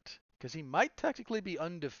that. Because he might technically be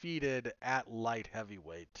undefeated at light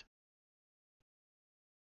heavyweight.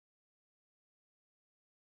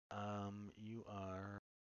 You are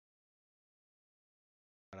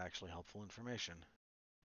not actually helpful information.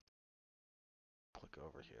 Click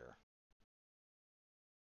over here.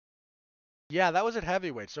 Yeah, that was at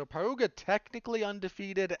heavyweight. So Paruga technically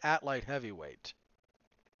undefeated at light heavyweight.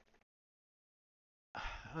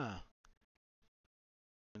 Huh.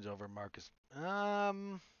 Wins over Marcus.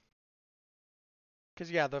 Because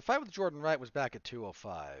yeah, the fight with Jordan Wright was back at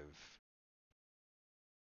 205.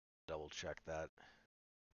 Double check that.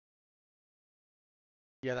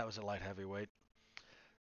 Yeah, that was at light heavyweight.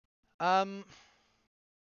 Um,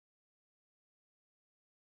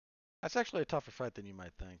 That's actually a tougher fight than you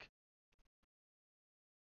might think.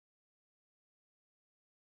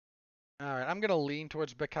 All right, I'm gonna lean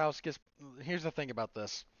towards Bukowskis. Here's the thing about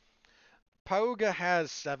this: Pauga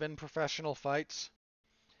has 7 professional fights.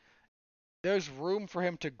 There's room for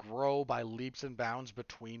him to grow by leaps and bounds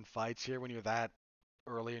between fights here when you're that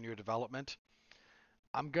early in your development.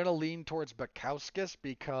 I'm gonna lean towards Bukowskis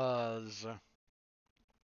because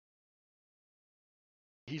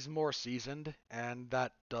he's more seasoned, and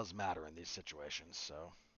that does matter in these situations.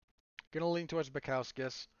 So, gonna lean towards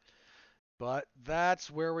Bukowskis. But that's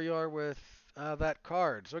where we are with that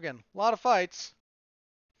card. So again, a lot of fights,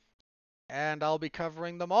 and I'll be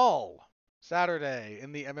covering them all Saturday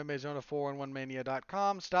in the MMA Zone of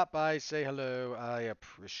 411mania.com. Stop by, say hello. I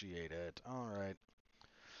appreciate it. All right.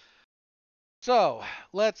 So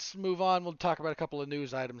let's move on. We'll talk about a couple of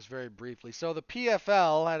news items very briefly. So the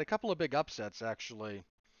PFL had a couple of big upsets actually.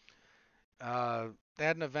 They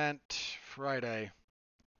had an event Friday,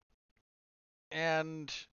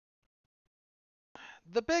 and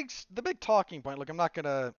the big talking point. Look, I'm not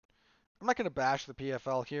gonna bash the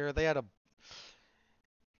PFL here. They had a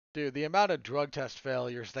Dude, the amount of drug test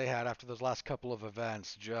failures they had after those last couple of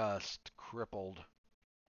events just crippled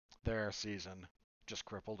their season. Just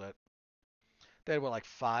crippled it. They had what, like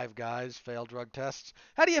 5 guys fail drug tests?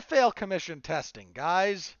 How do you fail commission testing,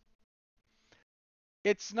 guys?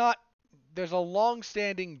 It's not. There's a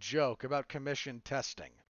long-standing joke about commission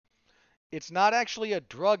testing. It's not actually a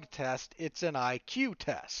drug test, it's an IQ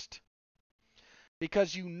test.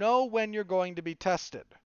 Because you know when you're going to be tested.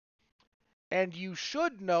 And you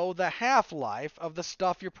should know the half-life of the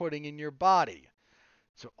stuff you're putting in your body.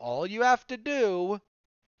 So all you have to do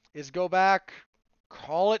is go back,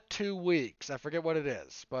 call it 2 weeks. I forget what it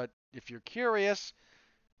is. But if you're curious,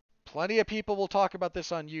 plenty of people will talk about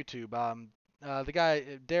this on YouTube. The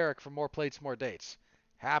guy, Derek from More Plates, More Dates.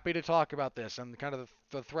 Happy to talk about this and kind of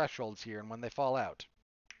the thresholds here and when they fall out.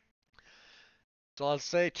 So I'll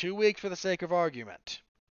say 2 weeks for the sake of argument.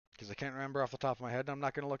 Because I can't remember off the top of my head and I'm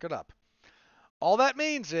not going to look it up. All that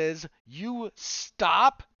means is you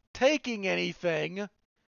stop taking anything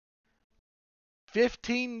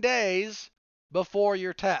 15 days before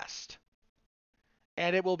your test.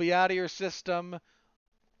 And it will be out of your system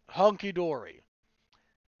hunky-dory.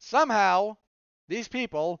 Somehow, these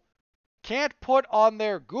people can't put on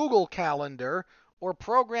their Google Calendar or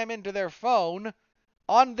program into their phone,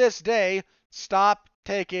 on this day, stop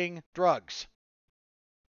taking drugs.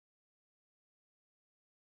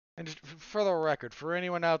 And just for the record, for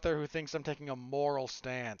anyone out there who thinks I'm taking a moral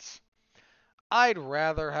stance, I'd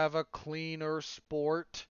rather have a cleaner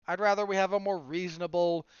sport. I'd rather we have a more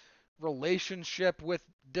reasonable relationship with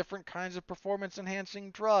different kinds of performance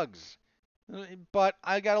enhancing drugs. But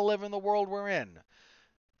I gotta live in the world we're in.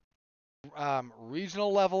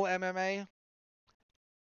 Regional level MMA,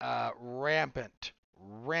 rampant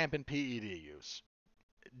PED use.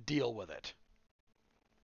 Deal with it.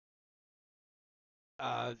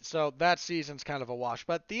 So that season's kind of a wash.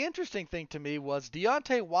 But the interesting thing to me was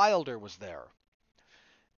Deontay Wilder was there.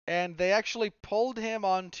 And they actually pulled him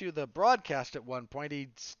onto the broadcast at one point. He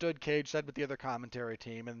stood cage side with the other commentary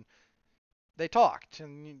team, and they talked.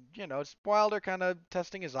 And, it's Wilder kind of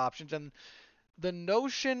testing his options. And the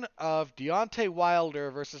notion of Deontay Wilder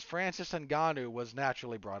versus Francis Ngannou was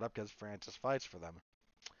naturally brought up because Francis fights for them.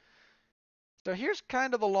 So here's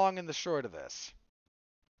kind of the long and the short of this.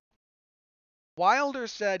 Wilder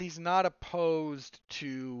said he's not opposed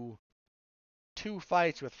to 2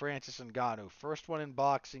 fights with Francis Ngannou. First one in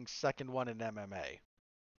boxing, second one in MMA.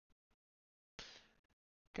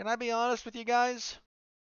 Can I be honest with you guys?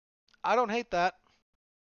 I don't hate that.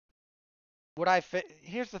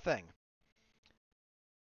 Here's the thing.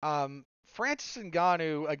 Francis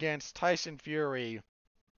Ngannou against Tyson Fury,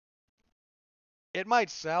 it might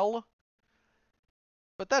sell,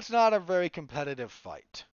 but that's not a very competitive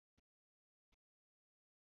fight.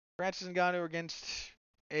 Francis Ngannou against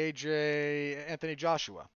Anthony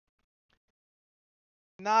Joshua,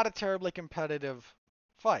 not a terribly competitive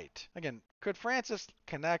fight. Again, could Francis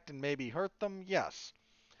connect and maybe hurt them? Yes.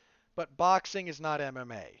 But boxing is not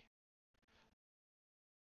MMA.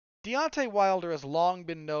 Deontay Wilder has long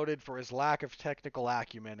been noted for his lack of technical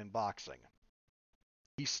acumen in boxing.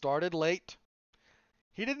 He started late.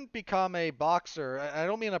 He didn't become a boxer. I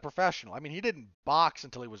don't mean a professional. I mean, he didn't box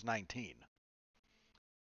until he was 19.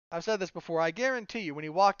 I've said this before. I guarantee you, when he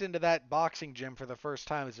walked into that boxing gym for the first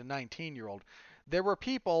time as a 19-year-old, there were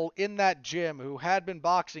people in that gym who had been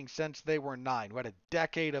boxing since they were 9, who had a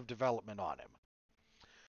decade of development on him.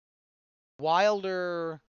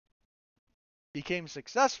 Wilder became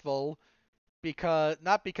successful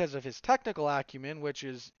not because of his technical acumen, which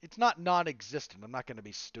is it's not non-existent. I'm not going to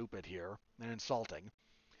be stupid here and insulting,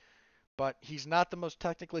 but he's not the most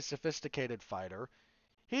technically sophisticated fighter.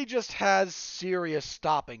 He just has serious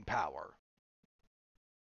stopping power.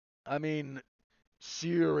 I mean,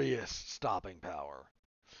 serious stopping power.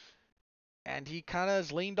 And he kind of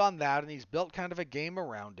has leaned on that, and he's built kind of a game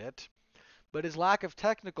around it. But his lack of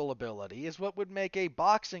technical ability is what would make a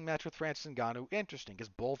boxing match with Francis Ngannou interesting, because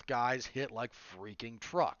both guys hit like freaking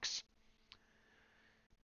trucks.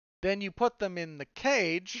 Then you put them in the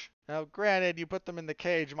cage. Now, granted, you put them in the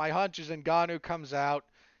cage. My hunch is Ngannou comes out,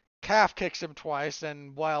 calf kicks him twice,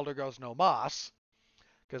 and Wilder goes no mas,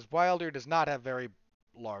 because Wilder does not have very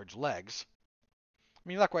large legs. I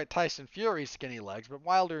mean, not quite Tyson Fury's skinny legs, but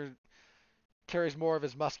Wilder carries more of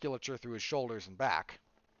his musculature through his shoulders and back.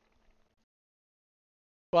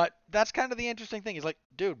 But that's kind of the interesting thing. He's like,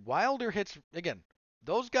 dude, Wilder hits again.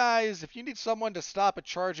 Those guys, if you need someone to stop a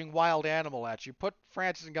charging wild animal at you, put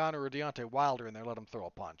Francis Ngannou or Deontay Wilder in there, let him throw a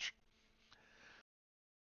punch.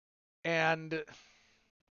 And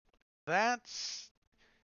that's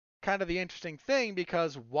kind of the interesting thing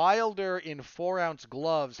because Wilder in 4-ounce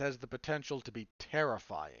gloves has the potential to be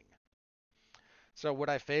terrifying. So would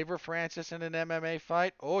I favor Francis in an MMA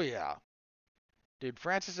fight? Oh yeah. Dude,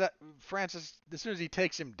 Francis, as soon as he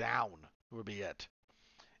takes him down, would be it.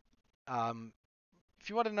 Um, if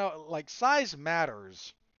you want to know, like, size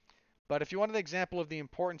matters, but if you want an example of the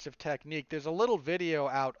importance of technique, there's a little video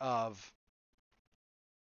out of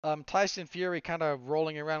Tyson Fury kind of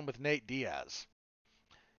rolling around with Nate Diaz,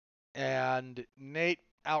 and Nate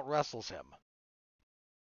out wrestles him.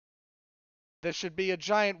 This should be a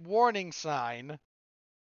giant warning sign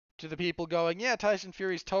to the people going, yeah, Tyson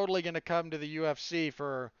Fury's totally going to come to the UFC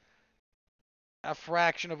for a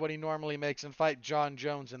fraction of what he normally makes and fight John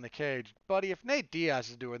Jones in the cage. Buddy, if Nate Diaz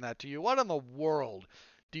is doing that to you, what in the world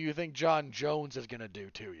do you think John Jones is going to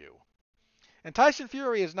do to you? And Tyson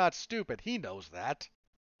Fury is not stupid. He knows that.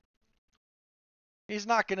 He's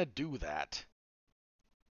not going to do that.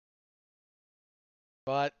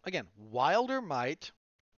 But again, Wilder might,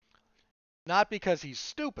 not because he's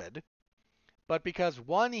stupid, but because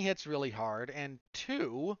one, he hits really hard, and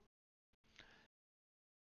two,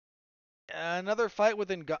 another fight with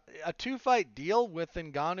a two-fight deal with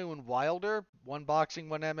Ngannou and Wilder, one boxing,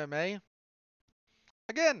 one MMA.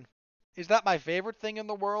 Again, is that my favorite thing in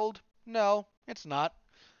the world? No, it's not.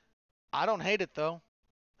 I don't hate it though.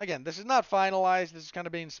 Again, this is not finalized. This is kind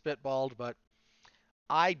of being spitballed, but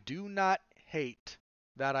I do not hate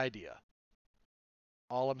that idea.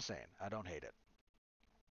 All I'm saying, I don't hate it.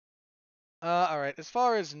 All right. As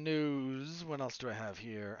far as news, what else do I have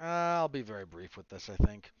here? I'll be very brief with this, I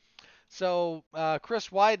think. So, Chris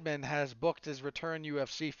Weidman has booked his return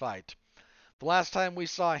UFC fight. The last time we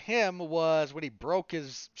saw him was when he broke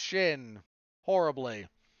his shin horribly,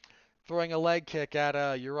 throwing a leg kick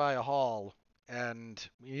at Uriah Hall, and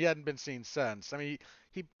he hadn't been seen since. I mean,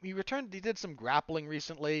 he returned. He did some grappling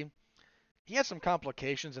recently. He had some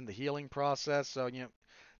complications in the healing process, so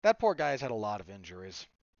that poor guy has had a lot of injuries.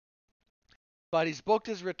 But he's booked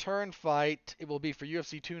his return fight. It will be for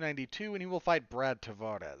UFC 292, and he will fight Brad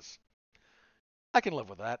Tavares. I can live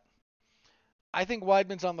with that. I think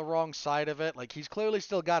Weidman's on the wrong side of it. Like, he's clearly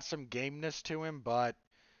still got some gameness to him, but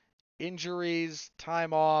injuries,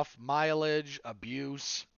 time off, mileage,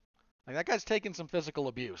 abuse. Like, that guy's taken some physical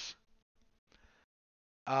abuse.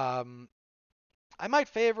 Um, I might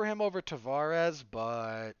favor him over Tavares,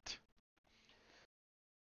 but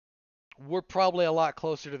we're probably a lot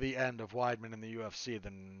closer to the end of Weidman in the UFC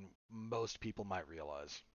than most people might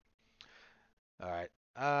realize. All right.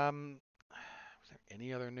 Was there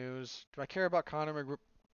any other news? Do I care about Conor McGregor?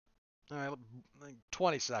 All right, like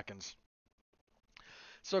 20 seconds.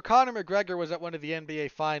 So Conor McGregor was at one of the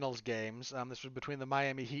NBA Finals games. This was between the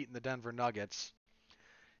Miami Heat and the Denver Nuggets,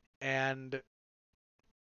 and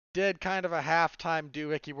did kind of a halftime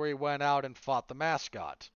doohickey where he went out and fought the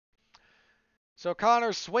mascot. So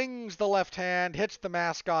Conor swings the left hand, hits the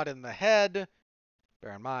mascot in the head.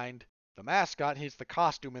 Bear in mind, the mascot hits the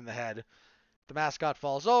costume in the head. The mascot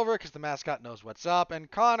falls over because the mascot knows what's up, and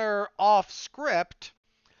Conor, off script,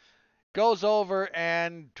 goes over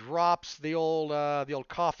and drops the old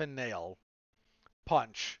coffin nail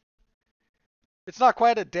punch. It's not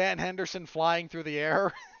quite a Dan Henderson flying through the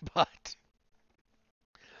air, but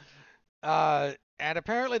and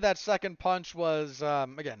apparently that second punch was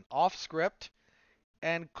again off script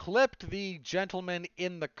and clipped the gentleman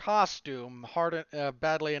in the costume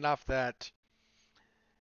badly enough that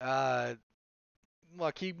uh,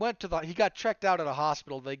 look, he got checked out at a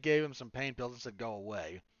hospital. They gave him some pain pills and said go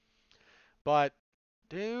away. But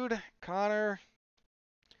Dude, Connor,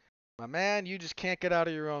 my man, you just can't get out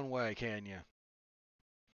of your own way, can you?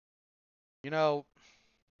 You know,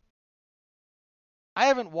 I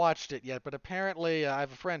haven't watched it yet, but apparently I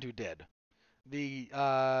have a friend who did. The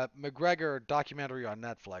McGregor documentary on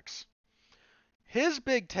Netflix. His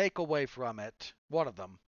big takeaway from it, one of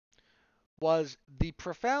them, was the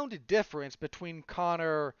profound difference between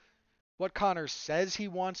what Connor says he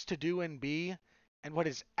wants to do and be, and what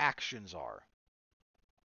his actions are.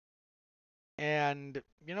 And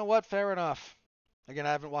you know what? Fair enough. Again,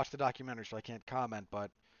 I haven't watched the documentary, so I can't comment,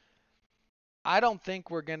 but I don't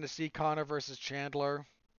think we're going to see Connor versus Chandler.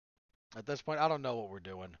 At this point, I don't know what we're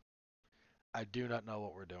doing. I do not know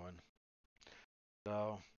what we're doing.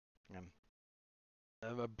 So,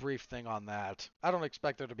 a brief thing on that. I don't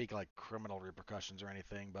expect there to be like criminal repercussions or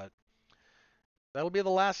anything, but that'll be the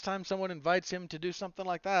last time someone invites him to do something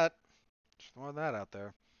like that. Just throwing that out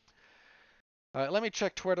there. All right, let me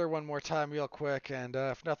check Twitter one more time real quick, and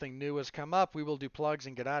if nothing new has come up, we will do plugs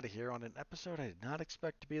and get out of here on an episode I did not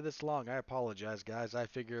expect to be this long. I apologize, guys. I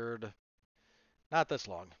figured not this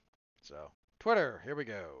long. So, Twitter, here we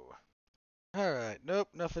go. All right, nope,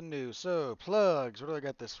 nothing new. So, plugs, what do I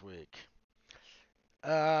got this week?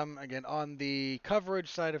 Again, on the coverage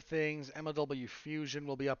side of things, MLW Fusion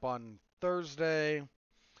will be up on Thursday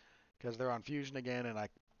because they're on Fusion again, and I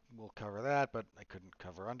will cover that, but I couldn't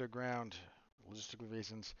cover Underground, logistical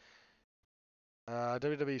reasons.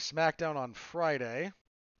 WWE SmackDown on Friday,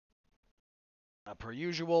 per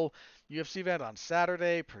usual. UFC event on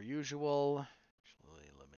Saturday, per usual.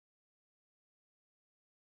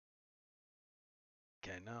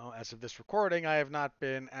 Okay, no, as of this recording, I have not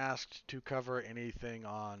been asked to cover anything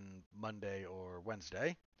on Monday or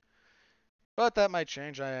Wednesday. But that might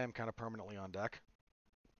change. I am kind of permanently on deck.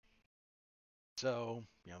 So,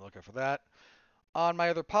 look out for that. On my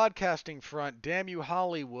other podcasting front, Damn You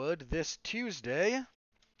Hollywood, this Tuesday,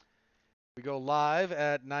 we go live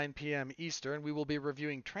at 9 p.m. Eastern. We will be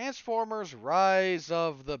reviewing Transformers Rise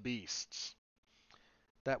of the Beasts.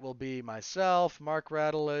 That will be myself, Mark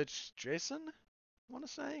Radulich, Jason, I want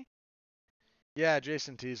to say? Yeah,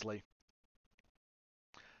 Jason Teasley.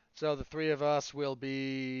 So the three of us will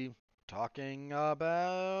be talking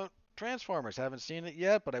about Transformers. Haven't seen it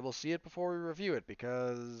yet, but I will see it before we review it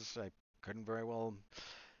because I couldn't very well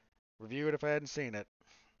review it if I hadn't seen it.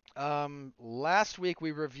 Last week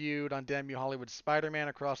we reviewed on Damn You Hollywood Spider-Man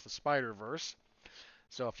Across the Spider-Verse.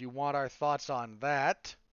 So if you want our thoughts on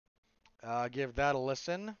that, give that a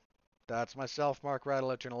listen. That's myself, Mark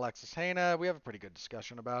Radulich, and Alexis Haina. We have a pretty good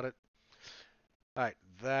discussion about it. All right,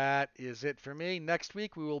 that is it for me. Next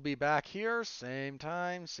week we will be back here, same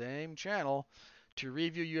time, same channel, to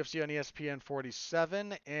review UFC on ESPN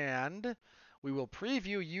 47, and we will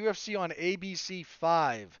preview UFC on ABC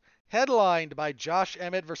 5, headlined by Josh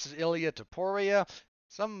Emmett versus Ilia Topuria.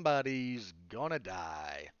 Somebody's gonna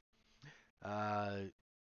die. How's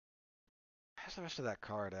the rest of that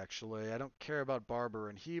card, actually? I don't care about Barber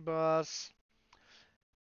and Hebus.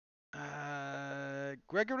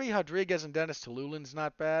 Gregory Rodriguez and Dennis Tululin's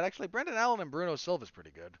not bad. Actually, Brendan Allen and Bruno Silva's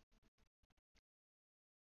pretty good.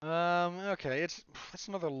 Okay, it's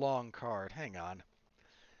another long card. Hang on.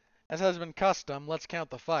 As has been custom, let's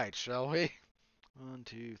count the fights, shall we? 1,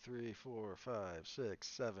 2, 3, 4, 5, 6,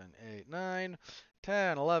 7, 8, 9,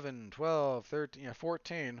 10, 11, 12, 13,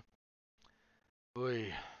 14.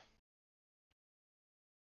 Oy.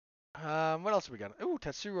 What else have we got? Ooh,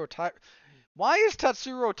 Tatsuro Taira. Why is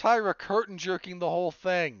Tatsuro Taira curtain jerking the whole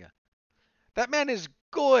thing? That man is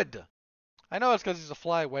good. I know it's because he's a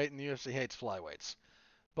flyweight and the UFC hates flyweights.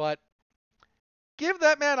 But give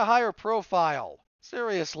that man a higher profile.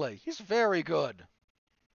 Seriously, he's very good.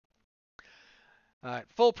 All right,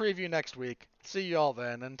 full preview next week. See you all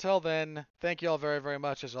then. Until then, thank you all very, very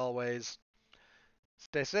much as always.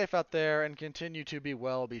 Stay safe out there and continue to be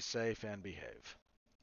well, be safe, and behave.